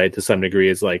live site to some degree,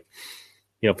 is like,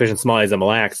 fishing smallies and Mille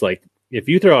Lacs, like if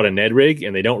you throw out a Ned rig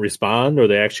and they don't respond, or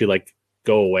they actually like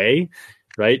go away,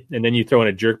 right? And then you throw in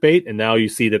a jerk bait, and now you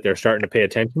see that they're starting to pay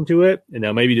attention to it. And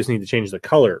now maybe you just need to change the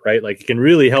color, right? Like it can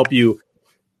really help you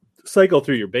cycle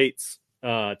through your baits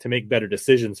to make better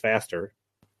decisions faster.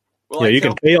 Well, you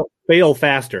can fail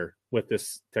faster with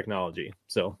this technology.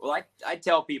 So, well, I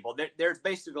tell people there's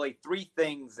basically 3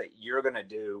 things that you're going to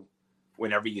do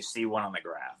whenever you see one on the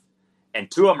graph,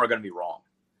 and 2 of them are going to be wrong.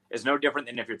 It's no different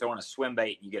than if you're throwing a swim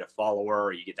bait and you get a follower,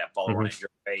 or you get that follower on a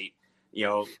jerk bait.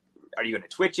 Are you going to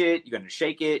twitch it? You're going to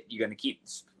shake it? You're going to keep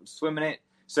swimming it?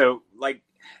 So, like,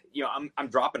 I'm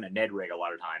dropping a Ned rig a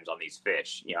lot of times on these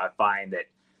fish. I find that,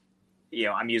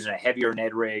 I'm using a heavier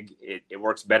Ned rig. It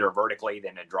works better vertically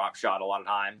than a drop shot a lot of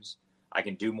times. I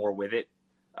can do more with it.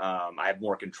 I have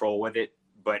more control with it.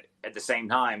 But at the same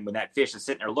time, when that fish is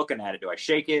sitting there looking at it, do I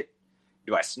shake it?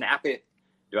 Do I snap it?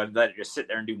 Do I let it just sit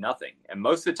there and do nothing? And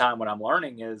most of the time what I'm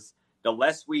learning is the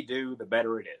less we do, the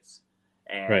better it is.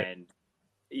 And,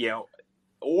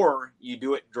 or you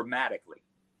do it dramatically.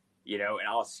 and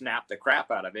I'll snap the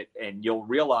crap out of it, and you'll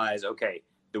realize, okay,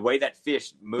 the way that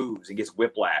fish moves and gets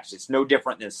whiplash, it's no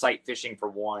different than sight fishing for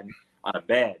one on a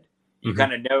bed. You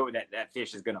kind of know that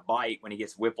fish is going to bite when he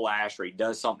gets whiplash or he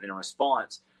does something in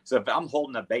response. So if I'm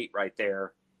holding a bait right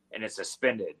there and it's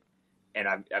suspended and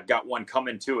I've got one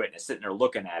coming to it and it's sitting there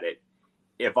looking at it,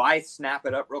 if I snap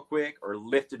it up real quick or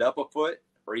lift it up a foot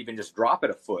or even just drop it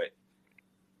a foot,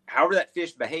 however that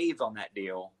fish behaves on that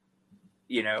deal,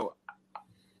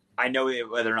 I know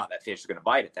whether or not that fish is going to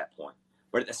bite at that point.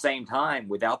 But at the same time,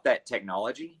 without that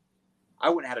technology, I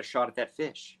wouldn't have had a shot at that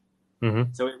fish.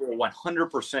 Mm-hmm. So it will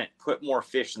 100% put more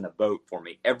fish in the boat for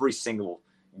me every single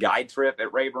guide trip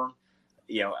at Rayburn.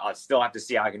 I'll still have to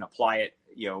see how I can apply it,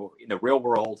 in the real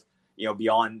world,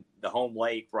 beyond the home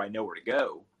lake where I know where to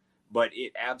go. But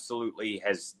it absolutely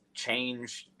has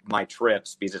changed my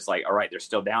trips because it's like, all right, they're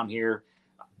still down here.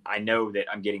 I know that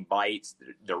I'm getting bites.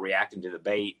 They're reacting to the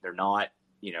bait. They're not,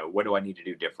 what do I need to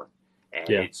do different? And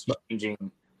it's changing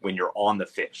when you're on the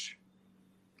fish.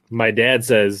 My dad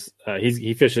says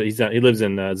he fishes. He lives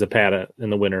in Zapata in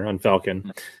the winter on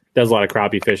Falcon. Does a lot of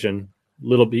crappie fishing.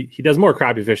 He does more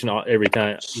crappie fishing every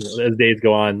time as days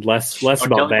go on. Less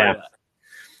about bass.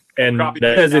 And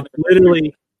because it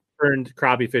literally turned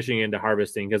crappie fishing into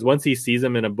harvesting. Because once he sees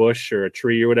them in a bush or a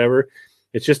tree or whatever,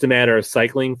 it's just a matter of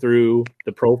cycling through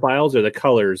the profiles or the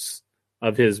colors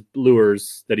of his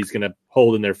lures that he's going to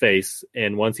hold in their face.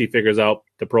 And once he figures out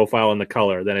the profile and the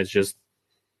color, then it's just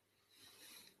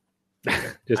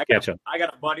catch them. I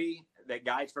got a buddy that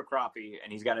guides for crappie,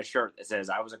 and he's got a shirt that says,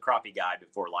 "I was a crappie guide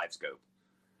before LiveScope."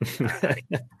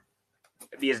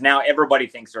 Because now everybody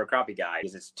thinks they're a crappie guide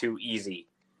because it's too easy.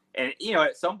 And,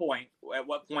 at some point, at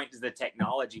what point does the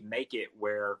technology make it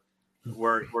where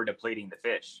we're depleting the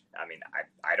fish? I mean,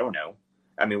 I don't know.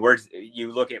 I mean,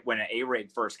 you look at when an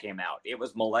A-rig first came out, it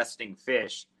was molesting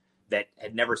fish that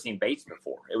had never seen baits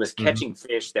before. It was catching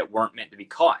fish that weren't meant to be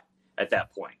caught at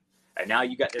that point. And now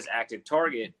you got this active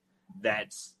target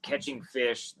that's catching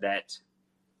fish that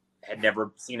had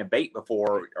never seen a bait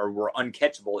before or were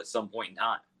uncatchable at some point in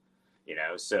time.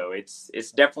 So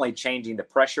it's definitely changing the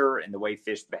pressure and the way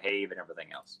fish behave and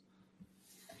everything else.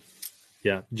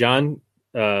 Yeah. John,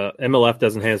 MLF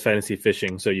doesn't have fantasy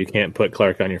fishing, so you can't put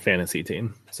Clark on your fantasy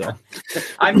team. So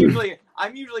I'm usually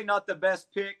not the best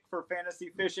pick for fantasy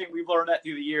fishing. We've learned that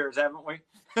through the years, haven't we?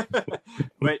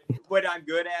 But what I'm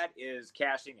good at is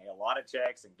cashing a lot of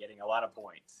checks and getting a lot of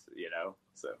points,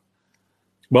 so.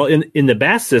 Well, in the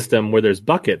bass system where there's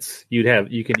buckets, you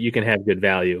can have good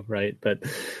value, right? But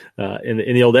in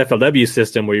the old FLW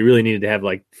system where you really needed to have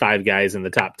like 5 guys in the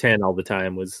top 10 all the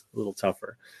time was a little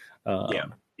tougher. Yeah.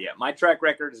 My track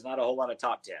record is not a whole lot of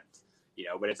top 10s,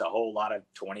 but it's a whole lot of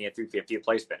 20th through 50th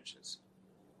place finishes.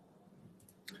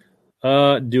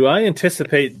 Do I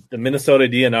anticipate the Minnesota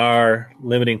DNR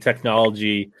limiting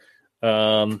technology?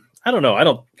 I don't know.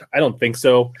 I don't think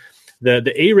so.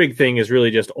 The A-rig thing is really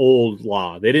just old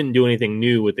law. They didn't do anything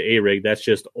new with the A-rig. That's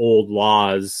just old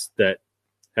laws that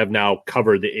have now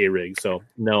covered the A-rig. So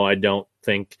no, I don't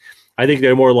think. I think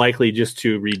they're more likely just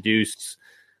to reduce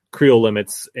creel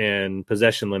limits and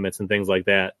possession limits and things like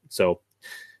that. So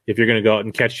if you're going to go out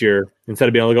and catch instead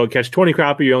of being able to go catch 20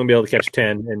 crappie, you're only be able to catch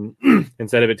 10. And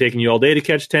instead of it taking you all day to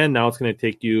catch 10, now it's going to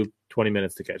take you 20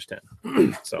 minutes to catch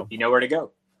 10. So you know where to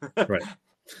go. Right.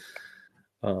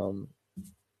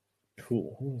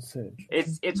 Cool.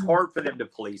 It's hard for them to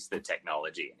police the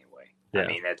technology anyway. Yeah. I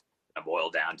mean, that's going to boil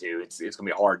down to it's going to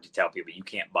be hard to tell people you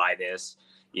can't buy this.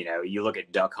 You look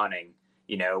at duck hunting,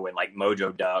 when like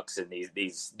Mojo ducks and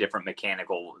these different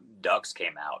mechanical ducks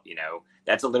came out,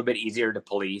 that's a little bit easier to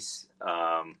police.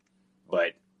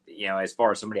 But as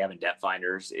far as somebody having depth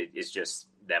finders, it's just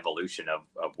the evolution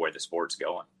of where the sport's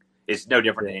going. It's no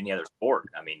different than any other sport.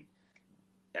 I mean,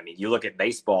 you look at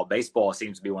baseball. Baseball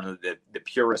seems to be one of the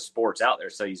purest sports out there.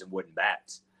 Still using wooden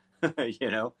bats,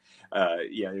 they're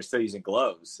still using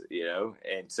gloves,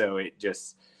 and so it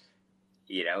just,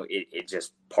 it's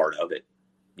just part of it.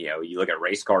 You look at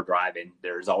race car driving.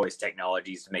 There's always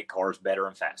technologies to make cars better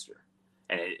and faster,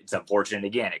 and it's unfortunate.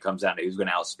 Again, it comes down to who's going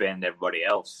to outspend everybody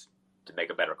else to make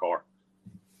a better car.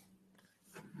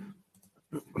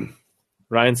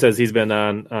 Ryan says he's been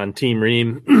on Team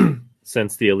Ream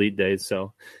since the Elite days,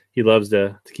 so he loves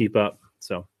to keep up.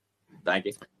 So thank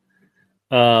you.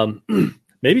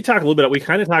 Maybe talk a little bit. We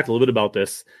kind of talked a little bit about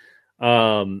this.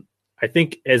 I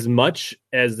think as much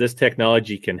as this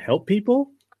technology can help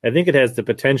people, I think it has the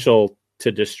potential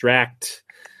to distract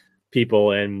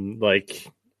people and like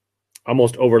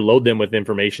almost overload them with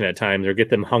information at times or get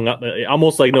them hung up,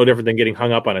 almost like no different than getting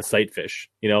hung up on a sight fish.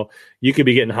 You could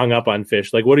be getting hung up on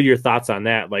fish. Like, what are your thoughts on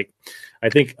that? Like, I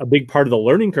think a big part of the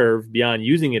learning curve beyond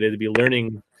using it is to be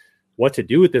learning what to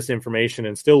do with this information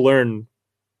and still learn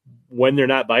when they're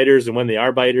not biters and when they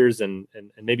are biters, and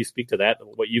maybe speak to that,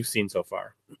 what you've seen so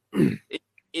far.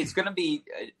 It's going to be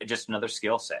just another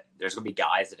skill set. There's going to be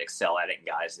guys that excel at it and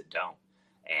guys that don't.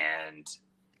 And,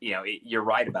 you're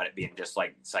right about it being just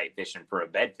like sight fishing for a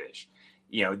bed fish.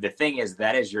 The thing is,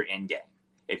 that is your end game.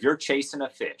 If you're chasing a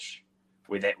fish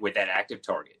with that active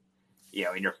target,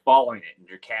 and you're following it and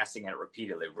you're casting it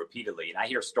repeatedly. And I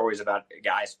hear stories about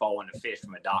guys following a fish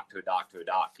from a dock to a dock to a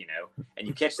dock, and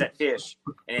you catch that fish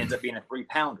and it ends up being a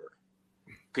 3-pounder.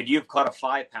 Could you have caught a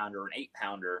 5-pounder or an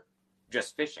 8-pounder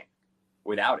just fishing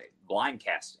without it, blind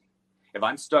casting? If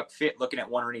I'm stuck looking at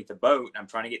one underneath the boat and I'm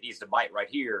trying to get these to bite right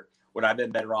here, would I have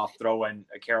been better off throwing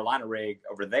a Carolina rig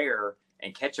over there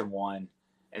and catching one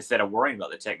instead of worrying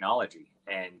about the technology?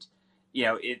 And,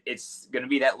 it's going to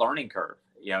be that learning curve.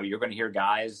 You're going to hear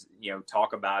guys,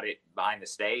 talk about it behind the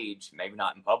stage, maybe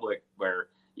not in public, where,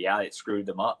 it screwed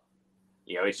them up.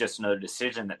 It's just another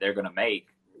decision that they're going to make.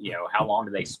 How long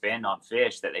do they spend on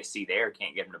fish that they see there,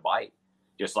 can't get them to bite?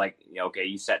 Just like, okay,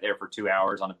 you sat there for 2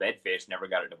 hours on a bed fish, never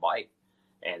got it to bite.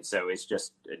 And so it's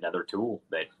just another tool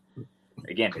that,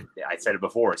 again, I said it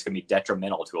before, it's going to be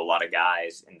detrimental to a lot of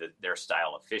guys in their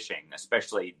style of fishing,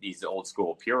 especially these old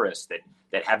school purists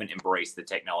that haven't embraced the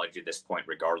technology at this point,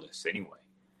 regardless anyway.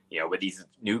 With these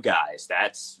new guys,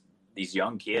 that's these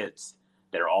young kids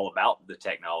that are all about the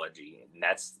technology, and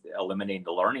that's eliminating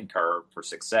the learning curve for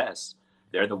success.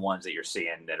 They're the ones that you're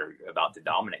seeing that are about to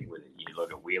dominate with it. You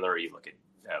look at Wheeler, you look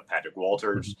at Patrick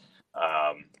Walters.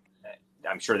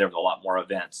 I'm sure there was a lot more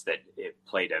events that it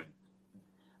played a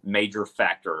major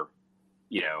factor,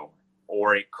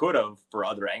 or it could have for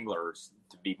other anglers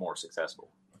to be more successful.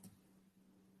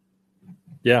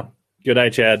 Yeah. Good eye,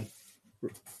 Chad.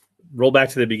 Roll back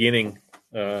to the beginning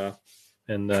and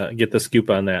get the scoop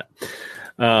on that.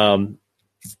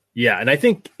 Yeah, and I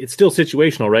think it's still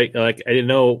situational, right? Like, I didn't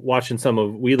know, watching some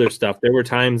of Wheeler's stuff, there were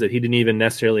times that he didn't even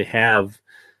necessarily have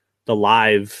the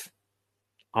live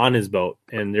on his boat,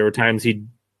 and there were times he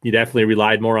definitely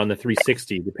relied more on the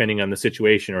 360 depending on the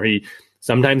situation, or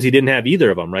sometimes he didn't have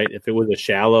either of them, right? If it was a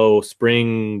shallow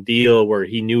spring deal where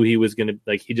he knew he was going to,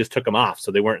 like, he just took them off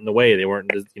so they weren't in the way, they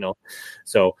weren't,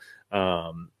 so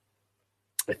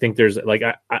I think there's, like,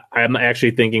 I'm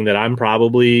actually thinking that I'm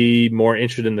probably more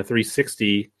interested in the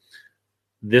 360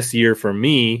 this year for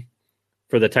me,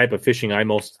 for the type of fishing I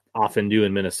most often do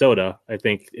in Minnesota. I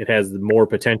think it has more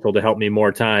potential to help me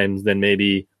more times than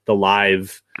maybe the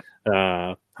live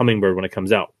Humminbird when it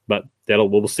comes out, but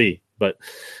we'll see. But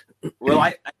well,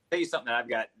 I tell you something that I've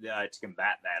got to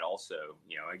combat that also.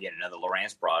 Again, another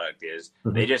Lowrance product is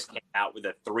they just came out with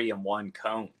a 3-in-1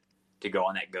 cone to go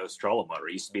on that Ghost trolling motor.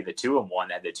 It used to be the 2-in-1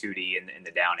 that had the 2D and the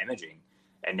down imaging,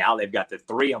 and now they've got the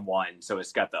 3-in-1. So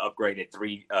it's got the upgraded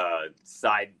 3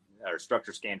 side or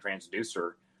structure scan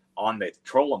transducer on the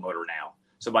trolling motor now.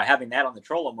 So by having that on the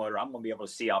trolling motor, I'm going to be able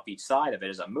to see off each side of it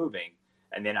as I'm moving,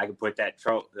 and then I can put that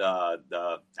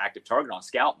the active target on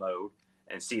scout mode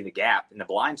and see the gap in the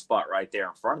blind spot right there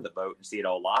in front of the boat and see it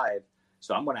all live.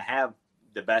 So I'm going to have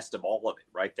the best of all of it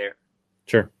right there.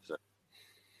 Sure. So.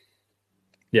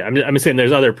 Yeah, I'm saying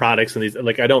there's other products and these,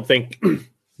 like, I don't think,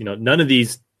 none of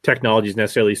these technologies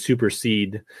necessarily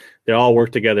supersede. They all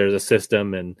work together as a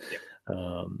system, and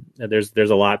there's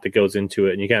a lot that goes into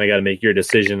it, and you kind of got to make your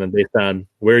decision based on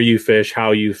where you fish,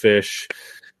 how you fish,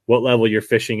 what level you're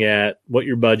fishing at, what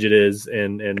your budget is,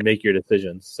 and make your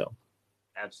decisions. So,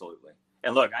 absolutely.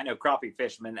 And look, I know crappie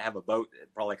fishermen that have a boat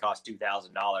that probably costs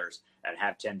 $2,000 and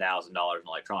have $10,000 in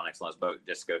electronics on his boat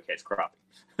just to go catch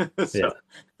crappie. So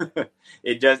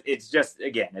it's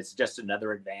just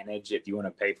another advantage. If you want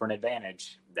to pay for an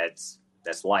advantage, that's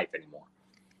life anymore.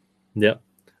 Yeah.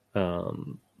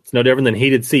 It's no different than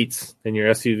heated seats in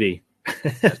your SUV.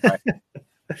 That's right.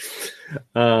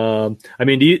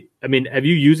 Have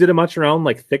you used it much around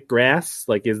like thick grass?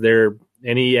 Like, is there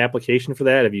any application for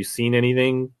that? Have you seen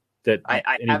anything that I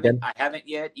haven't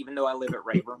yet, even though I live at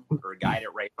Rayburn or guide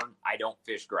at Rayburn, I don't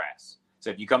fish grass.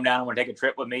 So if you come down and want to take a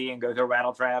trip with me and go through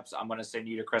rattle traps, I'm going to send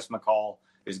you to Chris McCall,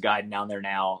 who's guiding down there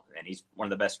now, and he's one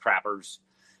of the best trappers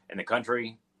in the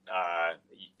country.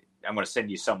 I'm going to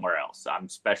send you somewhere else. I'm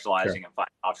specializing in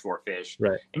finding offshore fish.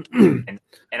 Right. And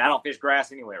I don't fish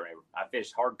grass anywhere. I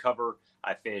fish hardcover.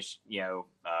 I fish,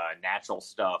 natural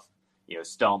stuff,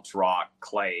 stumps, rock,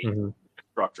 clay,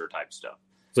 structure type stuff.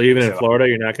 So even in Florida,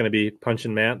 you're not going to be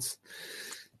punching mats?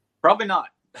 Probably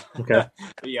not. Okay.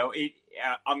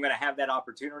 I'm going to have that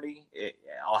opportunity.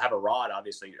 I'll have a rod,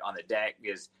 obviously, on the deck.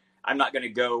 Is I'm not going to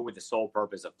go with the sole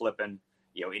purpose of flipping.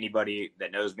 Anybody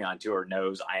that knows me on tour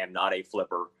knows I am not a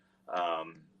flipper,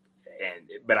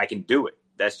 but I can do it.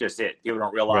 That's just it. People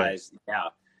don't realize,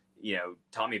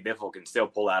 Tommy Biffle can still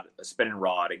pull out a spinning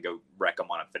rod and go wreck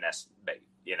them on a finesse bait.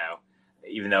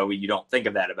 Even though you don't think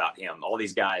of that about him. All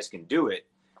these guys can do it.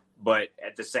 But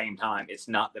at the same time, it's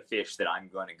not the fish that I'm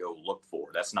going to go look for.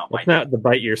 That's not my. It's not the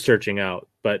bite you're searching out.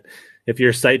 But if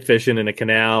you're sight fishing in a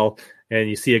canal and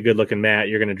you see a good looking mat,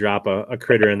 you're going to drop a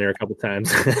critter in there a couple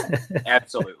times.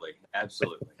 Absolutely.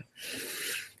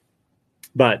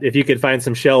 But if you could find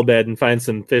some shell bed and find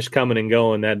some fish coming and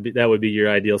going, that would be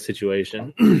your ideal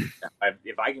situation.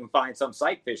 If I can find some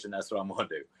sight fishing, that's what I'm going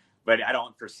to do. But I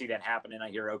don't foresee that happening.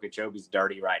 I hear Okeechobee's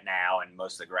dirty right now, and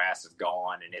most of the grass is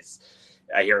gone, and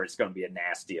I hear it's going to be a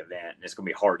nasty event, and it's going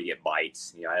to be hard to get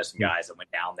bites. I have some guys that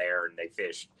went down there and they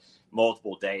fished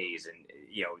multiple days, and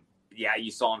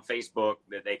you saw on Facebook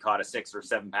that they caught a 6 or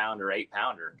 7 pounder, 8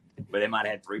 pounder, but they might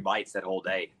have had 3 bites that whole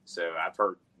day. So I've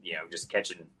heard just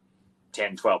catching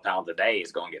 10, 12 pounds a day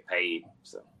is going to get paid.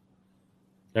 So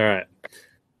all right,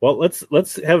 well let's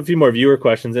have a few more viewer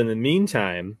questions. In the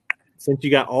meantime, since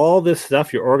you got all this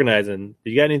stuff you're organizing,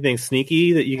 you got anything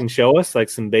sneaky that you can show us, like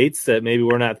some baits that maybe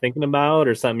we're not thinking about,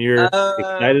 or something you're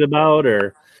excited about?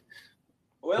 Or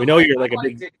we know you're like a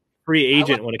big free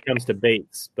agent when it comes to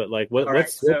baits, but like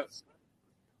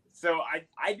So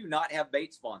I do not have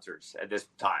bait sponsors at this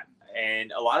time,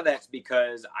 and a lot of that's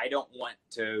because I don't want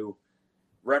to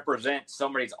represent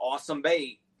somebody's awesome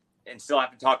bait and still have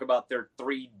to talk about their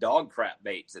 3 dog crap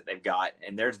baits that they've got.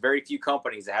 And there's very few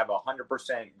companies that have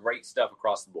 100% great stuff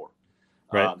across the board.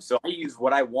 Right. So I use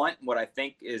what I want, what I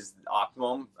think is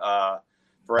optimum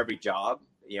for every job.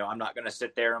 I'm not going to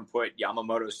sit there and put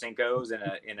Yamamoto Senkos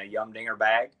in a Yum Dinger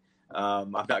bag.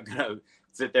 I'm not going to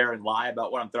sit there and lie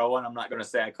about what I'm throwing. I'm not going to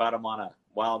say I caught them on a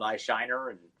Wild Eye Shiner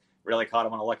and really caught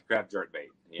them on a Lucky Crab jerkbait.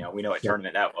 We know what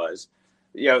tournament that was.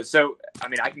 So I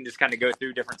mean, I can just kind of go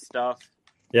through different stuff.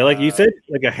 Yeah, like you said,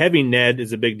 like a heavy Ned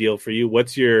is a big deal for you.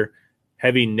 What's your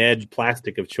heavy Ned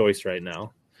plastic of choice right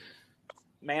now?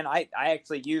 Man, I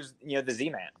actually use the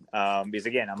Z-Man because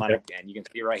again, and you can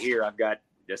see right here, I've got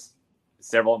just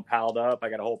several of them piled up. I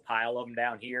got a whole pile of them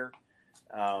down here.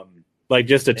 Like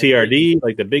just a TRD,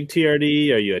 like the big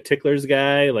TRD? Are you a Ticklers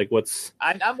guy? Like what's?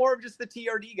 I'm more of just the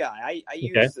TRD guy. I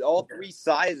use all 3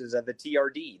 sizes of the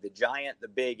TRD: the giant, the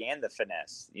big, and the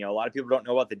finesse. A lot of people don't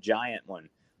know about the giant one,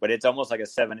 but it's almost like a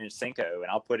 7-inch Senko, and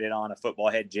I'll put it on a football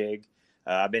head jig.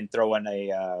 I've been throwing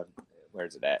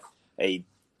where's it at? A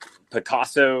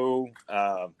Picasso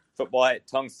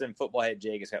tungsten football head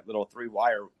jig. It's got little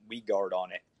 3-wire weed guard on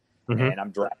it, and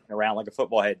I'm dragging around like a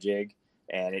football head jig,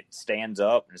 and it stands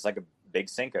up, and it's like a big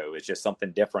Senko. It's just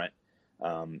something different.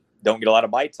 Don't get a lot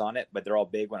of bites on it, but they're all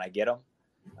big when I get them.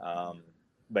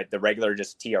 But the regular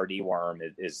just TRD worm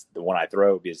is the one I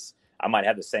throw because I might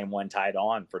have the same one tied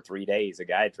on for 3 days. A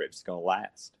guide trip's going to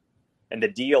last. And the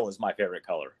deal is my favorite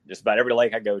color. Just about every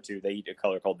lake I go to, they eat a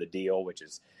color called the deal, which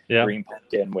is green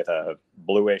pumpkin with a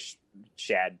bluish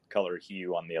shad color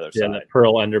hue on the other side. Yeah, the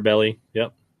pearl underbelly.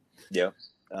 Yep.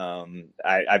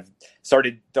 I've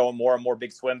started throwing more and more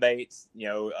big swim baits. I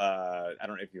don't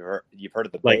know if you've heard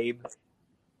of the Babe.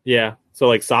 Yeah. So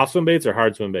like soft swim baits or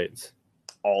hard swim baits?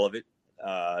 All of it.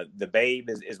 The Babe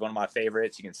is one of my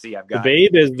favorites. You can see I've got the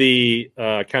Babe is the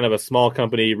kind of a small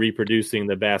company reproducing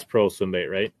the Bass Pro swim bait,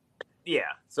 right? Yeah.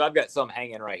 So I've got some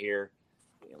hanging right here.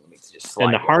 Let me just slide.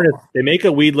 And the harness, they make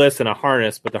a weedless and a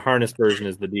harness, but the harness version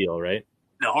is the deal, right?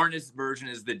 The harness version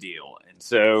is the deal. And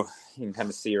so you can kind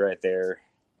of see right there.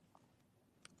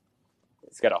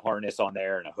 It's got a harness on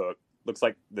there and a hook. Looks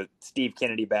like the Steve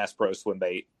Kennedy Bass Pro swim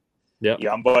bait. Yeah.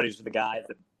 I'm buddies with the guys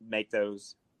that make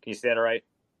those. Can you see that all right?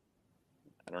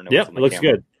 I don't know. Yep, it looks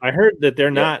good. I heard that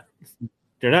they're not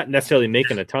necessarily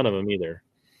making a ton of them either.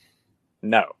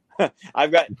 No. I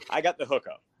got the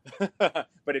hookup.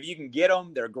 But if you can get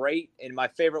them, they're great. And my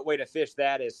favorite way to fish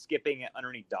that is skipping it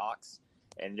underneath docks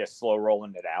and just slow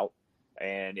rolling it out.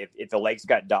 And if the lake's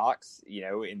got docks,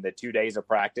 in the 2 days of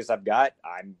practice I'm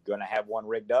going to have one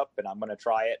rigged up and I'm going to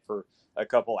try it for a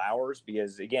couple hours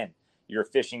because, again, you're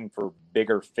fishing for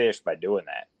bigger fish by doing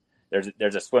that.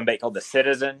 There's a swim bait called the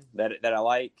Citizen that I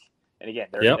like. And, again,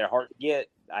 they're hard to get.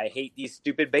 I hate these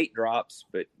stupid bait drops,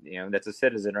 but, that's a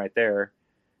Citizen right there.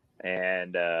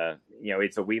 And,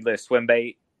 it's a weedless swim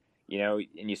bait, and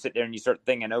you sit there and you start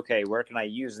thinking, okay, where can I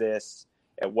use this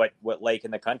at what lake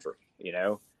in the country?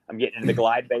 I'm getting into the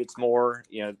glide baits more.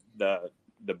 The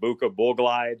Buka bull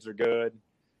glides are good.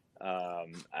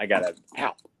 I got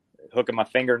a hook in my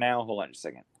finger now. Hold on just a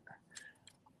second.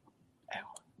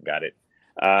 got it.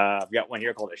 I've got one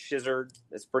here called a Shizzard.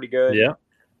 That's pretty good. Yeah.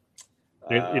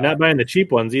 You're not buying the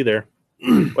cheap ones either.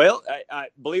 Well, I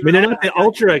believe I mean, it or they're not, not the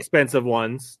ultra expensive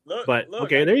ones, Look,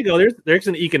 okay, there you go. There's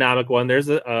an economic one. There's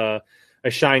a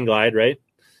Shine Glide, right?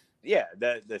 Yeah,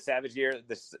 the Savage Gear,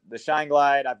 the Shine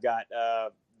Glide. I've got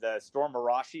the Storm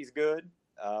Mirashi's good.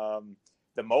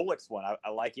 The Molex one, I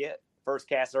like it. First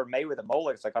cast ever made with a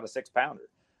Molex. I caught a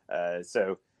 6-pounder.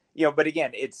 So, but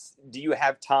again, do you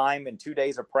have time and 2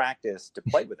 days of practice to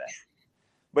play with that?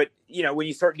 But, when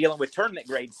you start dealing with tournament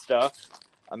grade stuff,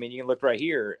 I mean, you can look right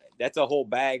here. That's a whole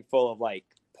bag full of like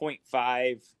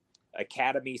 0.5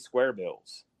 Academy square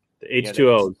bills. The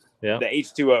H2Os. The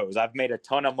H2Os. I've made a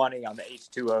ton of money on the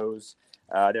H2Os.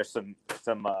 There's some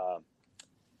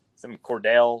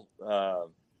Cordell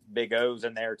Big O's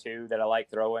in there too that I like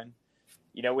throwing.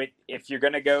 If you're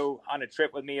going to go on a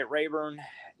trip with me at Rayburn,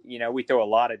 we throw a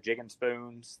lot of jigging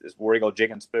spoons. This War Eagle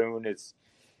jigging spoon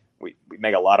we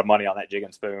make a lot of money on that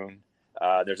jigging spoon.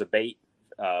 There's a bait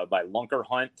by Lunker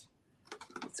Hunt.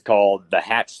 It's called the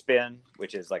Hatch Spin,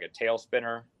 which is like a tail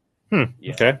spinner.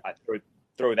 Okay. I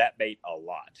throw that bait a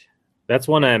lot. That's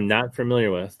one I am not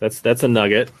familiar with. That's a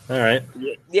nugget. All right.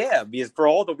 Yeah, because for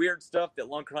all the weird stuff that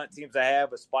Lunker Hunt seems to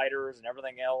have with spiders and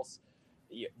everything else,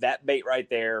 that bait right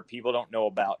there, people don't know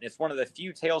about. And it's one of the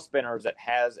few tail spinners that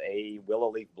has a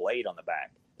willow leaf blade on the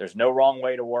back. There's no wrong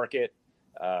way to work it.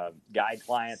 Guide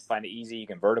clients find it easy. You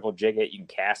can vertical jig it. You can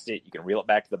cast it. You can reel it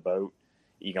back to the boat.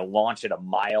 You can launch it a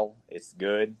mile. It's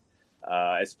good.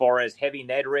 As far as heavy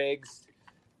Ned rigs,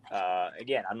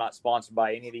 again, I'm not sponsored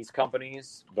by any of these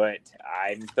companies, but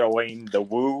I'm throwing the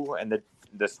Woo and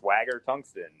the Swagger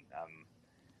tungsten.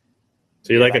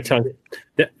 So you like a tungsten?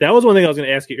 That was one thing I was going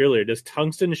to ask you earlier. Does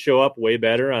tungsten show up way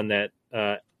better on that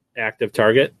active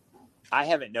target? I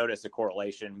haven't noticed a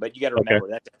correlation, but you got to remember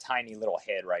that's a tiny little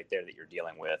head right there that you're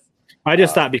dealing with. I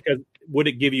just thought, because would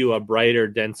it give you a brighter,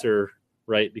 denser,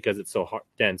 right? Because it's so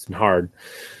dense and hard.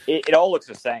 It all looks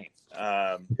the same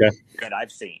that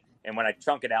I've seen. And when I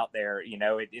chunk it out there,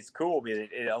 it's cool because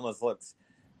it almost looks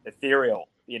ethereal,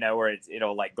 where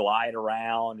it'll like glide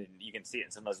around, and you can see it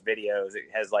in some of those videos.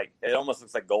 It almost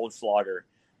looks like Goldschlager.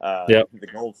 The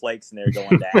gold flakes in there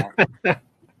going down.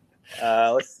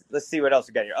 Let's see what else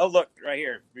we got here. Oh, look right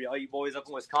here, all you boys up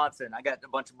in Wisconsin. I got a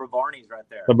bunch of Bravarnis right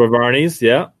there. The Bravarnis,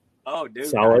 yeah. Oh, dude,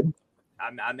 solid.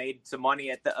 I made some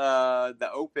money at the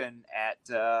Open at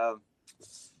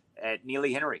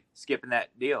Neely Henry, skipping that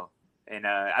deal. And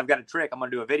I've got a trick I'm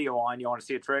going to do a video on. You want to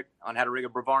see a trick on how to rig a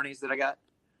Bravarnis that I got?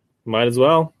 Might as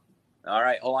well. All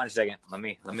right, hold on a second. Let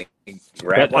me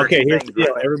grab here's the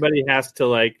deal. Everybody has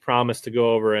to promise to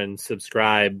go over and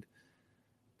subscribe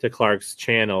to Clark's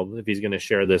channel if he's going to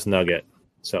share this nugget.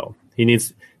 So he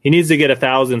needs to get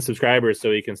 1,000 subscribers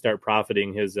so he can start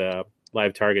profiting his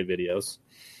live target videos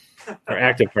or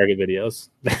active target videos.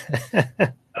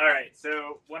 All right.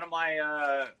 So one of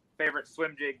my favorite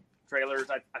swim jig trailers,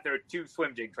 I throw 2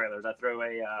 swim jig trailers. I throw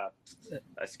a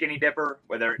skinny dipper,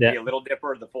 whether it be a little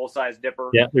dipper or the full size dipper.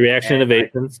 Yeah, the Reaction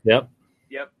Innovations. Yep.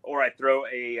 Or I throw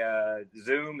a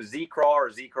Zoom Z Craw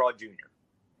or Z Craw Junior.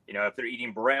 If they're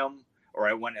eating brim, or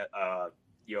I want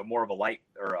more of a light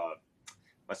or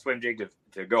a swim jig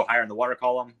to go higher in the water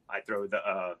column, I throw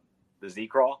the Z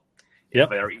Craw. If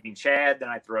they're eating shad, then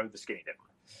I throw the skinny dipper.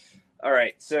 All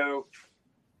right, so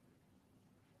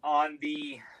on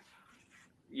the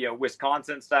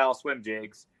Wisconsin style swim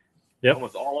jigs,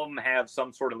 almost all of them have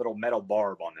some sort of little metal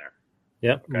barb on there.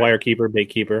 Yep. Okay. Wire keeper, bait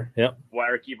keeper. Yep.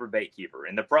 Wire keeper, bait keeper.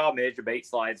 And the problem is your bait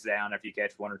slides down after you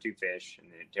catch 1 or 2 fish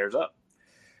and it tears up.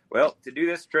 Well, to do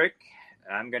this trick,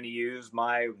 I'm going to use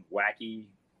my wacky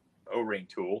O-ring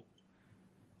tool.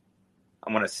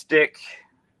 I'm going to stick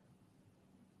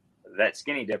that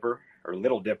skinny dipper or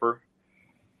little dipper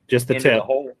just the into tip. The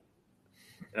hole,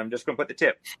 and I'm just going to put the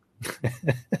tip.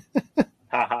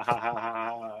 Ha ha ha ha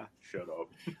ha! Shut up.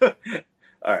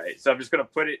 All right, so I'm just going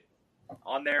to put it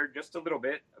on there just a little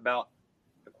bit, about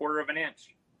 1/4 of an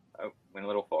inch. Oh, went a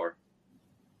little far.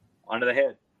 Onto the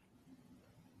head,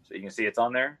 so you can see it's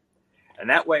on there. And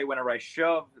that way, whenever I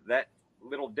shove that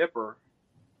little dipper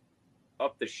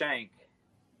up the shank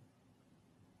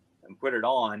and put it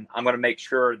on, I'm going to make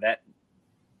sure that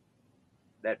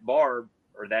barb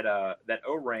or that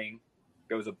O-ring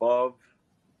goes above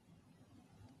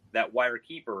that wire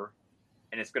keeper,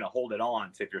 and it's going to hold it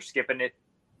on. So if you're skipping it,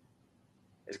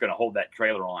 it's going to hold that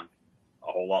trailer on a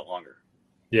whole lot longer.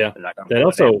 Yeah, that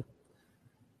also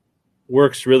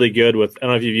works really good with, I don't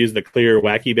know if you've used the clear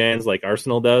wacky bands like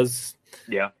Arsenal does.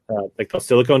 Yeah. Like those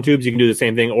silicone tubes, you can do the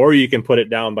same thing, or you can put it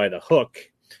down by the hook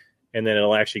and then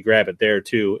it'll actually grab it there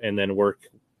too and then work,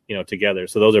 together.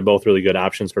 So those are both really good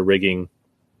options for rigging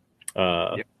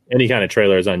Yep. Any kind of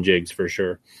trailer is on jigs for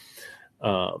sure.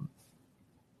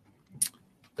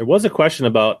 There was a question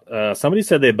about somebody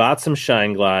said they bought some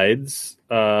Shine Glides.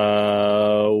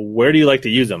 Where do you like to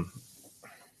use them?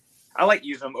 I like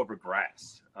using them over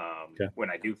grass. Okay. When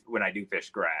I do fish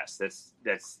grass,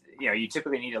 that's you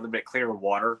typically need a little bit clearer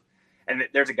water. And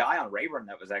there's a guy on Rayburn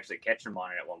that was actually catching them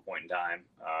on it at one point in time,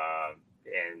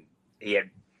 and he had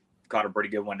caught a pretty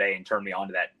good one day and turned me on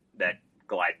to that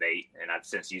glide bait, and I've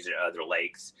since used it at other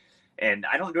lakes. And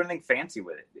I don't do anything fancy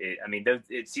with it.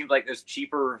 It seems like those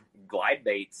cheaper glide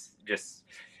baits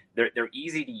they're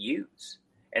easy to use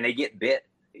and they get bit.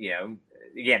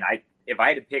 Again, if I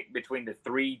had to pick between the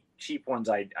three cheap ones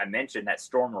I mentioned, that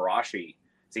Storm Arashi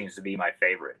seems to be my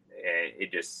favorite.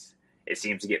 It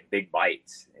seems to get big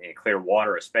bites and clear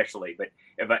water, especially. But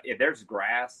if there's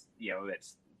grass,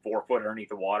 that's 4 foot underneath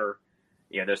the water,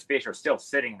 those fish are still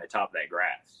sitting in the top of that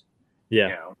grass.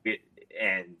 Yeah.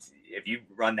 And if you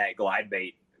run that glide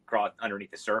bait across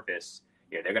underneath the surface,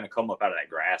 they're going to come up out of that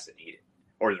grass and eat it,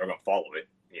 or they're going to follow it.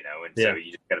 So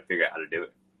you just got to figure out how to do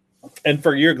it. And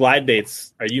for your glide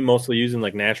baits, are you mostly using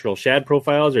like natural shad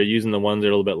profiles, or using the ones that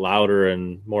are a little bit louder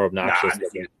and more obnoxious? I'm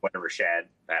just using whatever shad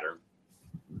pattern.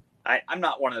 I'm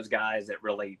not one of those guys that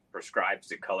really prescribes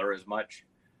to color as much.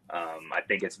 I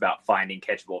think it's about finding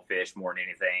catchable fish more than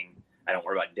anything. I don't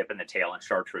worry about dipping the tail in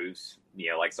chartreuse,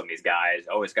 like some of these guys.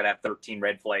 Oh, it's got to have 13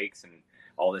 red flakes and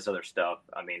all this other stuff.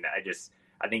 I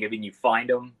think if you find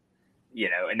them,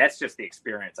 and that's just the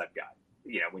experience I've got.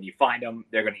 When you find them,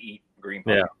 they're going to eat green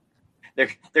pumpkin. Yeah.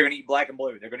 They're going to eat black and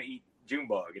blue. They're going to eat June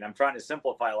bug. And I'm trying to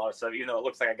simplify a lot of stuff, even though it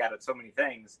looks like I got it so many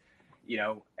things,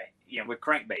 with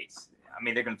crankbaits.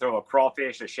 They're going to throw a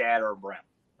crawfish, a shad, or a brim.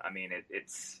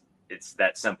 It's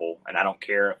that simple. And I don't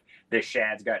care if this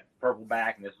shad's got purple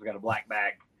back and this has got a black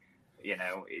back.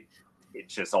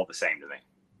 It's just all the same to me.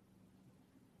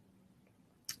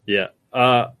 Yeah.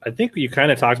 I think you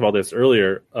kind of talked about this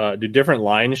earlier. Do different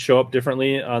lines show up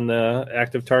differently on the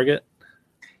active target?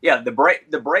 Yeah, the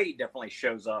braid definitely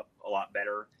shows up a lot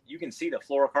better. You can see the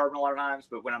fluorocarbon a lot of times,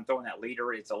 but when I'm throwing that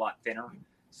leader, it's a lot thinner.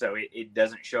 So it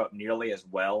doesn't show up nearly as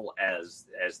well as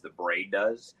the braid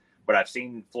does. But I've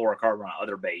seen fluorocarbon on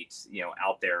other baits,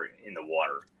 out there in the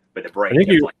water. But the braid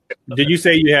did you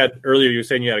say you had earlier, you were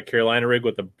saying you had a Carolina rig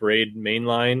with a braid main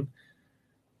line?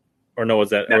 Or no, or was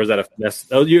that a finesse?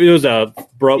 Oh, it was a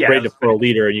braid to fluoro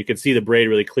leader, and you could see the braid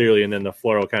really clearly, and then the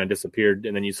fluoro kind of disappeared,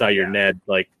 and then you saw your Ned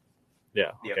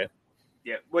Yeah. Yep. Okay.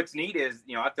 Yeah. What's neat is,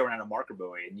 I've thrown out a marker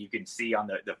buoy, and you can see on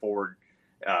the forward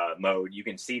mode, you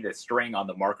can see the string on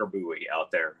the marker buoy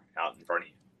out in front of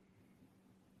you.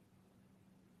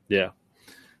 Yeah.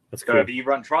 That's so cool. If you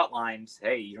run trot lines,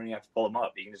 hey, you don't even have to pull them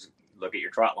up. You can just look at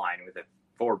your trot line with the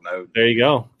forward mode. There you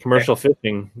go. Commercial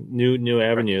fishing, new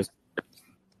avenues.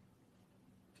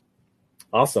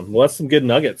 Awesome. Well, that's some good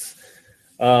nuggets.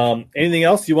 Anything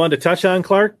else you wanted to touch on,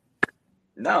 Clark?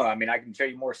 No, I can show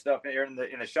you more stuff here in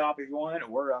the shop if you want.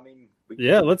 Or if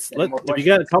you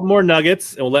got a couple more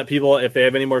nuggets, and we'll let people, if they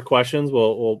have any more questions,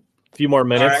 we'll a few more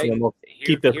minutes, right, and then we'll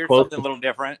keep this close. Something a little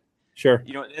different. Sure.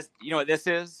 You know what this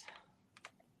is?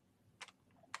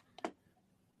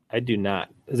 I do not.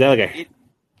 Is that like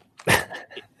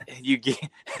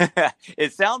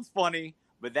it sounds funny,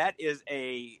 but that is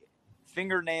a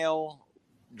fingernail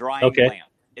drying lamp.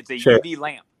 It's a UV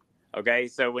lamp. Okay,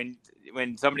 so when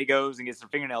somebody goes and gets their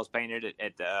fingernails painted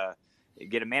at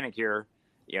get a manicure,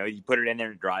 you put it in there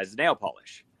and it dries the nail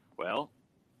polish. Well,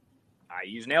 I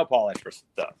use nail polish for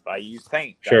stuff. I use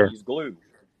paint. Sure. I use glue.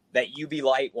 That UV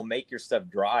light will make your stuff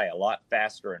dry a lot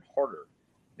faster and harder.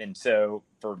 And so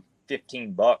for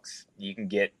 $15, you can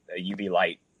get a UV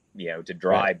light, to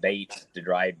dry baits, to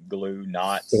dry glue,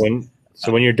 knots.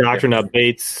 So when you're doctoring up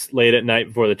baits late at night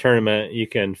before the tournament, you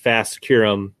can fast cure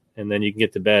them, and then you can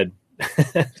get to bed.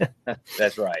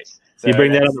 That's right. So you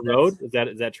bring that on the road?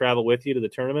 Does that travel with you to the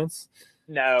tournaments?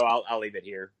 No, I'll leave it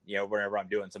here. Whenever I'm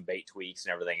doing some bait tweaks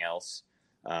and everything else.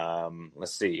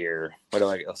 Let's see here. What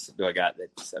else do I got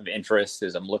that's of interest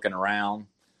as I'm looking around?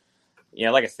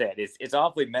 Like I said, it's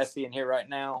awfully messy in here right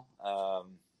now.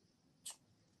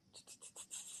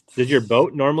 Did your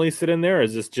boat normally sit in there, or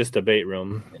is this just a bait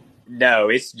room? No,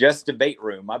 it's just a bait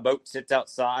room. My boat sits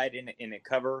outside in a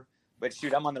cover, but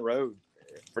shoot, I'm on the road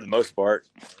for the most part.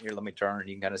 Here, let me turn.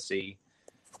 You can kind of see.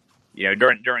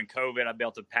 During COVID, I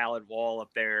built a pallet wall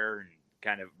up there and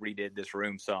kind of redid this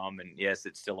room some. And yes,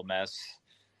 it's still a mess.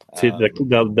 See, I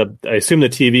assume the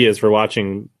TV is for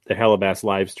watching the Hellabass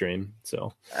live stream.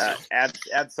 So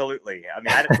absolutely.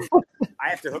 I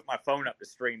have to hook my phone up to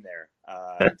stream there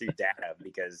through data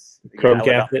because I live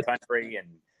out in the country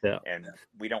and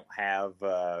we don't have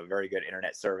very good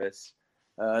internet service.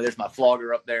 There's my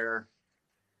flogger up there.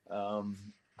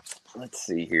 Let's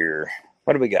see here.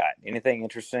 What do we got? Anything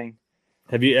interesting?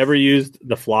 Have you ever used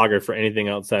the flogger for anything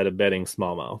outside of bedding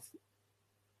smallmouth?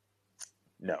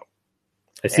 No.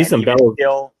 I see some bellows.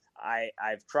 Still,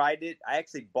 I've tried it. I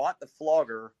actually bought the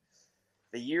flogger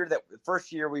the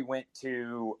first year we went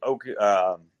to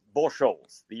Bull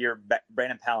Shoals, the year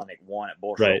Brandon Palaniuk won at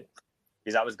Bull Shoals.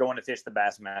 Because I was going to fish the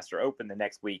Bassmaster Open the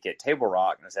next week at Table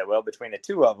Rock, and I said, well, between the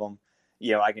two of them,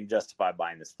 I can justify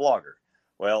buying this flogger.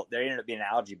 Well, there ended up being an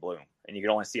algae bloom, and you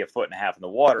could only see 1.5 feet in the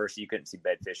water, so you couldn't see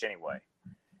bedfish anyway.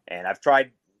 And I've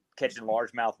tried catching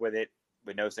largemouth with it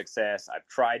with no success. I've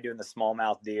tried doing the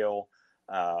smallmouth deal.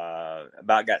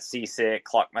 About got seasick,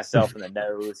 clocked myself in the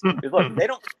nose. Look,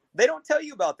 they don't tell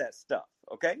you about that stuff,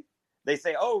 okay? They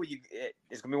say, oh,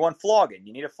 it's gonna be one flogging.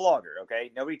 You need a flogger,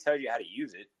 okay? Nobody tells you how to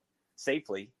use it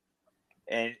safely,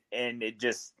 and it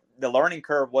just, the learning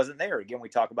curve wasn't there. Again, we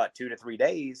talk about 2 to 3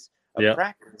 days of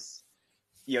practice.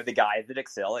 The guys that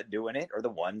excel at doing it are the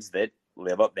ones that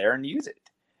live up there and use it.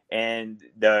 And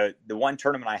the one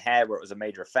tournament I had where it was a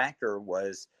major factor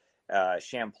was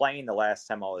Champlain. The last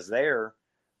time I was there,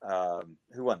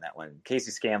 who won that one?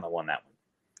 Casey Scanlon won that one.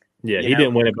 Yeah, he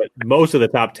didn't win it, but most of the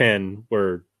top 10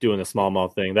 were doing the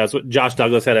smallmouth thing. That's what Josh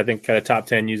Douglas had, I think, kind of top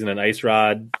 10 using an ice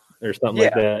rod or something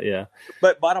like that. Yeah.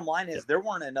 But bottom line is there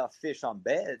weren't enough fish on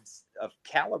beds of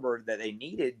caliber that they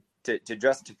needed to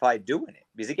justify doing it.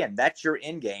 Because again, that's your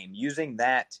end game, using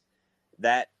that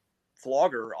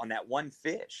flogger on that one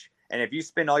fish. And if you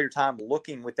spend all your time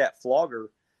looking with that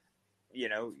flogger,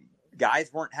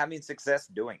 guys weren't having success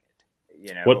doing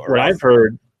it. What I've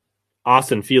heard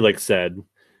Austin Felix said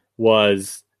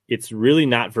was, it's really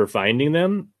not for finding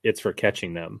them, it's for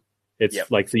catching them.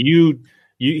 It's like, so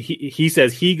he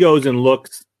says he goes and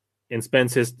looks and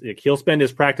he'll spend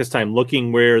his practice time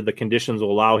looking where the conditions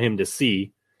will allow him to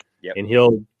see. And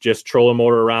he'll just troll a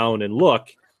motor around and look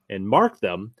and mark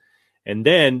them. And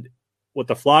then what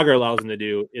the flogger allows him to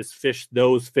do is fish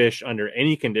those fish under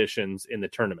any conditions in the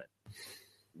tournament.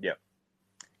 Yep.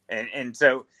 And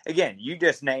so, again, you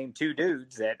just named two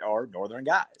dudes that are northern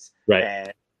guys. Right.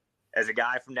 And as a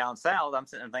guy from down south, I'm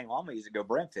sitting there thinking, well, I'm going to use it to go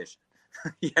brim fishing.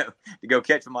 To go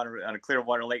catch them on a clear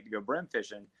water lake to go brim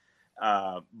fishing.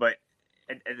 But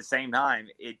at the same time,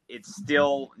 it's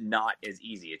still not as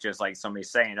easy. It's just like somebody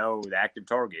saying, oh, the active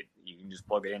target, you can just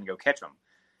plug it in and go catch them.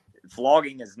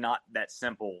 Flogging is not that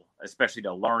simple, especially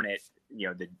to learn it,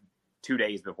 the 2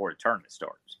 days before the tournament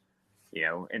starts.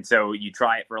 And so you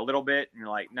try it for a little bit and you're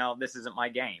like, no, this isn't my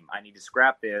game. I need to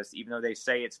scrap this. Even though they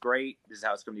say it's great, this is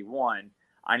how it's going to be won.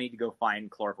 I need to go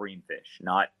find Clark Ream fish,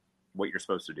 not what you're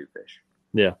supposed to do fish.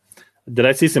 Yeah. Did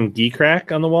I see some geek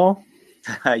crack on the wall?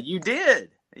 You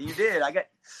did. I got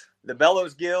the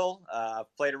bellows gill.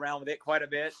 Played around with it quite a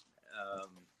bit.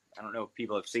 I don't know if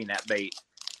people have seen that bait.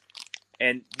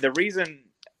 And the reason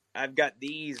I've got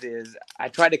these is I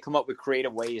try to come up with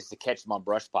creative ways to catch them on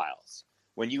brush piles.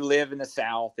 When you live in the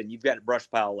South and you've got brush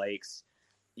pile lakes,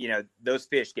 those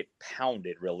fish get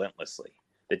pounded relentlessly.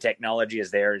 The technology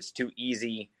is there. It's too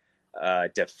easy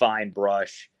to find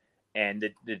brush. And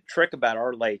the trick about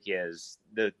our lake is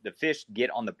the fish get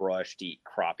on the brush to eat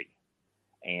crappie.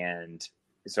 And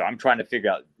so I'm trying to figure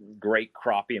out great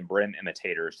crappie and brim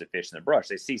imitators to fish in the brush.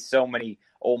 They see so many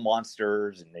old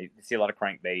monsters and they see a lot of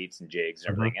crankbaits and jigs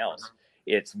and everything else.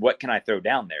 It's what can I throw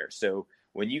down there? So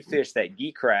when you fish that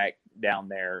geek crack down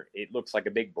there, it looks like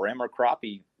a big brim or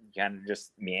crappie kind of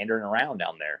just meandering around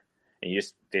down there. And you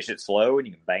just fish it slow and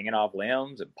you can bang it off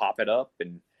limbs and pop it up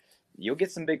and you'll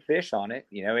get some big fish on it.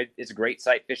 It's a great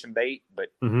sight fishing bait, but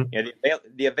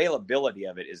the availability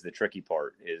of it is the tricky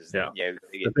part.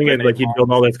 The thing is, like, you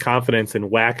build all this confidence and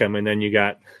whack them, and then you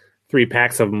got 3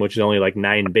 packs of them, which is only like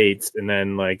 9 baits, and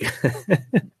then like,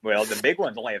 well, the big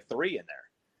ones only have 3 in there.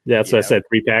 Yeah, that's what I said.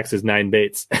 3 packs is 9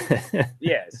 baits.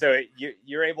 Yeah, so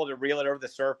you're able to reel it over the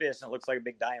surface, and it looks like a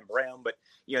big dying brim, but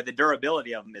the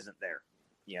durability of them isn't there.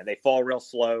 They fall real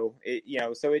slow.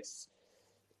 So it's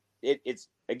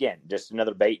again just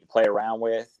another bait to play around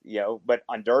with. But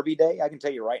on Derby Day, I can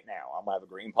tell you right now, I'm gonna have a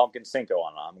green pumpkin Cinco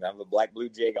on. I'm gonna have a black blue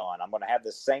jig on. I'm gonna have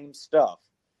the same stuff,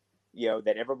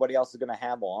 that everybody else is gonna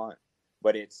have on.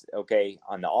 But it's okay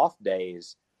on the off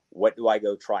days. What do I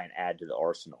go try and add to the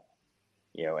arsenal?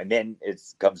 And then it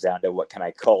comes down to what can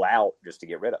I cull out just to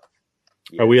get rid of.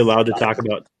 Are we allowed to talk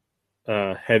about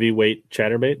heavyweight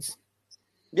chatterbaits?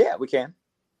 Yeah, we can.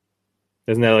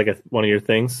 Isn't that like one of your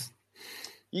things?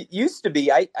 Used to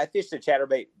be. I fished a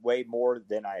chatterbait way more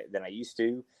than I used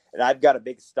to, and I've got a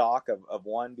big stock of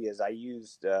one because I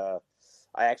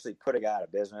actually put a guy out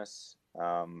of business.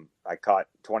 I caught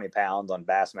 20 pounds on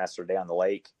Bassmaster Day on the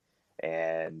lake,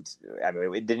 And I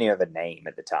mean, it didn't even have a name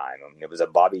at the time. I mean, it was a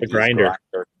Bobby The D's grinder.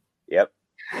 Yep.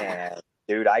 And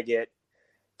dude, I get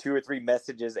 2 or 3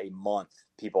 messages a month,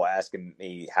 people asking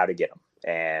me how to get them.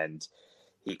 And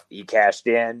he cashed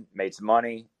in, made some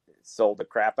money, sold the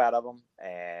crap out of them,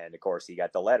 and of course he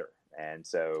got the letter. And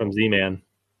so From Z-Man.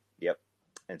 Yep.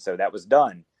 And so that was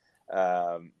done.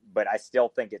 But I still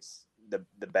think it's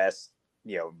the best,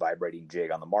 vibrating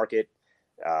jig on the market.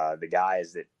 The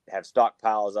guys that have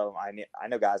stockpiles of them, I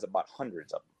know guys that bought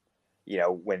hundreds of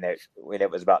them, when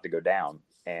it was about to go down,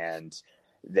 and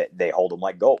that they hold them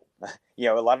like gold. A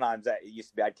lot of times that used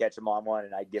to be, I'd catch them on one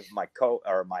and I'd give my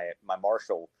my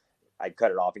Marshall, I'd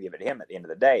cut it off and give it to him at the end of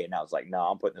the day. And I was like, no,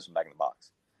 I'm putting this one back in the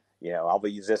box. I'll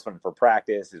use this one for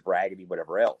practice, as raggedy,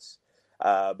 whatever else.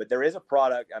 But there is a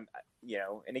product, and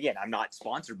again, I'm not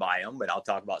sponsored by them, but I'll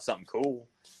talk about something cool.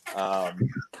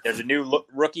 There's a new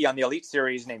rookie on the Elite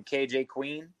Series named KJ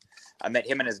Queen. I met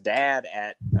him and his dad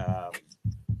at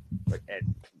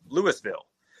Louisville,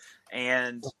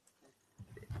 and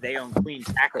they own Queen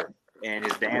Tackle. And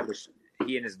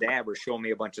he and his dad were showing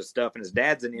me a bunch of stuff, and his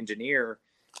dad's an engineer,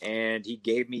 and he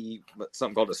gave me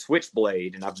something called a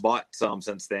Switchblade, and I've bought some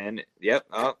since then. Yep,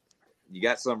 you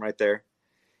got some right there.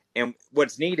 And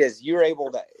what's neat is you're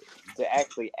able to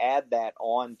actually add that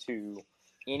onto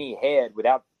any head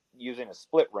without using a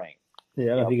split ring. Yeah,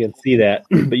 I don't know if you can see that,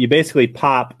 but you basically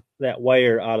pop that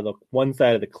wire out of the one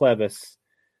side of the clevis,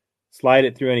 slide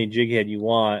it through any jig head you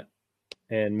want,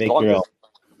 and make your own.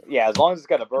 Yeah, as long as it's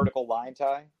got a vertical line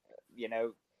tie,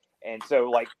 and so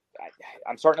like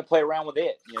I'm starting to play around with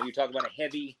it. You talk about a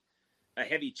heavy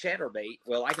chatterbait.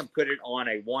 Well, I can put it on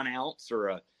a 1 ounce or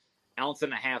a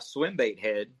 1.5 ounce swim bait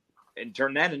head and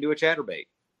turn that into a chatterbait.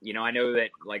 I know that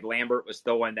like Lambert was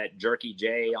throwing that Jerky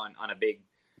J on a big,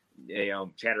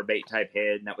 chatterbait type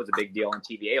head, and that was a big deal on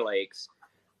TVA lakes.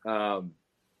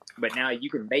 But now you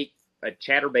can make a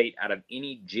chatterbait out of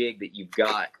any jig that you've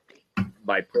got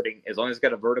by putting, as long as it's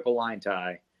got a vertical line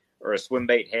tie or a swim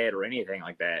bait head or anything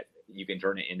like that, you can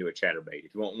turn it into a chatterbait.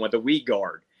 If you want the weed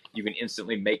guard, you can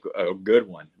instantly make a good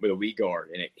one with a weed guard,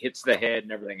 and it hits the head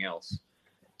and everything else.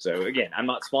 So again, I'm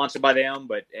not sponsored by them,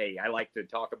 but hey, I like to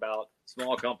talk about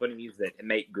small companies that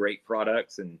make great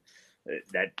products, and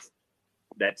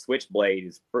that Switchblade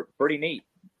is pretty neat.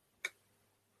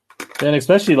 And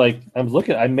especially like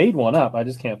I made one up. I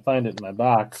just can't find it in my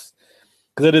box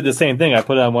because I did the same thing. I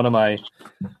put it on one of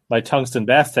my tungsten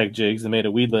Bass Tech jigs and made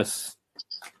a weedless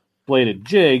bladed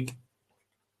jig.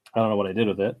 I don't know what I did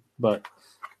with it, but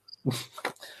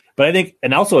I think,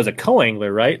 and also as a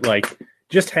co-angler, right? Like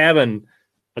just having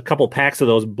a couple packs of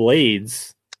those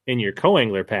blades in your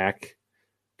co-angler pack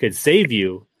could save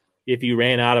you if you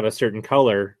ran out of a certain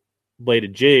color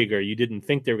bladed jig, or you didn't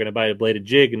think they were going to buy a bladed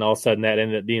jig, and all of a sudden that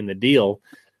ended up being the deal.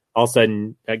 All of a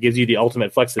sudden that gives you the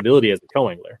ultimate flexibility as a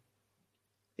co-angler.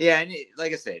 Yeah, and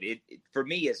like I said, for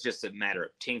me, it's just a matter of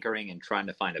tinkering and trying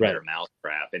to find a better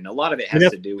mousetrap, and a lot of it has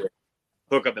to do with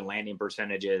hookup and landing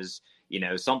percentages.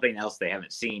 Something else they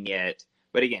haven't seen yet.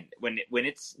 But again, when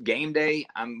it's game day,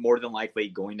 I'm more than likely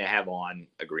going to have on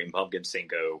a green pumpkin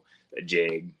Cinco, a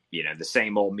jig, the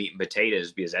same old meat and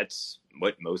potatoes, because that's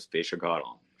what most fish are caught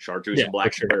on. Chartreuse and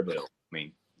black squarebill. I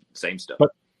mean, same stuff.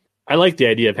 But I like the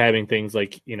idea of having things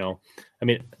like,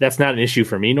 that's not an issue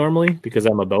for me normally because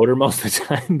I'm a boater most of the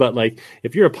time. But like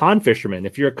if you're a pond fisherman,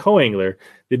 if you're a co-angler,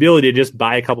 the ability to just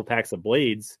buy a couple packs of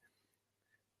blades,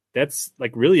 that's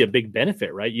like really a big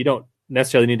benefit, right? You don't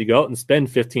necessarily need to go out and spend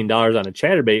 $15 on a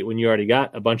chatterbait when you already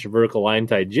got a bunch of vertical line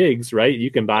tied jigs, right?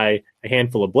 You can buy a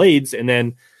handful of blades, and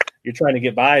then you're trying to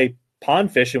get by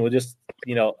pond fishing with just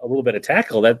a little bit of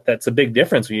tackle. That's a big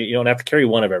difference. You don't have to carry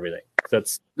one of everything.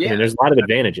 There's a lot of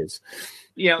advantages.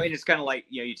 And it's kind of like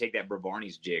you take that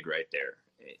Bravarni's jig right there,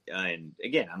 and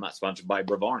again, I'm not sponsored by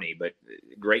Bravarni, but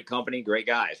great company, great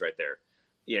guys right there.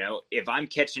 If I'm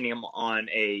catching him on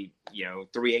a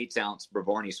 3/8 ounce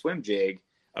Bravarni swim jig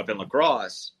up in La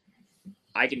Crosse,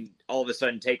 I can all of a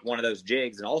sudden take one of those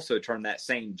jigs and also turn that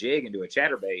same jig into a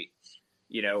chatterbait,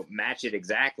 match it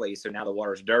exactly. So now the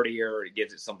water's dirtier. It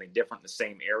gives it something different in the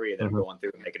same area that I'm going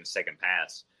through and making a second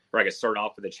pass. Or I could start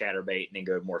off with a chatterbait and then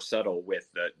go more subtle with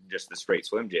just the straight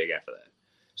swim jig after that.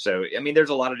 So, I mean, there's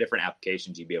a lot of different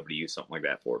applications you'd be able to use something like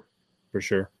that for. For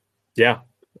sure. Yeah.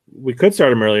 We could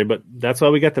start them earlier, but that's why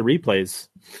we got the replays.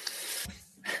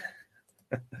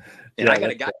 And I got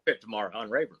a guy fit tomorrow on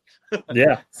Rayburn.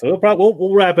 Yeah, so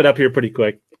we'll wrap it up here pretty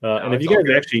quick. And if you guys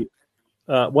actually,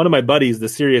 one of my buddies, the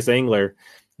Serious Angler,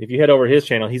 if you head over to his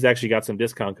channel, he's actually got some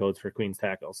discount codes for Queen's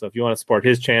Tackle. So if you want to support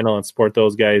his channel and support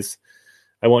those guys,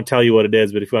 I won't tell you what it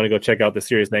is, but if you want to go check out the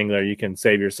Serious Angler, you can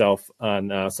save yourself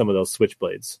on some of those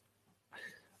switchblades.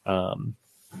 Cool.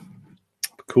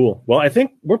 Well, I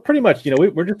think we're pretty much,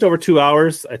 we're just over 2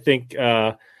 hours. I think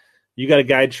you got a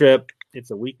guide trip.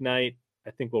 It's a weeknight.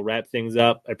 I think we'll wrap things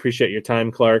up. I appreciate your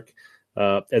time, Clark.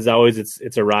 As always,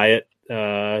 it's a riot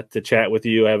to chat with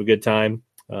you. I have a good time.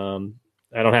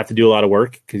 I don't have to do a lot of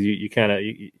work because you kind of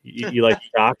you like to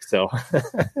talk. So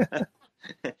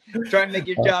try and make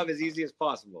your job as easy as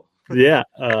possible. Yeah.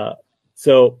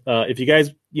 So if you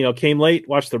guys came late,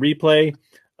 watch the replay.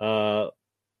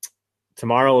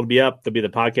 Tomorrow it'll be up. There'll be the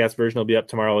podcast version. Will be up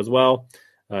tomorrow as well.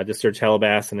 Just search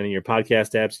Hellabass in any of your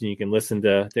podcast apps, and you can listen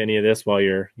to any of this while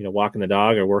you're walking the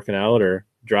dog or working out or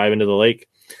driving to the lake.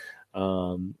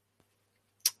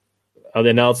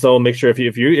 Then also make sure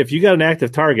if you got an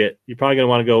active target, you're probably going to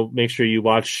want to go make sure you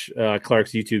watch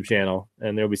Clark's YouTube channel,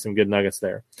 and there'll be some good nuggets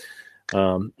there.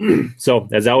 So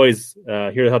as always,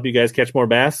 here to help you guys catch more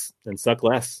bass and suck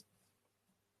less.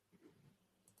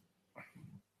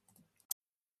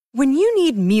 When you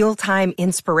need mealtime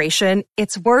inspiration,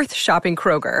 it's worth shopping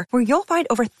Kroger, where you'll find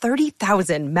over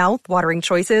 30,000 mouth-watering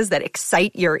choices that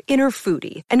excite your inner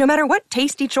foodie. And no matter what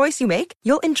tasty choice you make,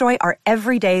 you'll enjoy our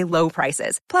everyday low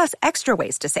prices, plus extra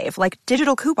ways to save, like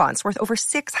digital coupons worth over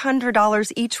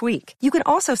 $600 each week. You can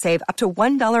also save up to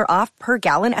 $1 off per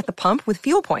gallon at the pump with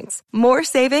fuel points. More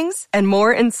savings and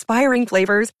more inspiring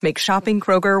flavors make shopping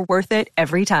Kroger worth it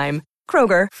every time.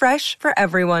 Kroger, fresh for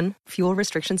everyone. Fuel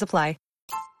restrictions apply.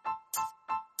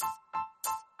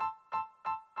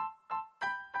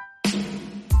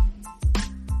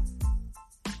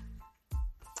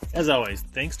 As always,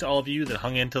 thanks to all of you that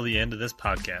hung in till the end of this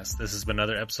podcast. This has been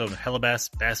another episode of Hellabass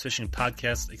Bass Fishing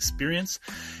Podcast Experience.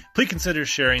 Please consider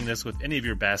sharing this with any of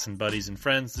your bassin' buddies and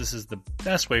friends. This is the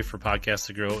best way for podcasts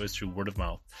to grow is through word of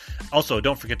mouth. Also,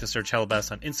 don't forget to search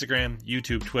Hellabass on Instagram,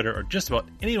 YouTube, Twitter, or just about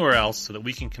anywhere else so that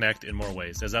we can connect in more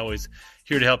ways. As always,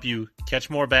 here to help you catch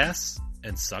more bass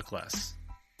and suck less.